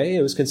like, okay,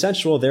 it was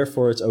consensual,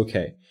 therefore it's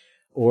okay.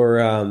 Or,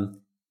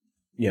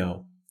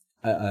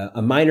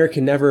 a minor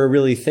can never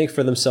really think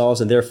for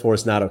themselves and therefore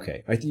it's not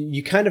okay. Right?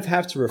 You kind of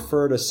have to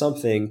refer to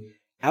something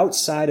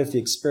outside of the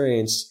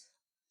experience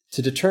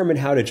to determine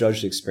how to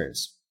judge the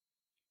experience.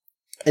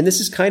 And this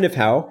is kind of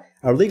how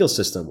our legal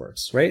system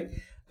works, right?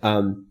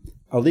 Our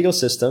legal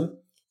system,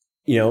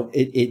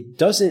 it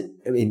doesn't,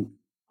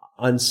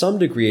 on some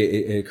degree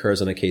it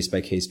occurs on a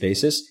case-by-case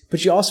basis,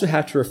 but you also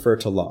have to refer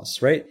to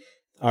laws, right?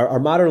 Our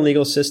modern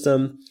legal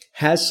system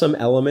has some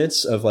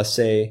elements of, let's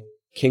say,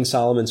 King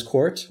Solomon's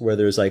court, where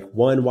there's like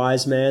one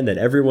wise man that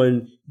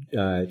everyone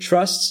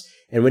trusts,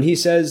 and when he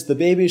says the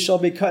baby shall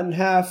be cut in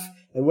half,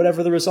 and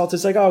whatever the result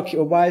is, like, oh,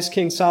 wise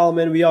King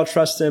Solomon, we all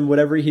trust him,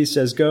 whatever he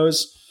says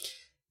goes.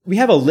 We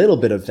have a little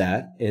bit of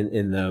that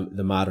in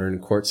the modern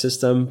court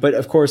system, but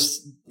of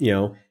course,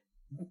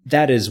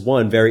 that is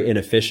one, very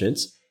inefficient,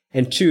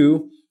 and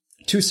two,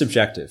 too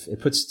subjective. It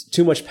puts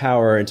too much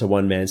power into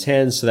one man's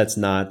hands, so that's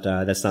not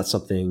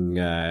something.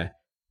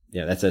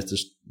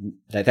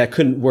 That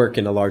couldn't work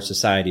in a large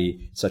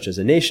society such as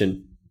a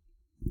nation.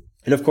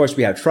 And of course,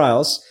 we have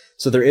trials,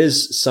 so there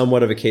is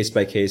somewhat of a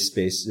case-by-case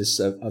basis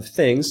of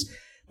things.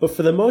 But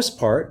for the most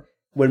part,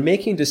 when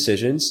making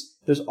decisions,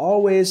 there's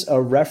always a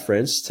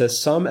reference to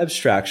some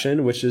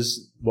abstraction, which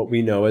is what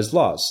we know as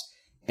laws.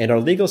 And our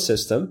legal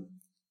system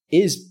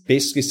is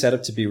basically set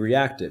up to be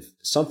reactive.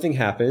 Something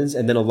happens,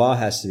 and then a law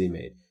has to be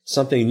made.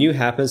 Something new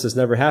happens that's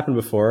never happened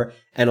before,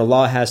 and a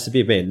law has to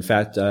be made. In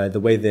fact,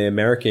 the way the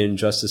American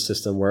justice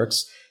system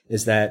works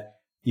is that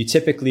you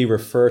typically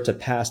refer to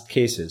past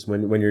cases.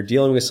 When you're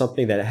dealing with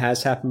something that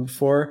has happened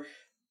before,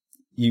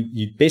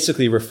 you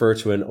basically refer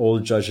to an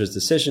old judge's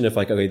decision of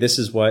like, okay, this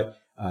is what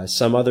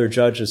some other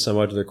judge in some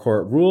other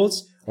court ruled,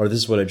 or this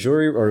is what a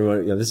jury,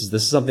 or this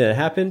is something that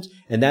happened,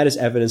 and that is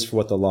evidence for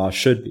what the law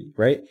should be,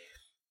 right?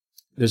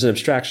 There's an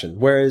abstraction.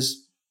 Whereas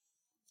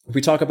if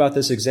we talk about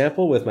this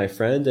example with my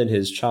friend and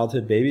his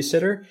childhood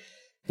babysitter,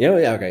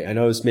 okay, I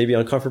know it's maybe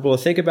uncomfortable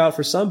to think about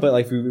for some, but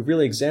like if we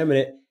really examine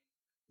it,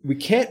 we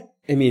can't,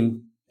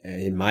 in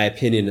my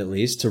opinion at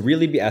least, to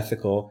really be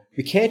ethical,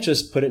 we can't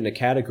just put it in a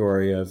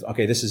category of,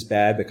 okay, this is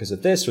bad because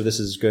of this, or this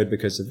is good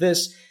because of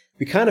this.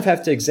 We kind of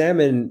have to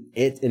examine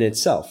it in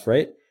itself,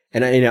 right?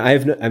 And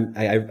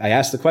I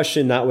asked the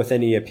question not with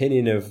any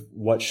opinion of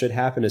what should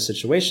happen in a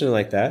situation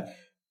like that,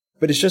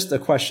 but it's just a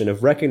question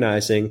of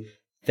recognizing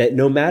that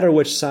no matter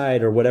which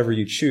side or whatever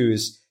you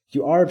choose,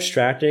 you are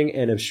abstracting,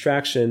 and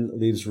abstraction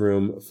leaves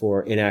room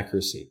for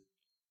inaccuracy.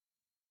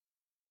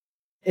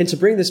 And to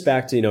bring this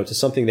back to, to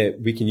something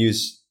that we can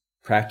use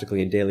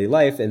practically in daily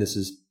life, and this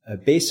is a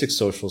basic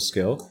social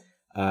skill,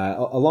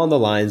 along the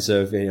lines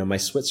of, my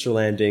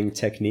Switzerlanding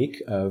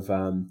technique of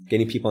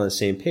getting people on the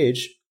same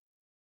page.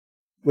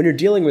 When you're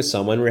dealing with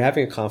someone, we're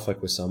having a conflict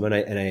with someone,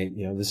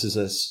 this is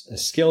a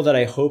skill that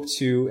I hope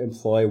to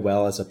employ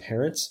well as a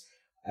parent.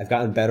 I've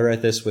gotten better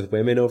at this with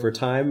women over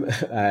time.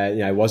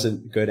 I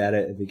wasn't good at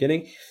it at the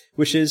beginning,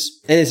 and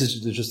this is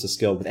just a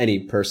skill with any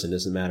person,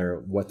 doesn't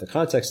matter what the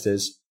context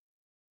is,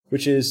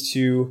 which is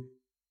to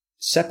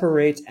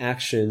separate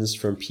actions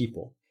from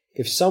people.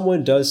 If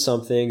someone does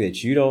something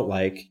that you don't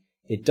like,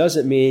 it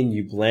doesn't mean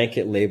you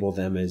blanket label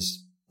them as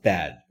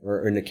bad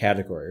or in a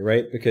category,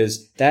 right?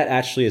 Because that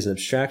actually is an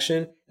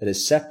abstraction that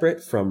is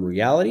separate from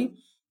reality.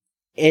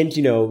 And,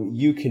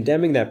 you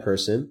condemning that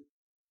person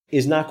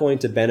is not going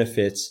to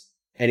benefit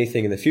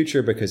anything in the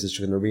future because it's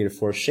going to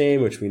reinforce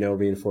shame, which we know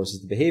reinforces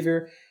the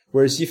behavior.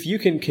 Whereas if you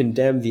can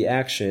condemn the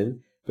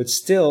action, but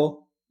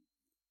still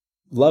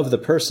love the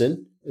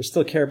person or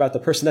still care about the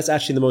person, that's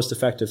actually the most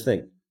effective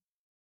thing.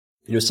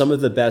 Some of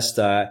the best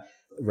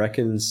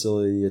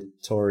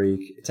reconciliatory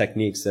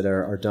techniques that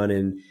are done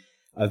in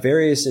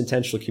various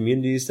intentional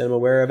communities that I'm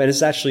aware of. And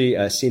it's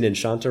actually seen in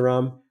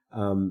Shantaram,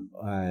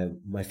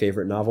 my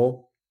favorite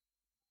novel,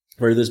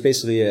 where there's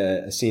basically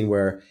a scene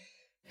where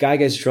guy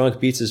gets drunk,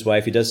 beats his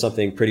wife. He does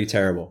something pretty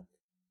terrible.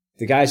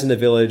 The guys in the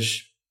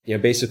village,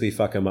 basically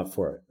fuck him up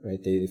for it,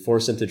 right? They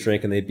force him to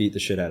drink and they beat the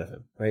shit out of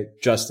him, right?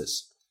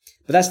 Justice.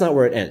 But that's not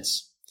where it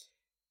ends.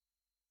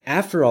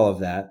 After all of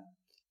that,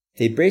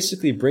 they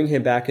basically bring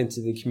him back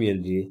into the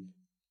community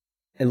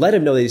and let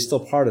him know that he's still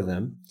part of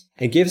them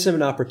and gives him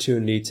an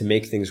opportunity to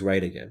make things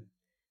right again,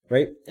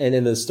 right? And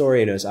in the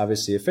story, it's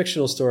obviously a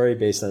fictional story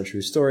based on a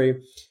true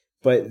story,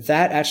 but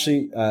that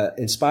actually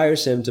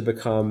inspires him to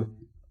become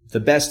the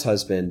best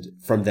husband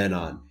from then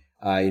on.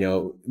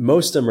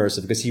 Most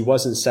immersive because he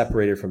wasn't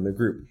separated from the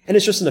group. And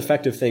it's just an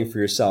effective thing for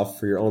yourself,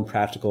 for your own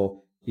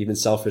practical, even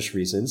selfish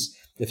reasons.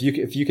 If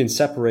you can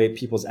separate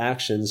people's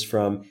actions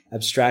from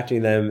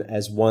abstracting them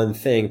as one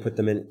thing,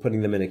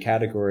 putting them in a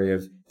category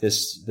of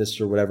this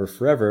or whatever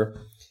forever,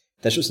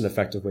 that's just an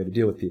effective way to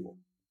deal with people.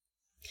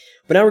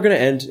 But now we're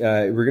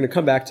going to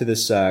come back to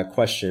this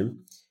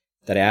question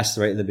that I asked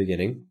right in the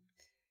beginning.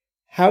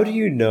 How do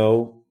you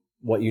know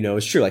what you know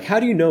is true? Like, how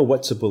do you know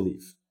what to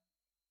believe?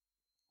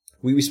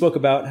 We spoke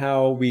about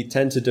how we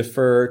tend to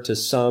defer to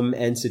some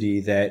entity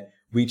that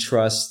we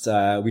trust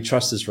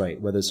is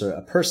right, whether it's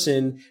a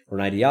person or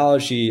an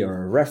ideology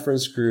or a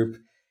reference group,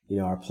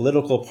 our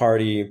political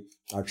party,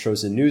 our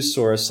chosen news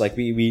source. Like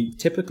we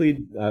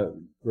typically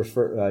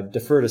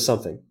defer to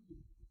something.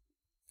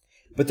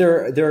 But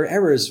there are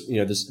errors.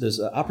 There's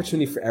an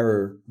opportunity for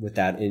error with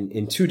that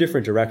in two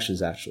different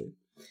directions. Actually,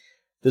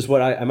 there's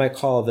what I might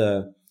call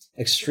the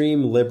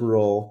extreme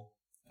liberal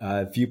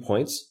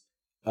viewpoints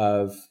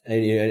of,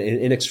 and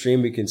in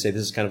extreme we can say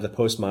this is kind of the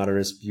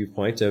postmodernist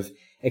viewpoint of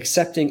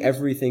accepting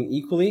everything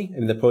equally.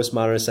 And the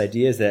postmodernist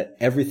idea is that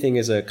everything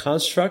is a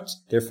construct,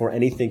 therefore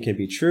anything can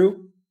be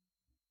true.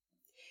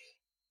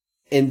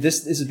 And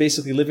this is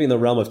basically living in the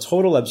realm of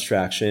total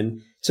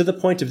abstraction to the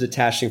point of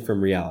detaching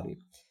from reality.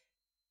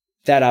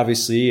 That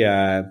obviously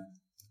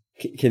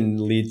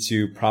can lead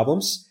to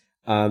problems.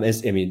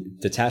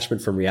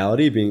 Detachment from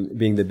reality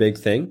being the big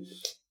thing,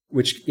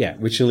 which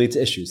can lead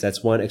to issues.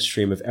 That's one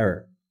extreme of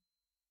error.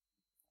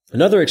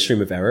 Another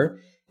extreme of error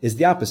is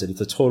the opposite.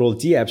 It's a total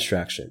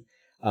de-abstraction.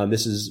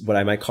 This is what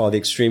I might call the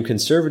extreme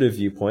conservative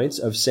viewpoints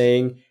of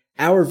saying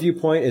our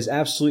viewpoint is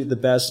absolutely the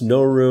best,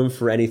 no room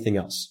for anything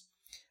else.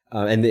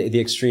 And the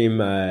extreme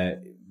of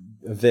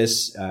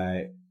this,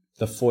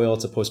 the foil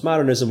to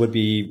postmodernism would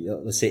be,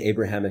 let's say,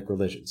 Abrahamic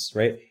religions,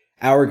 right?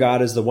 Our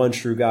God is the one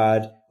true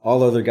God.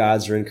 All other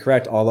gods are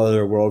incorrect. All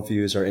other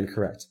worldviews are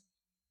incorrect.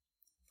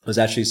 I was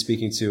actually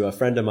speaking to a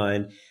friend of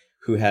mine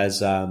who has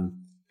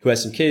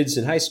some kids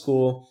in high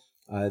school.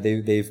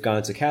 They've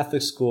gone to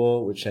Catholic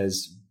school, which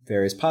has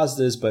various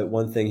positives, but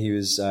one thing he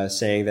was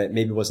saying that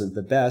maybe wasn't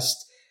the best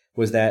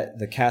was that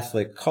the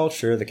Catholic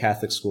culture, the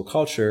Catholic school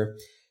culture,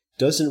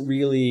 doesn't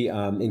really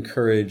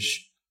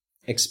encourage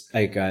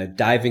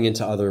diving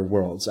into other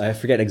worlds. I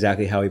forget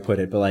exactly how he put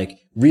it, but like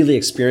really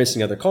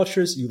experiencing other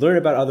cultures. You learn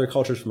about other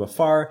cultures from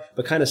afar,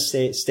 but kind of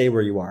stay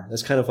where you are.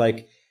 That's kind of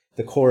like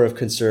the core of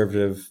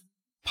conservative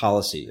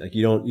policy. Like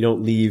you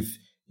don't leave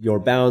your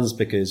bounds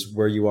because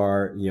where you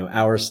are,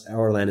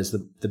 our land is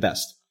the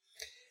best.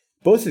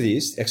 Both of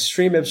these,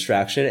 extreme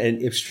abstraction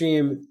and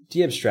extreme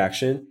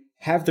de-abstraction,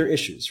 have their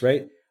issues,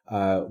 right?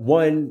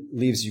 One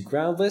leaves you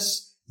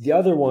groundless. The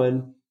other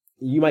one,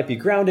 you might be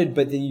grounded,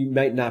 but then you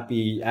might not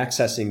be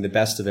accessing the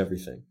best of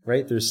everything,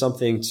 right? There's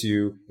something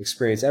to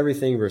experience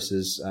everything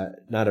versus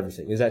not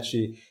everything.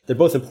 They're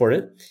both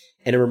important.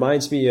 And it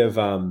reminds me of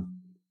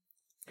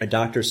a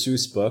Dr.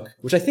 Seuss book,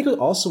 which I think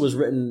also was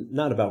written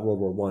not about World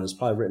War I. It was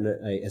probably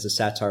written as a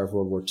satire of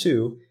World War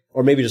II,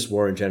 or maybe just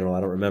war in general.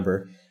 I don't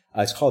remember.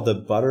 It's called the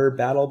Butter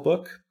Battle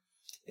Book.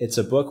 It's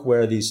a book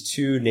where these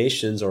two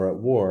nations are at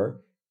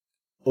war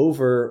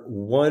over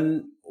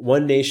one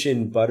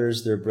nation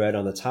butters their bread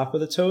on the top of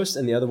the toast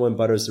and the other one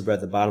butters their bread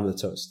at the bottom of the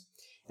toast.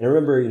 And I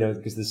remember,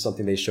 because this is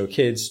something they show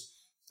kids.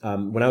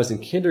 When I was in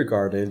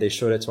kindergarten, they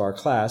showed it to our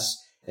class,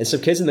 and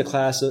some kids in the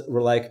class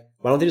were like,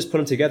 why don't they just put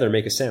them together and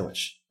make a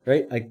sandwich?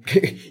 Right?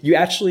 Like you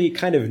actually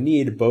kind of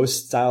need both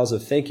styles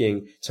of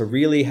thinking to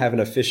really have an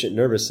efficient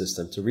nervous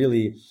system, to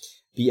really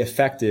be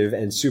effective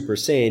and super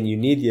sane. You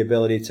need the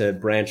ability to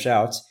branch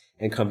out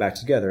and come back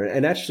together.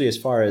 And actually, as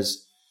far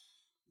as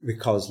we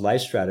call this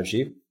life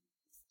strategy,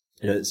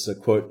 it's a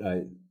quote,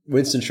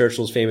 Winston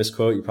Churchill's famous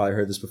quote. You probably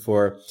heard this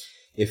before.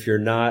 If you're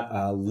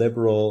not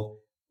liberal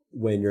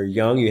when you're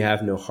young, you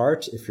have no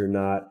heart. If you're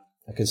not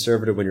a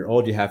conservative when you're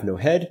old, you have no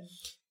head.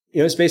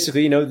 It's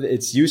basically,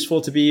 it's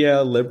useful to be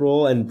a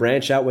liberal and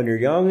branch out when you're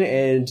young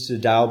and to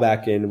dial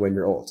back in when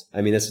you're old.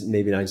 I mean, that's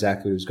maybe not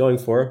exactly what he was going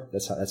for.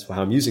 That's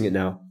how I'm using it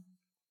now.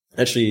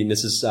 Actually,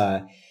 this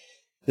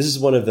is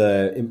one of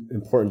the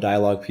important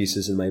dialogue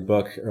pieces in my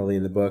book, early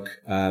in the book,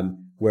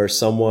 where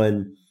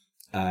someone,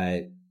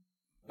 a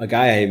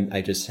guy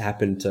I just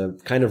happened to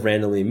kind of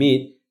randomly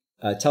meet,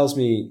 tells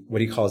me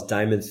what he calls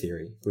diamond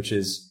theory, which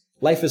is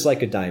life is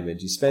like a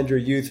diamond. You spend your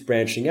youth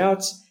branching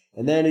out,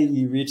 and then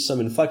you reach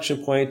some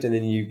inflection point, and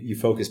then you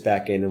focus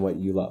back in on what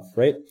you love,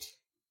 right?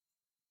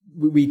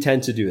 We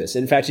tend to do this.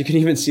 In fact, you can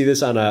even see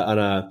this on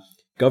a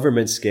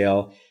government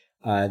scale.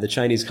 The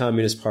Chinese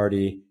Communist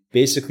Party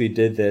basically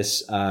did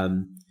this,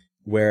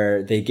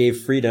 where they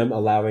gave freedom,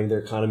 allowing their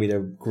economy to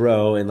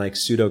grow in like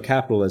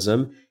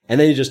pseudo-capitalism, and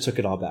then you just took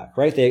it all back,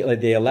 right?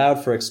 They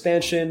allowed for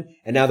expansion,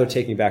 and now they're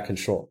taking back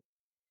control.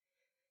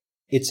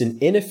 It's an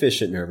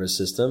inefficient nervous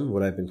system,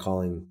 what I've been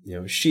calling,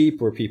 sheep,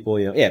 or people,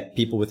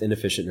 people with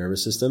inefficient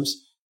nervous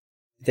systems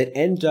that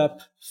end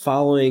up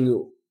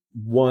following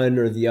one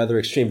or the other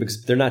extreme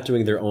because they're not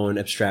doing their own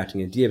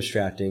abstracting and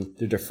de-abstracting.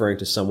 They're deferring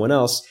to someone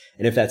else.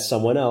 And if that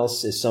someone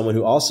else is someone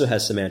who also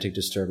has semantic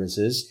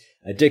disturbances,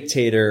 a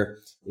dictator,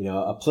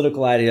 a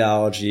political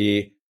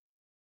ideology,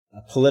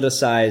 a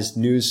politicized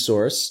news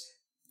source,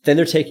 then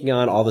they're taking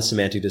on all the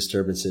semantic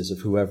disturbances of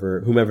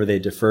whomever they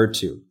deferred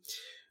to.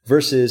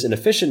 Versus an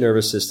efficient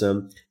nervous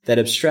system that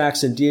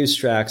abstracts and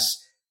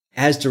de-abstracts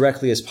as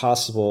directly as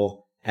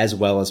possible, as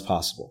well as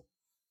possible.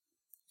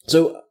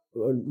 So,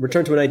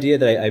 return to an idea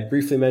that I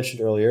briefly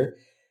mentioned earlier,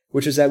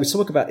 which is that we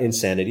spoke about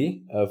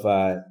insanity.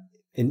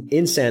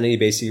 Insanity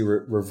basically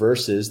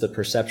reverses the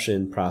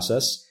perception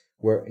process,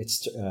 where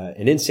it's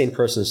an insane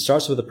person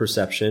starts with a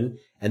perception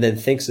and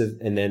then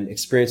and then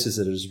experiences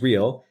it as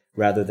real,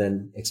 rather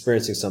than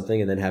experiencing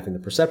something and then having the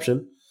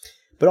perception.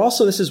 But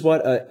also this is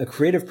what a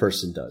creative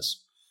person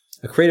does.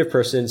 A creative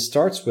person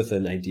starts with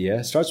an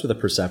idea, starts with a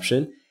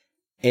perception,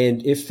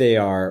 and if they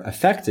are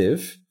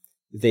effective,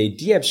 they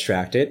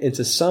de-abstract it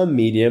into some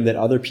medium that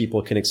other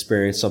people can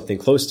experience something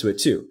close to it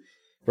too,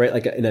 right?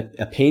 Like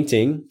a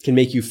painting can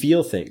make you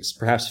feel things,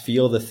 perhaps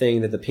feel the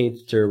thing that the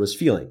painter was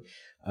feeling.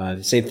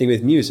 Same thing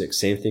with music,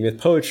 same thing with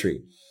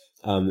poetry.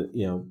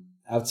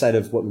 Outside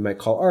of what we might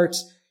call art,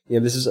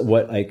 this is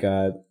what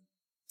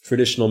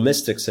traditional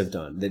mystics have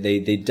done.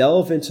 They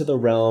delve into the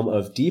realm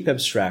of deep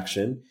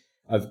abstraction,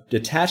 of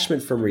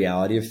detachment from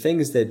reality, of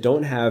things that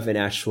don't have an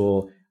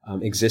actual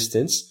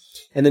existence,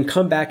 and then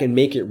come back and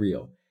make it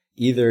real.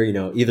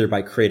 Either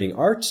by creating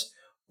art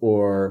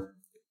or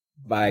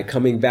by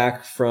coming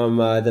back from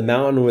the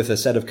mountain with a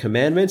set of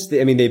commandments.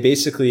 They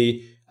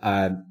basically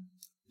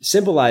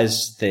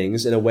symbolize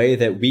things in a way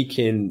that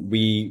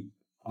we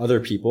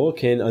other people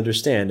can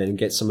understand and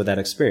get some of that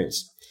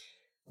experience.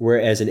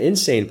 Whereas an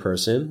insane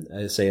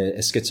person, say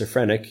a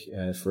schizophrenic,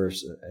 for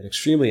an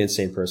extremely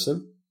insane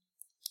person,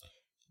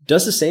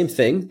 does the same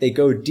thing. They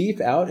go deep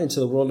out into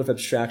the world of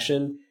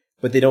abstraction,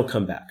 but they don't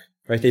come back,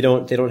 right? They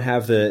don't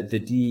have the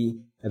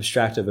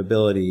de-abstractive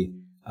ability.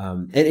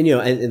 And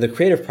the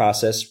creative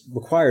process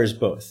requires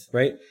both,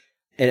 right?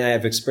 And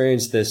I've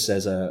experienced this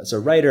as a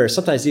writer.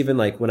 Sometimes even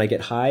like when I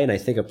get high and I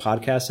think of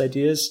podcast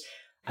ideas,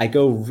 I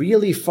go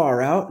really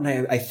far out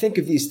and I think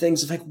of these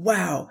things like,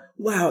 wow,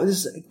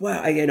 this is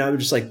wow. I'm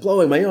just like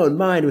blowing my own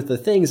mind with the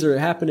things that are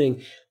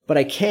happening, but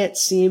I can't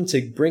seem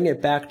to bring it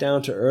back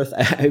down to earth.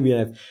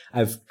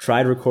 I've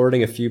tried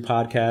recording a few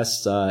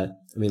podcasts.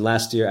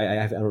 Last year,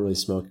 I don't really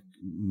smoke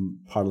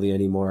hardly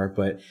anymore,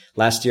 but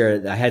last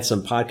year I had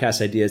some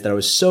podcast ideas that I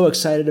was so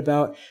excited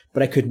about,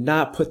 but I could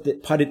not put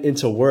it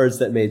into words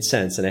that made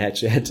sense. And I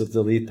actually had to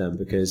delete them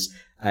because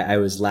I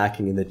was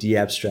lacking in the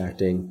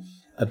de-abstracting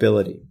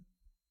ability.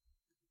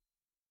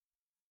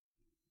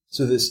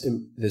 So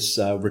this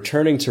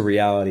returning to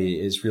reality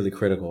is really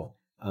critical.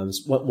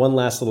 One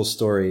last little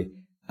story.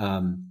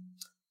 I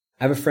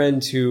have a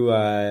friend who,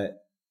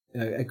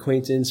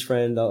 acquaintance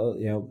friend,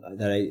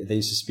 that I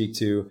used to speak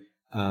to.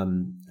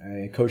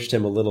 I coached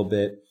him a little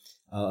bit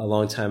a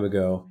long time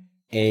ago,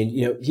 and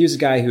he was a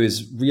guy who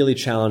was really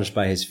challenged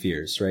by his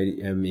fears. Right?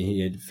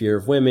 He had fear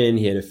of women,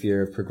 he had a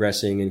fear of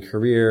progressing in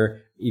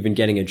career, even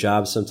getting a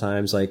job.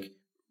 Sometimes,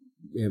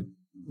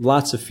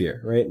 lots of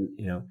fear. Right?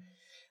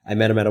 I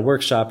met him at a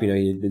workshop.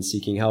 He had been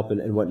seeking help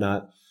and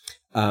whatnot.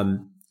 I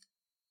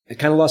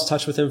kind of lost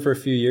touch with him for a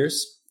few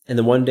years, and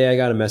then one day I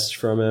got a message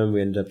from him.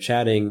 We ended up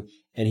chatting,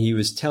 and he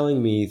was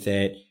telling me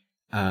that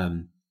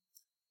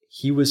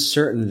he was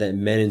certain that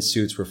men in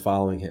suits were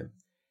following him.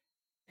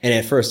 And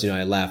at first,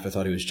 I laughed. I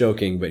thought he was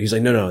joking, but he's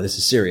like, no, this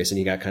is serious. And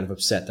he got kind of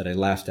upset that I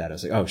laughed at it. I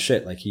was like, oh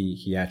shit, like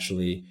he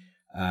actually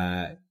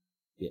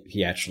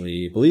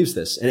believes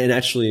this. And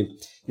actually,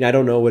 I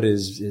don't know what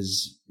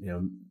his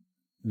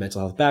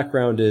mental health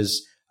background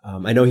is.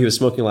 I know he was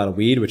smoking a lot of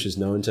weed, which is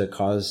known to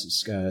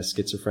cause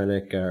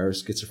schizophrenic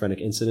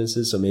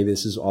incidences. So maybe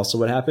this is also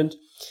what happened.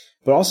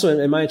 But also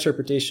in my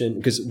interpretation,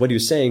 because what he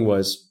was saying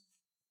was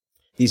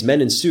these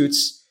men in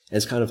suits, and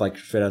it's kind of like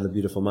straight out of The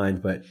Beautiful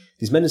Mind, but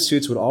these men in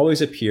suits would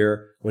always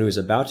appear when he was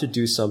about to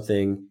do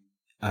something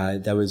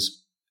that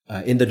was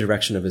in the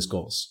direction of his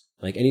goals.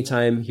 Like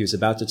anytime he was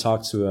about to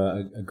talk to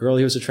a girl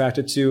he was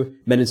attracted to,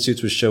 men in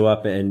suits would show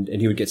up and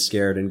he would get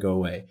scared and go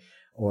away.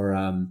 Or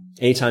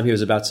anytime he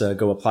was about to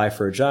go apply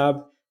for a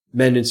job,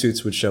 men in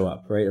suits would show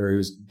up, right? Or he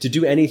was to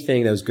do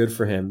anything that was good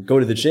for him. Go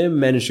to the gym,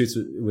 men in suits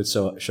would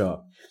show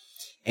up.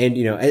 And,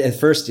 at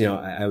first,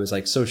 I was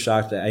like so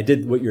shocked that I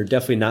did what you're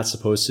definitely not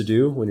supposed to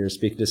do when you're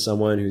speaking to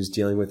someone who's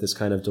dealing with this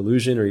kind of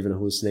delusion or even a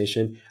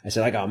hallucination. I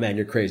said, like, oh man,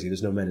 you're crazy.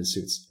 There's no men in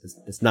suits.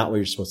 It's not what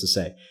you're supposed to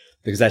say,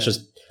 because that's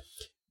just,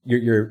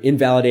 you're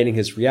invalidating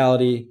his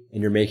reality,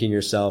 and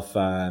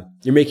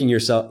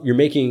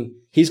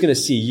he's going to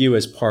see you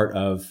as part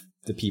of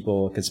the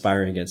people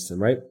conspiring against him,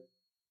 right?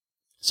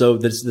 So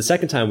the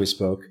second time we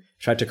spoke,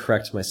 tried to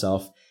correct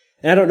myself.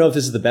 And I don't know if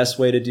this is the best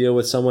way to deal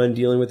with someone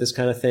dealing with this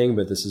kind of thing,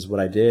 but this is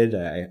what I did.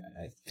 I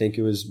think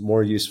it was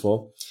more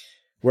useful.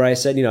 Where I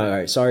said, all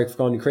right, sorry for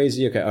calling you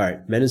crazy. Okay, all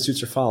right, men in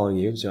suits are following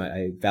you. So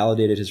I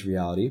validated his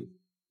reality.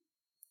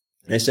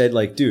 And I said,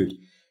 like, dude,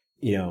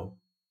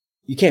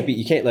 you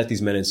can't let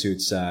these men in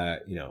suits,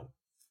 fuck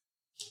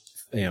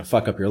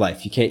up your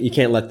life. You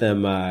can't let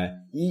them,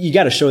 you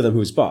got to show them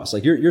who's boss.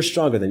 Like, you're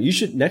stronger than, you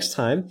should, next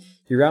time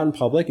you're out in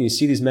public and you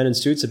see these men in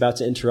suits about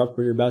to interrupt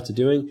what you're about to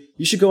doing,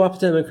 you should go up to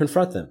them and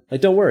confront them. Like,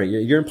 don't worry.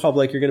 You're in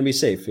public. You're going to be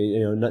safe.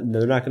 They're not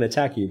going to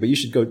attack you, but you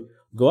should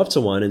go up to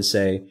one and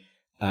say,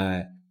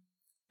 I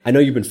know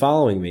you've been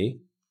following me.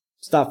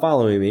 Stop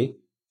following me.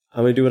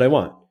 I'm going to do what I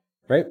want.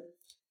 Right?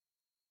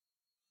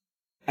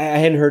 I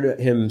hadn't heard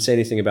him say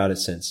anything about it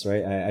since,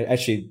 right? I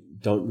actually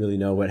don't really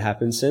know what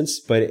happened since,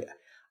 but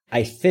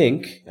I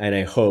think, and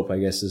I hope, I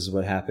guess this is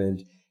what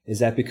happened, is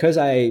that because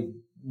I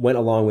went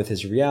along with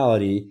his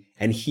reality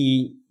and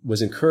he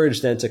was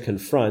encouraged then to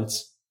confront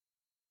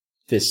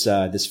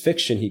this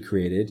fiction he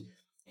created,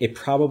 it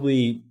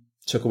probably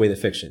took away the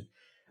fiction.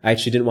 I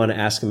actually didn't want to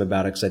ask him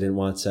about it because I didn't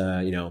want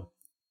to,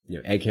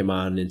 egg him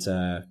on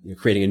into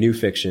creating a new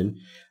fiction.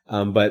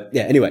 But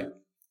yeah, anyway,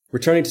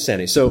 returning to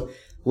sanity. So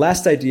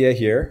last idea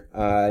here,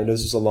 I know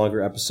this is a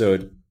longer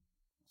episode,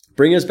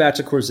 bring us back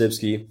to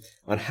Korzybski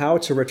on how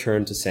to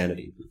return to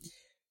sanity.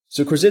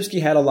 So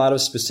Korzybski had a lot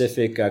of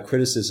specific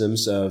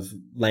criticisms of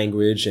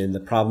language and the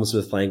problems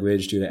with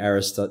language due to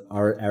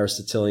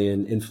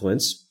Aristotelian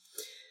influence.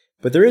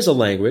 But there is a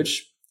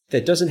language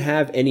that doesn't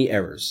have any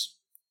errors,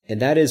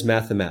 and that is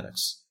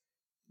mathematics.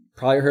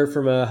 Probably heard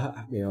from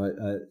a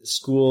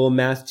school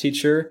math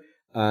teacher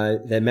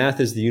that math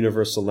is the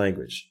universal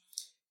language.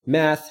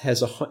 Math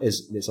is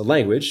a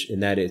language in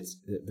that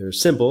there are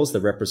symbols that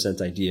represent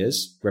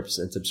ideas,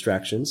 represent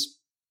abstractions,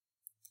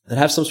 that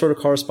have some sort of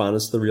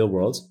correspondence to the real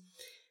world,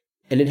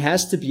 and it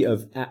has to be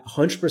of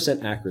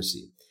 100%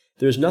 accuracy.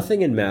 There's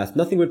nothing in math,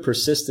 nothing would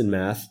persist in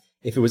math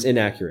if it was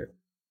inaccurate.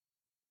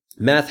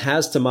 Math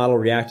has to model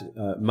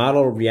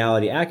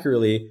reality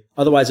accurately,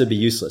 otherwise it would be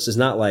useless. It's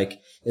not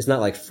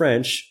like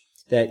French,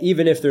 that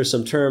even if there's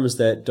some terms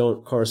that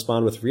don't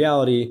correspond with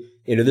reality,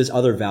 there's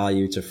other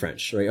value to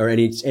French, right? Or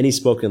any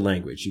spoken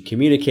language. You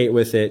communicate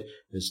with it.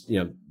 There's,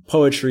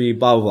 poetry,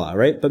 blah, blah, blah,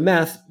 right? But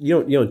math,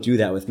 you don't do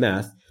that with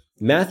math.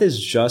 Math is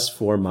just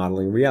for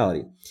modeling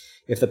reality.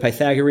 If the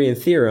Pythagorean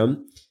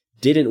theorem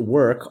didn't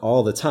work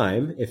all the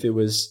time, if it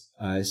was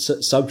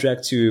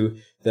subject to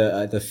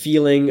the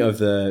feeling of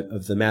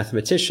the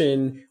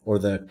mathematician or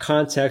the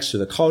context or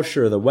the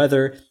culture or the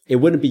weather, it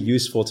wouldn't be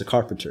useful to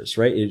carpenters,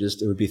 right? It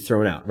would be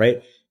thrown out,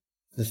 right?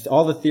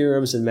 All the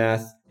theorems in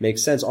math make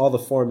sense. All the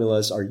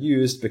formulas are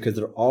used because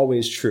they're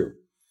always true.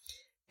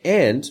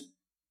 And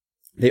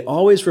they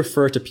always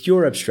refer to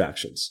pure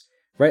abstractions,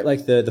 right?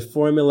 Like the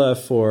formula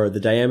for the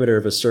diameter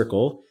of a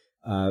circle,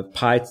 the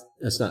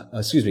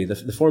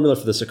formula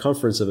for the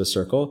circumference of a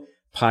circle,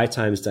 pi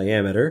times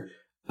diameter.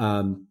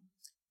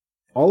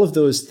 All of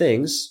those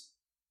things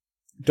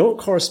don't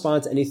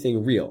correspond to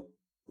anything real,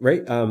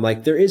 right?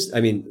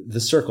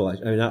 The circle,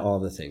 not all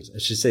of the things. I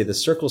should say the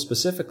circle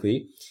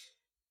specifically,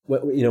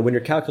 when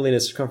you're calculating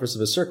the circumference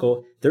of a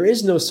circle, there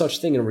is no such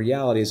thing in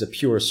reality as a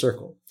pure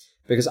circle.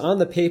 Because on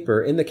the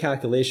paper, in the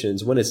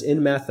calculations, when it's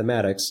in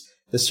mathematics,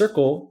 the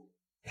circle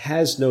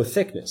has no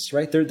thickness,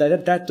 right?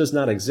 That does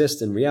not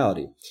exist in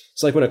reality.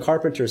 So like when a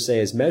carpenter, say,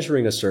 is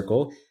measuring a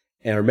circle,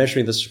 or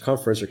measuring the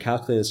circumference or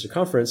calculating the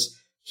circumference,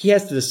 he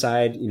has to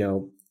decide,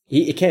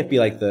 it can't be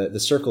like the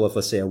circle of,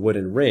 let's say, a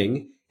wooden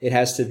ring. It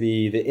has to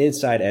be the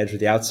inside edge or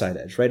the outside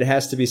edge, right? It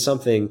has to be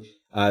something,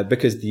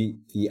 because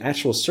the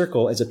actual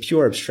circle is a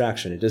pure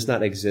abstraction. It does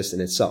not exist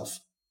in itself.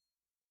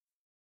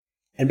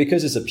 And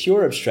because it's a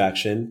pure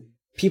abstraction,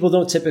 people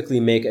don't typically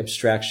make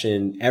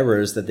abstraction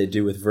errors that they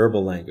do with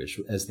verbal language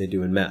as they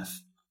do in math.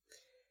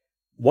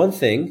 One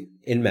thing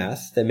in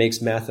math that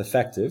makes math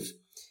effective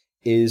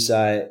is,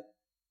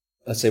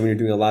 let's say when you're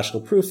doing a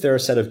logical proof, there are a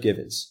set of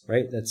givens,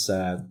 right? That's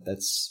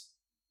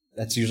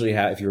usually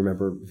how, if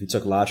you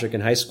took logic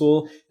in high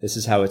school, this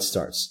is how it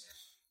starts.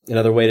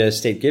 Another way to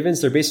state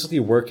givens, they're basically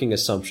working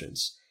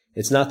assumptions.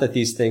 It's not that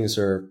these things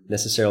are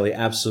necessarily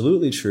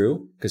absolutely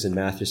true, because in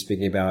math you're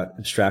speaking about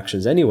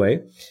abstractions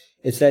anyway.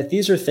 It's that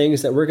these are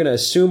things that we're going to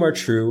assume are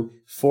true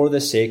for the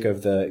sake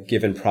of the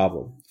given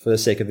problem, for the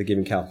sake of the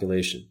given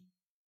calculation.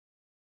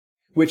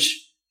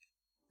 Which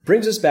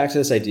brings us back to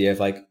this idea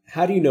of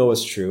how do you know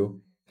what's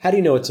true? How do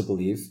you know what to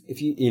believe?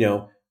 If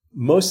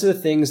most of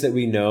the things that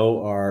we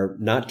know are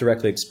not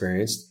directly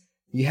experienced.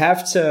 You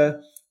have to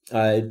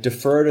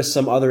defer to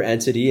some other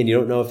entity, and you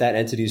don't know if that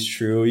entity is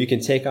true. You can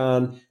take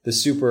on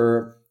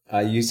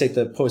you take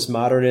the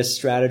postmodernist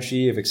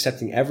strategy of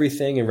accepting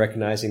everything and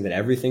recognizing that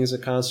everything is a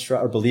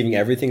construct, or believing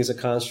everything is a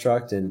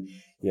construct, and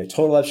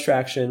total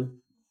abstraction.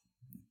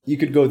 You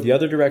could go the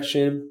other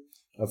direction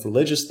of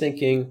religious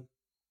thinking,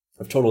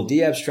 of total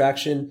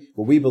de-abstraction,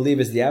 what we believe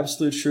is the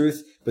absolute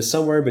truth, but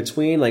somewhere in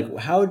between.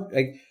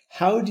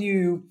 How do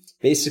you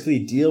basically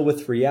deal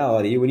with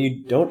reality when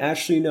you don't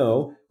actually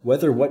know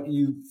whether what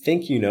you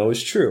think you know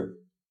is true?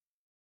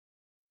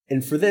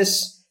 And for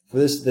this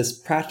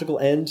practical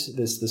end,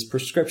 this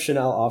prescription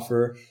I'll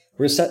offer,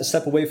 we're going to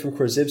step away from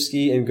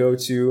Korzybski and go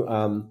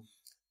to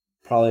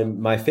probably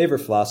my favorite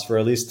philosopher,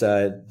 at least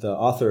the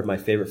author of my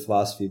favorite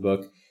philosophy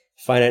book,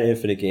 Finite and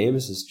Infinite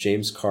Games, is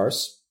James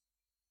Carse,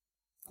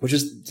 which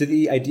is to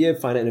the idea of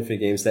finite and infinite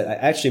games that I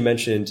actually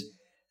mentioned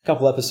a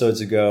couple episodes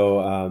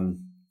ago.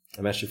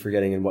 I'm actually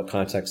forgetting in what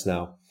context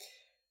now.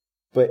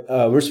 But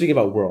we're speaking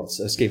about worlds,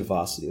 escape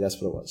velocity.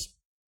 That's what it was.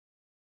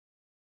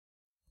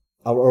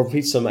 I'll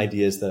repeat some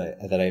ideas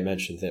that I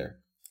mentioned there.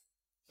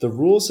 The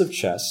rules of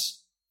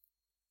chess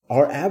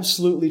are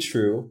absolutely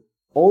true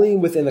only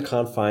within the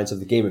confines of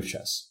the game of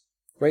chess,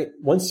 right?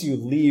 Once you're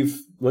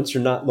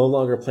no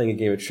longer playing a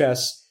game of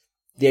chess,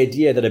 the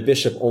idea that a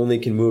bishop only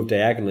can move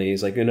diagonally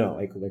is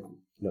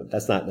no,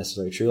 that's not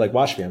necessarily true.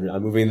 Watch me,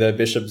 I'm moving the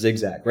bishop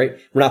zigzag, right?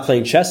 We're not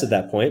playing chess at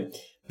that point.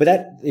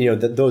 But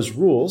those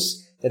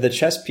rules, that the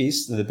chess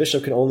piece, that the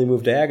bishop can only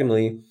move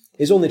diagonally,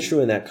 is only true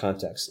in that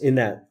context, in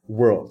that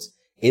world,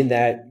 in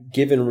that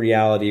given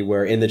reality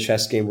where in the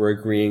chess game we're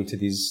agreeing to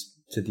these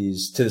to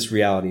this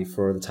reality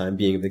for the time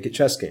being of the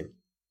chess game.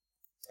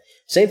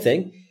 Same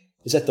thing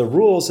is that the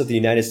rules of the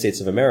United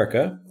States of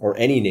America, or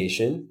any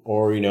nation,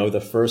 or,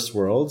 the first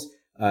world,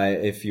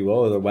 if you will,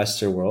 or the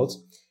Western world,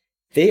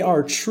 they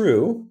are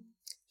true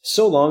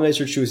so long as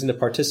you're choosing to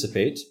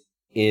participate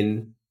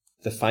in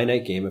the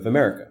finite game of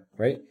America,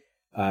 right?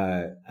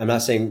 I'm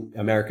not saying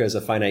America is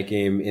a finite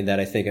game in that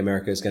I think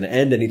America is going to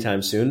end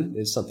anytime soon.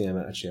 It's something I'm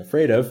actually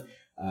afraid of.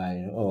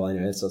 Anyway,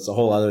 it's a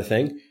whole other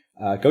thing.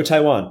 Go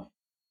Taiwan.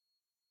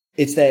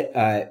 It's that,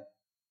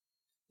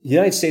 the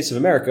United States of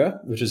America,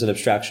 which is an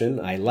abstraction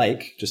I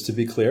like, just to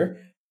be clear,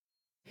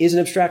 is an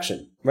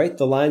abstraction, right?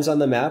 The lines on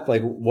the map,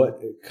 like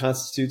what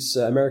constitutes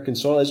American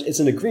soil, it's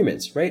an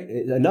agreement, right?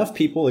 Enough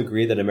people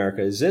agree that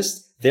America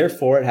exists.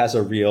 Therefore, it has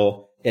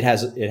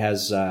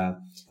a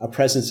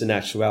presence in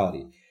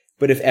actuality.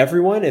 But if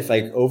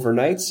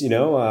overnight, the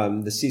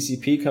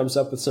CCP comes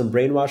up with some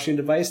brainwashing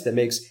device that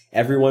makes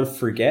everyone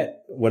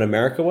forget what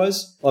America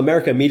was, well,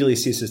 America immediately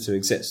ceases to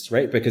exist,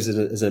 right? Because it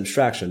is an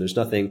abstraction. There's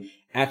nothing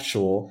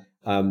actual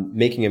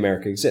making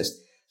America exist.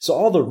 So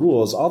all the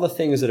rules, all the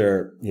things that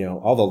are,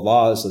 all the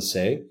laws, let's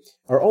say,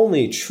 are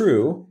only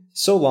true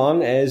so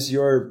long as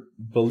you're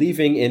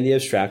believing in the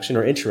abstraction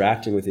or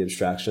interacting with the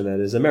abstraction that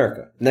is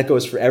America. And that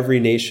goes for every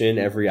nation,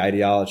 every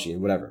ideology,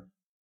 and whatever.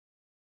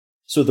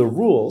 So the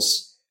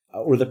rules,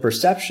 or the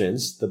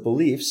perceptions, the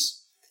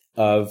beliefs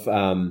of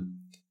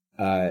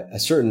a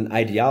certain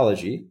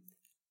ideology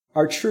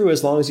are true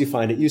as long as you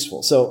find it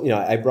useful. So,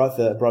 I brought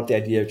the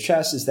idea of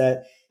chess is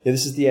that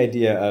this is the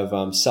idea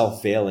of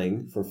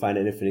self-veiling from finite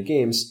and infinite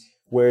games,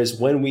 whereas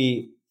when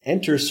we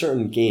enter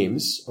certain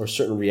games or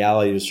certain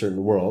realities or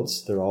certain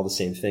worlds, they're all the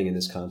same thing in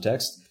this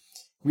context,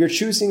 we are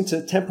choosing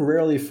to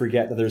temporarily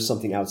forget that there's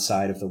something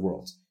outside of the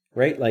world,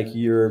 right? Like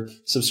you're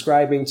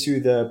subscribing to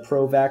the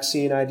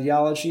pro-vaccine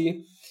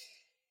ideology.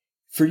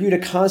 For you to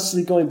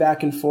constantly going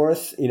back and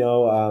forth,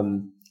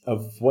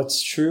 of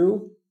what's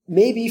true,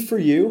 maybe for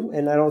you,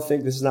 and I don't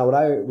think this is not what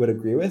I would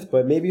agree with,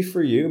 but maybe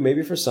for you,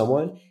 maybe for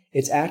someone,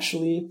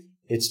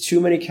 it's too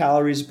many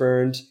calories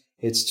burned.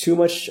 It's too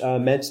much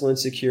mental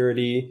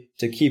insecurity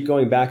to keep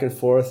going back and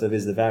forth of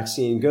is the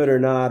vaccine good or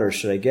not, or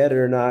should I get it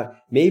or not?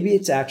 Maybe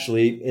it's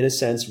actually, in a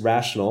sense,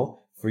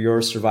 rational for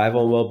your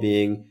survival and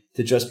well-being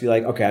to just be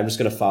like, okay, I'm just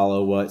going to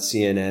follow what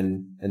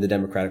CNN and the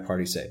Democratic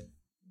Party say.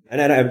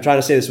 And I'm trying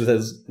to say this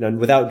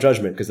without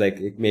judgment, because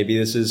maybe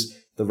this is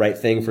the right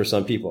thing for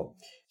some people.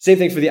 Same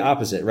thing for the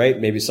opposite, right?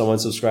 Maybe someone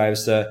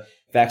subscribes to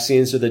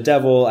vaccines are the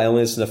devil. I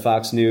only listen to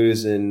Fox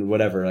News and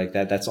whatever like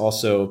that. That's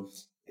also,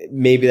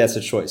 maybe that's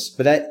a choice.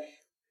 But that,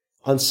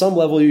 on some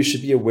level, you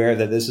should be aware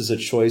that this is a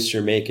choice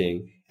you're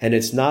making. And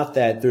it's not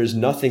that there's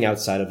nothing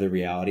outside of the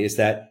reality. It's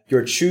that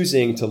you're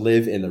choosing to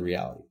live in the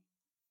reality.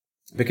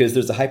 Because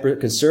there's a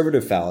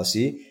hyper-conservative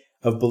fallacy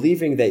of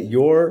believing that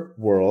your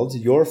world,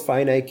 your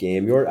finite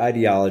game, your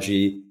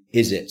ideology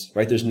is it,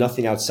 right? There's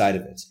nothing outside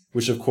of it,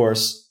 which of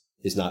course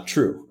is not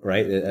true,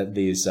 right?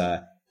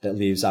 That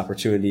leaves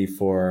opportunity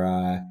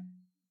for,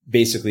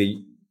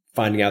 basically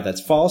finding out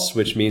that's false,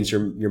 which means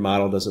your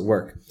model doesn't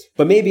work.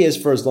 But maybe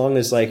as long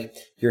as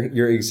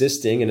you're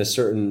existing in a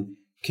certain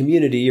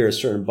community or a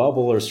certain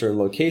bubble or a certain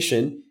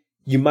location,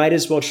 you might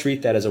as well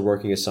treat that as a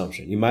working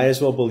assumption. You might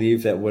as well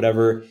believe that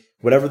whatever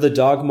the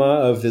dogma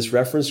of this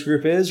reference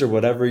group is, or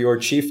whatever your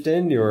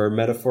chieftain, your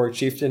metaphoric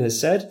chieftain has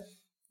said,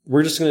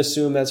 we're just going to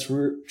assume that's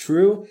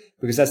true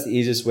because that's the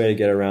easiest way to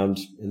get around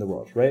in the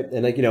world, right?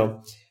 And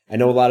I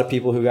know a lot of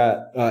people who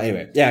got, I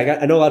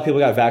know a lot of people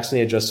got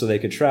vaccinated just so they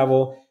could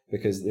travel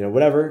because,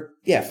 whatever.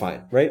 Yeah,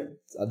 fine, right?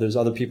 There's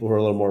other people who are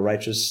a little more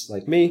righteous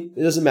like me.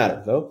 It doesn't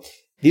matter though.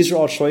 These are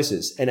all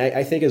choices. And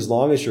I think as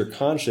long as you're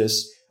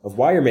conscious of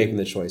why you're making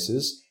the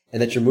choices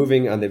and that you're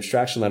moving on the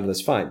abstraction ladder,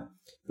 that's fine.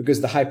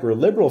 Because the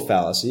hyper-liberal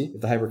fallacy,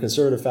 the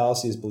hyper-conservative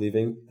fallacy is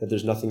believing that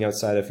there's nothing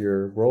outside of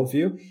your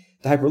worldview.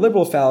 The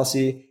hyper-liberal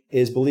fallacy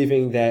is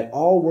believing that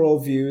all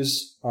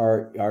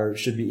worldviews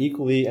should be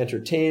equally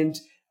entertained,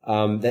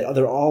 that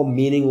they're all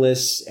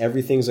meaningless,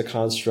 everything's a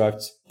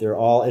construct, they're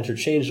all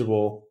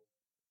interchangeable,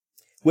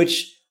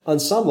 which on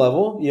some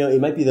level,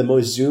 it might be the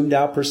most zoomed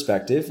out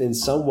perspective, in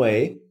some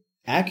way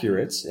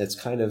accurate. It's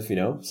kind of,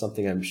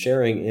 something I'm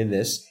sharing in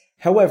this.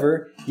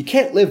 However, you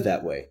can't live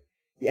that way.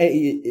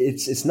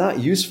 It's not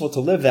useful to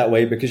live that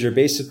way because you're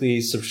basically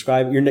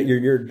subscribing.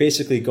 You're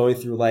basically going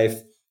through life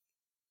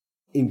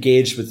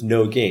engaged with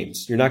no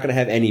games. You're not going to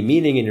have any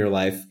meaning in your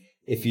life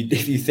if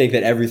you think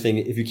that everything,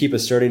 if you keep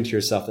asserting to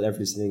yourself that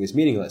everything is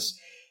meaningless.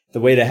 The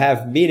way to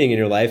have meaning in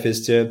your life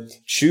is to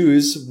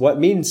choose what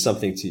means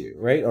something to you,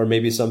 right? Or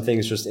maybe some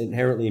things just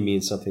inherently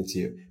mean something to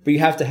you, but you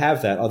have to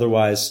have that.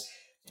 Otherwise,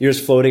 you're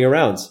just floating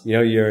around.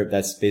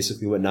 That's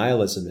basically what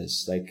nihilism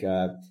is,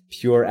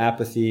 pure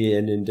apathy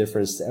and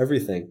indifference to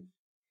everything,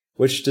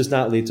 which does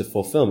not lead to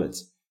fulfillment.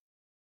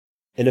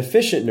 An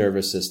efficient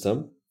nervous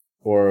system,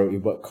 or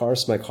what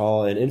Kars might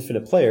call an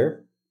infinite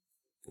player,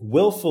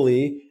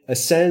 willfully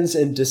ascends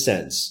and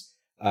descends.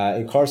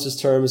 In Kars's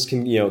terms,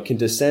 can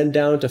descend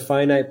down to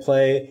finite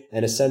play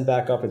and ascend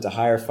back up into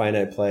higher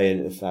finite play,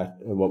 and in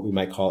fact, what we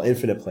might call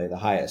infinite play, the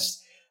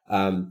highest.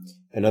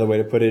 Another way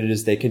to put it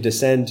is they can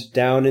descend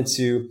down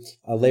into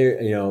a layer,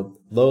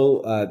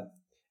 low,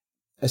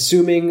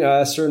 assuming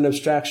a certain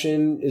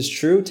abstraction is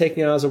true,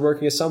 taking it as a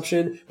working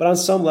assumption, but on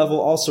some level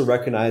also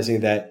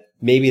recognizing that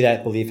maybe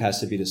that belief has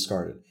to be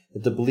discarded.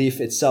 That the belief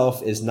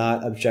itself is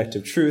not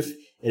objective truth.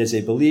 It is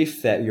a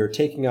belief that you're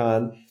taking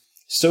on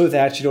so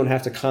that you don't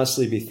have to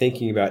constantly be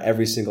thinking about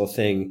every single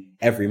thing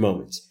every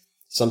moment.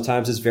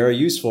 Sometimes it's very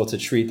useful to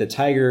treat the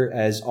tiger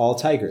as all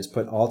tigers,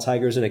 put all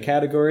tigers in a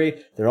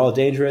category. They're all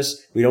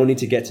dangerous. We don't need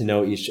to get to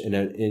know each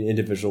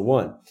individual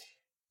one.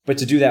 But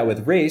to do that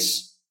with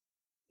race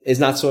is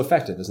not so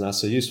effective. It's not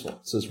so useful.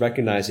 So it's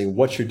recognizing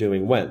what you're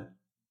doing when. And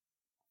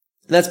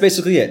that's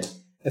basically it.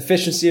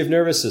 Efficiency of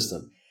nervous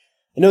system.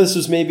 I know this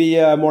was maybe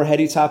a more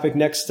heady topic.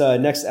 Next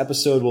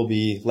episode will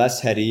be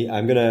less heady.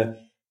 I'm going to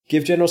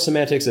give general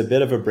semantics a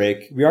bit of a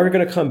break. We are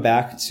going to come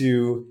back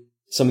to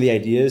some of the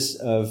ideas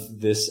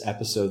of this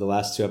episode, the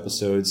last two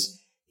episodes,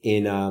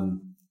 in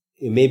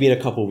maybe in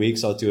a couple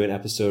weeks. I'll do an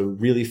episode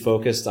really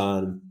focused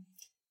on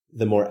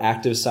the more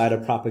active side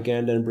of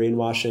propaganda and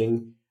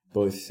brainwashing,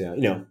 both,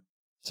 to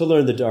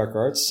learn the dark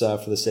arts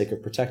for the sake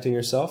of protecting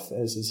yourself,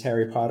 as is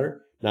Harry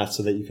Potter, not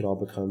so that you could all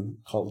become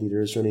cult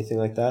leaders or anything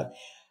like that.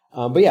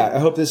 But yeah, I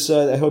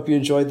hope you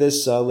enjoyed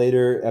this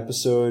later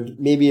episode.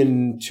 Maybe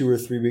in 2 or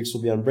 3 weeks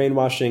we'll be on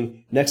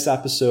brainwashing. Next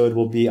episode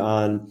will be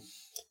on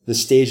the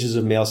stages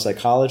of male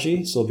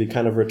psychology. So it'll be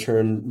kind of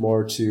return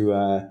more to,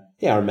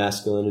 our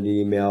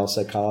masculinity, male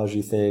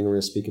psychology thing. We're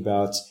going to speak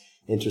about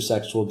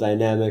intersexual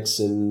dynamics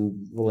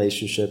and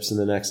relationships in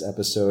the next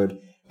episode.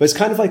 But it's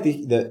kind of like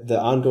the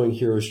ongoing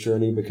hero's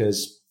journey,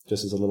 because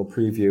just as a little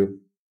preview,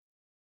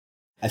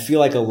 I feel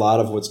like a lot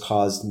of what's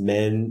caused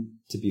men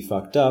to be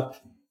fucked up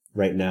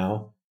right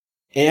now,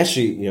 and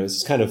actually,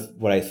 it's kind of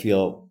what I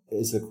feel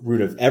is the root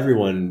of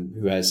everyone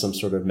who has some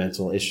sort of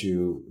mental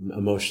issue,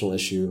 emotional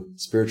issue,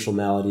 spiritual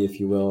malady,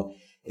 if you will,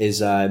 is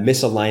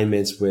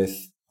misalignments with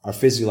our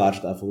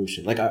physiological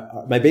evolution. Like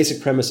my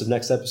basic premise of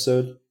next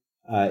episode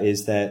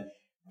is that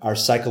our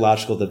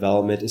psychological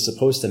development is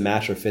supposed to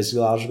match our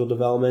physiological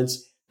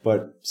developments,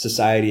 but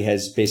society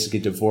has basically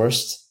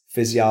divorced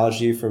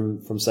physiology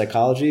from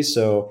psychology,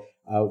 so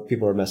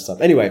people are messed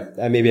up. Anyway,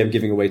 maybe I'm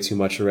giving away too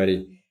much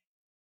already.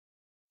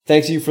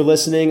 Thanks to you for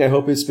listening. I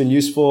hope it's been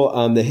useful.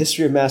 The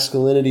History of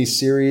Masculinity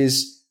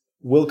series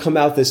will come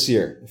out this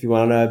year. If you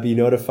want to be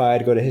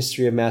notified, go to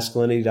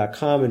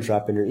historyofmasculinity.com and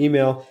drop in your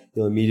email.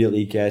 You'll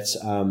immediately get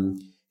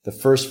the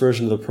first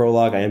version of the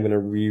prologue. I am going to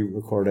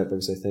re-record it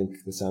because I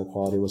think the sound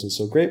quality wasn't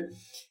so great.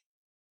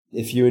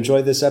 If you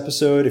enjoyed this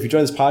episode, if you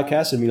joined this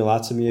podcast, it would mean a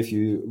lot to me if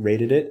you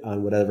rated it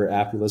on whatever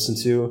app you listen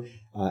to,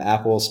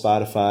 Apple,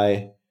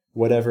 Spotify,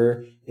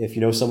 whatever. If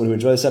you know someone who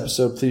enjoyed this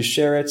episode, please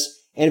share it.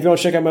 And if you want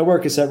to check out my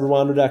work, it's at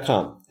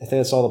Rwando.com. I think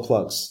that's all the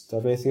plugs. Do I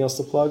have anything else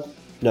to plug?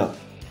 No.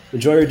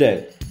 Enjoy your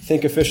day.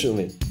 Think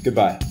efficiently.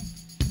 Goodbye.